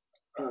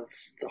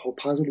the whole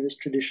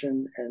positivist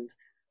tradition and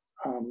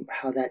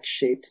how that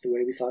shaped the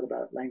way we thought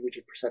about language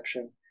and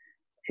perception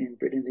in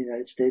Britain and the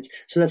United States.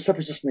 So that stuff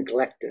was just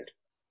neglected.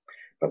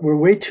 But we're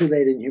way too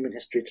late in human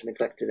history to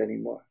neglect it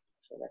anymore.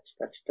 So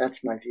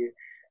that's my view.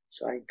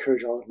 So I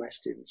encourage all of my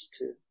students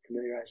to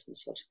familiarize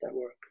themselves with that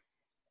work.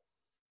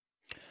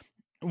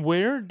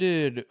 Where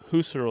did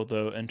Husserl,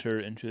 though, enter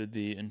into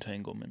the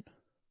entanglement?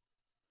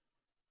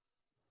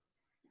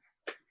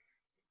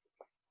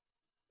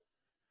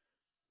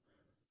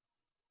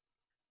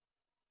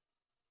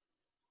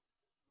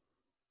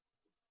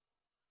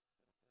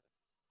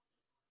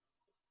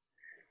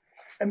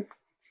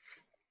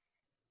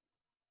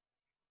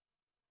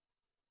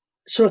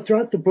 So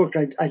throughout the book,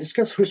 I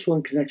discuss Husserl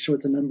in connection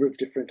with a number of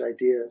different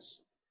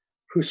ideas.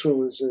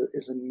 Husserl is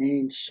a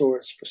main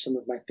source for some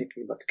of my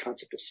thinking about the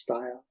concept of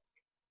style.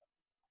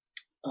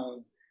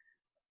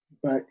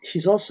 But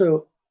he's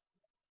also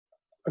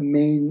a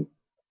main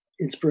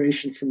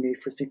inspiration for me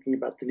for thinking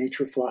about the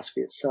nature of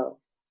philosophy itself.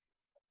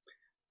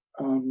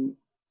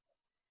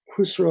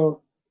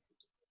 Husserl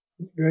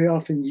very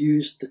often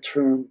used the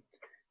term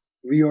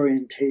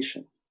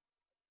reorientation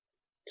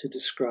to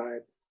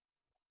describe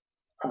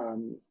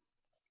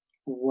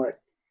what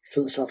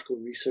philosophical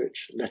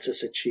research lets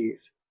us achieve.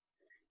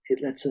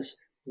 It lets us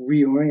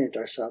reorient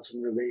ourselves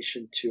in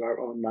relation to our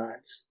own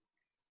lives.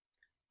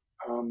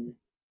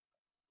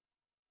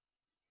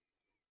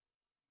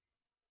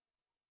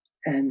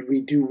 And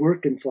we do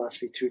work in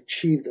philosophy to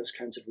achieve those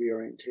kinds of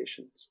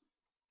reorientations.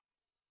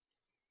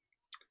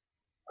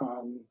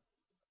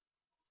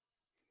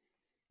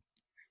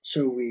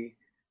 So we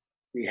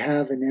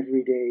have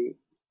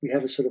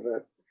a sort of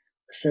a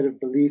set of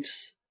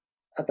beliefs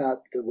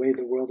about the way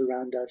the world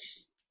around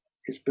us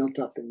is built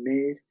up and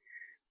made.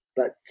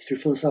 But through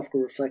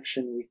philosophical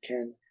reflection, we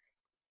can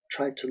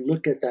try to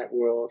look at that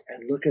world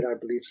and look at our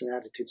beliefs and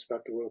attitudes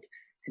about the world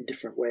in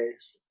different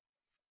ways.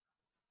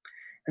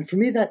 And for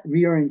me, that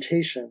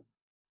reorientation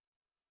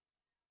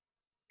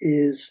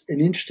is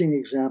an interesting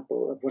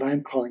example of what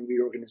I'm calling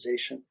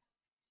reorganization,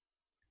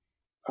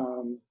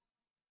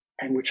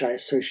 and which I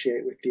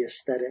associate with the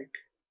aesthetic.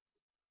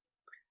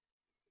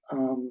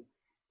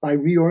 By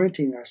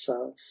reorienting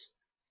ourselves,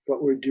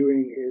 what we're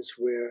doing is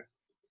we're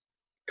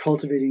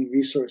cultivating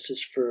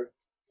resources for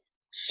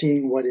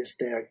seeing what is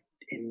there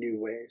in new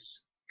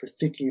ways, for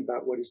thinking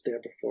about what is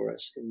there before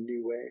us in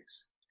new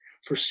ways,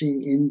 for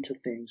seeing into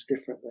things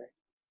differently,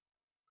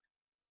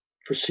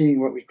 for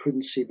seeing what we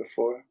couldn't see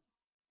before.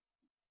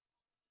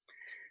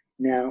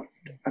 Now,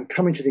 I'm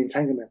coming to the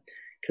entanglement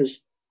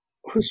because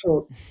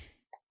Husserl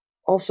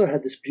also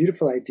had this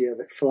beautiful idea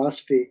that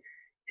philosophy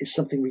is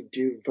something we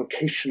do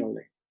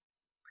vocationally.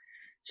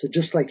 So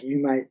just like you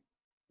might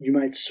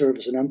serve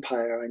as an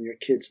umpire on your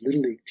kid's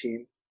Little League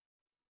team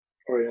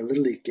or in a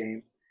Little League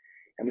game,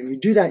 and when you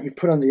do that, you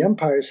put on the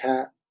umpire's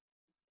hat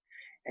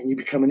and you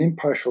become an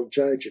impartial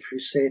judge of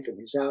who's safe and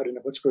who's out and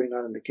of what's going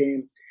on in the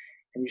game.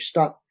 And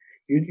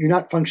you're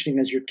not functioning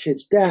as your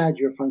kid's dad,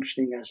 you're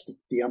functioning as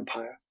the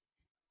umpire.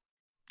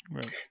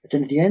 Right. But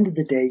then at the end of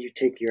the day, you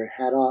take your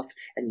hat off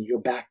and you go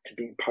back to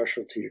being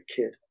partial to your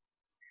kid.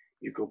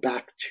 You go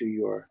back to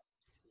your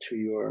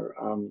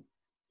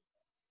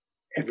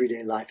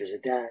everyday life as a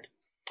dad.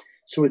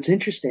 So what's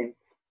interesting,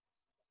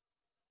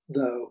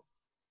 though,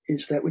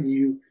 is that when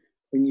you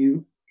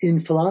in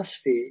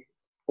philosophy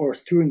or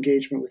through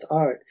engagement with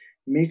art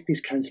make these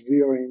kinds of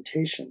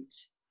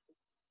reorientations,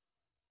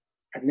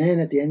 and then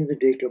at the end of the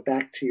day go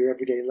back to your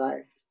everyday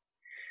life,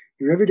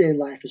 your everyday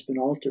life has been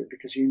altered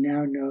because you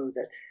now know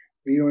that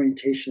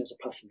reorientation is a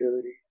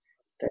possibility,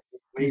 that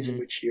ways in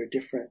which you're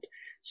different.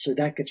 So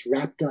that gets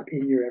wrapped up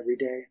in your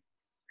everyday.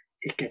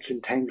 It gets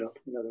entangled,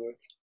 in other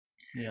words.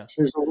 Yeah.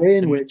 So there's a way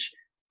in which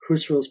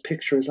Husserl's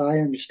picture, as I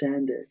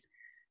understand it,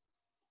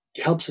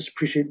 helps us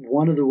appreciate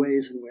one of the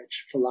ways in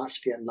which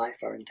philosophy and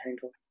life are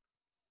entangled.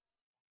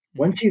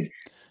 Once you've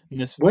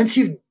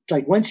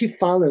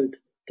followed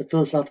the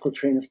philosophical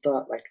train of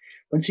thought, like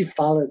once you've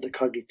followed the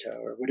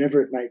cogito or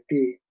whatever it might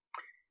be,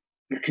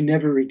 you can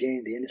never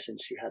regain the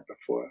innocence you had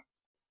before.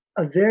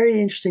 A very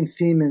interesting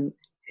theme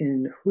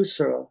in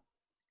Husserl,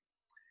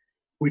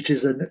 which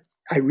is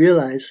I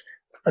realize,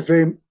 a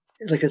very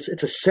like it's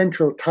a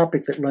central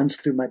topic that runs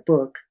through my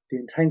book, The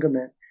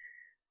Entanglement,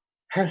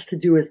 has to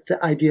do with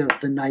the idea of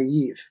the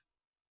naive.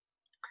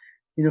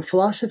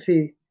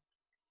 Philosophy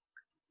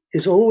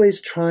is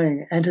always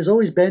trying, and has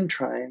always been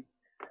trying,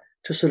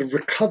 to sort of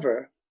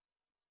recover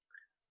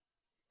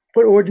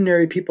what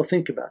ordinary people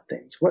think about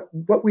things,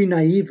 what we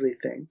naively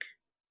think,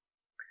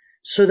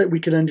 so that we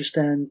can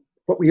understand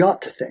what we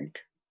ought to think.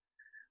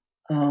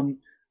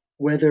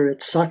 Whether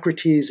it's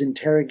Socrates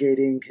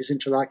interrogating his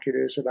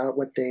interlocutors about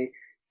what they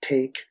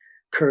take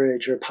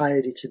courage or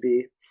piety to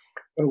be,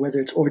 or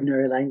whether it's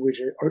ordinary language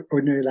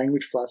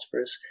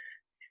philosophers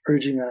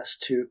urging us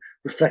to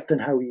reflect on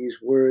how we use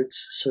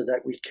words so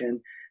that we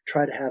can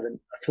try to have a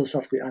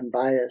philosophically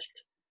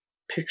unbiased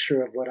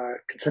picture of what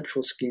our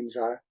conceptual schemes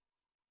are.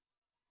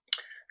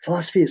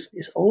 Philosophy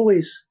is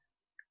always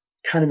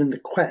kind of in the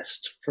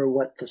quest for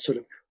what the sort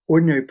of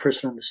ordinary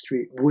person on the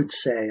street would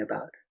say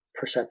about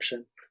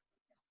perception.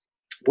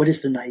 What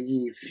is the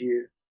naive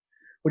view?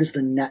 What is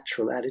the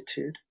natural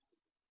attitude?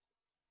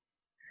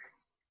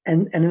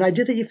 And an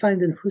idea that you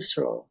find in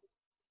Husserl,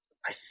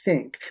 I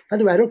think, by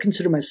the way, I don't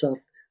consider myself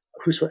a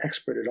Husserl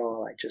expert at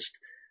all. I just,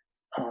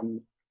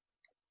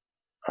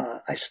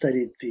 I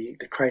studied the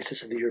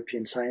Crisis of the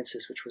European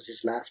Sciences, which was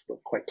his last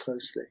book, quite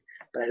closely,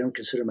 but I don't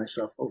consider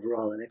myself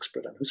overall an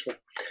expert on Husserl.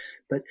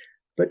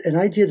 But an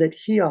idea that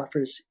he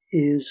offers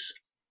is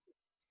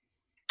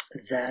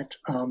that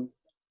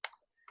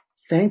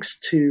thanks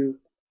to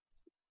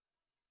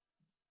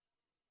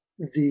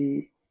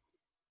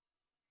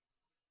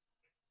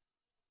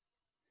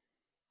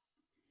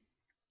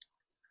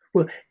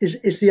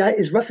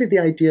is roughly the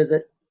idea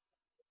that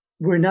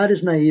we're not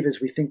as naive as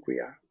we think we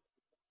are,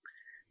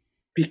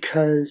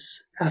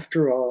 because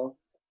after all,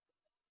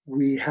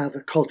 we have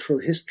a cultural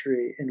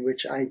history in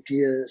which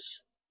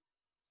ideas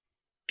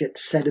get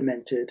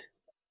sedimented,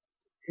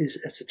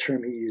 that's a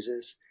term he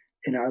uses,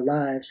 in our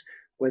lives,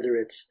 whether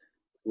it's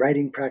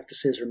writing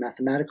practices or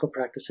mathematical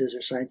practices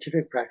or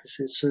scientific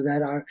practices, so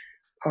that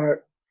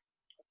our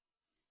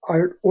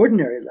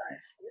ordinary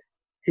life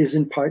is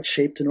in part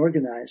shaped and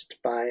organized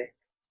by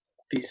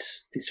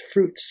these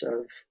fruits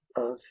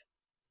of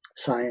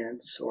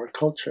science or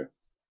culture.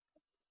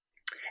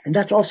 And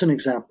that's also an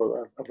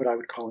example of what I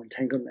would call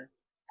entanglement.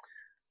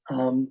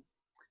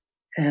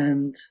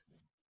 And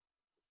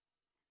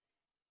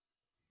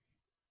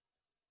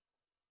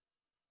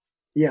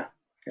yeah.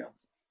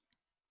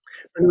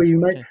 By the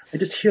way, I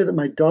just hear that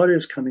my daughter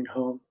is coming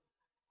home,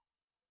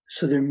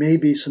 so there may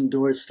be some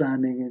doors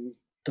slamming and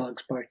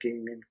dogs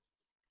barking and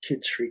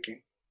kids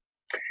shrieking.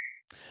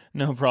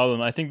 No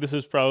problem. I think this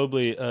is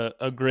probably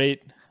a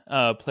great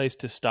place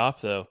to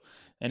stop, though.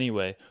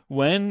 Anyway,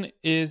 when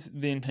is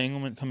The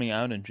Entanglement coming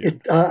out in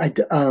June?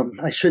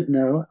 I should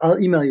know. I'll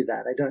email you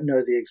that. I don't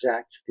know the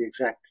exact.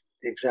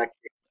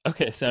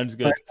 Okay, sounds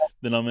good.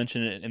 Then I'll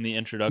mention it in the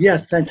introduction. Yeah,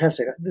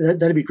 fantastic.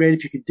 That'd be great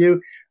if you could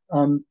do.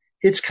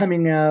 It's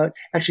coming out.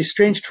 Actually,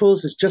 Strange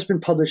Tools has just been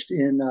published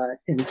in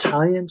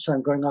Italian, so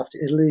I'm going off to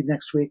Italy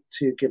next week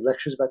to give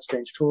lectures about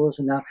Strange Tools.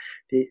 And now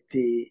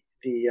the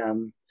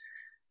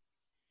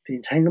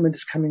Entanglement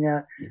is coming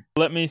out.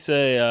 Let me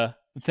say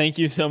thank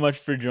you so much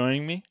for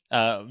joining me.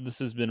 This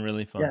has been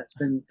really fun. Yeah,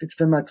 it's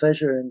been my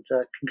pleasure, and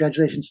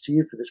congratulations to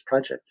you for this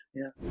project.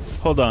 Yeah.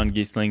 Hold on,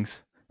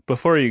 Geeslings.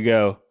 Before you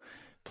go,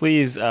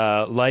 please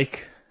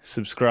like,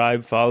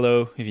 subscribe,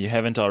 follow if you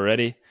haven't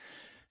already.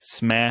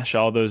 Smash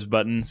all those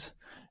buttons.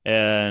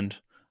 And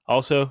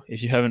also,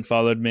 if you haven't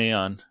followed me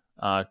on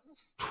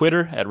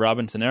Twitter at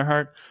Robinson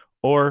Earhart,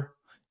 or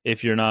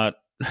if you're not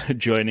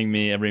joining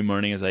me every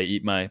morning as I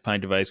eat my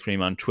pint of ice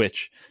cream on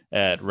Twitch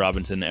at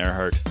Robinson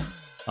Earhart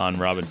on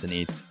Robinson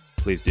Eats,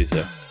 please do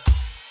so.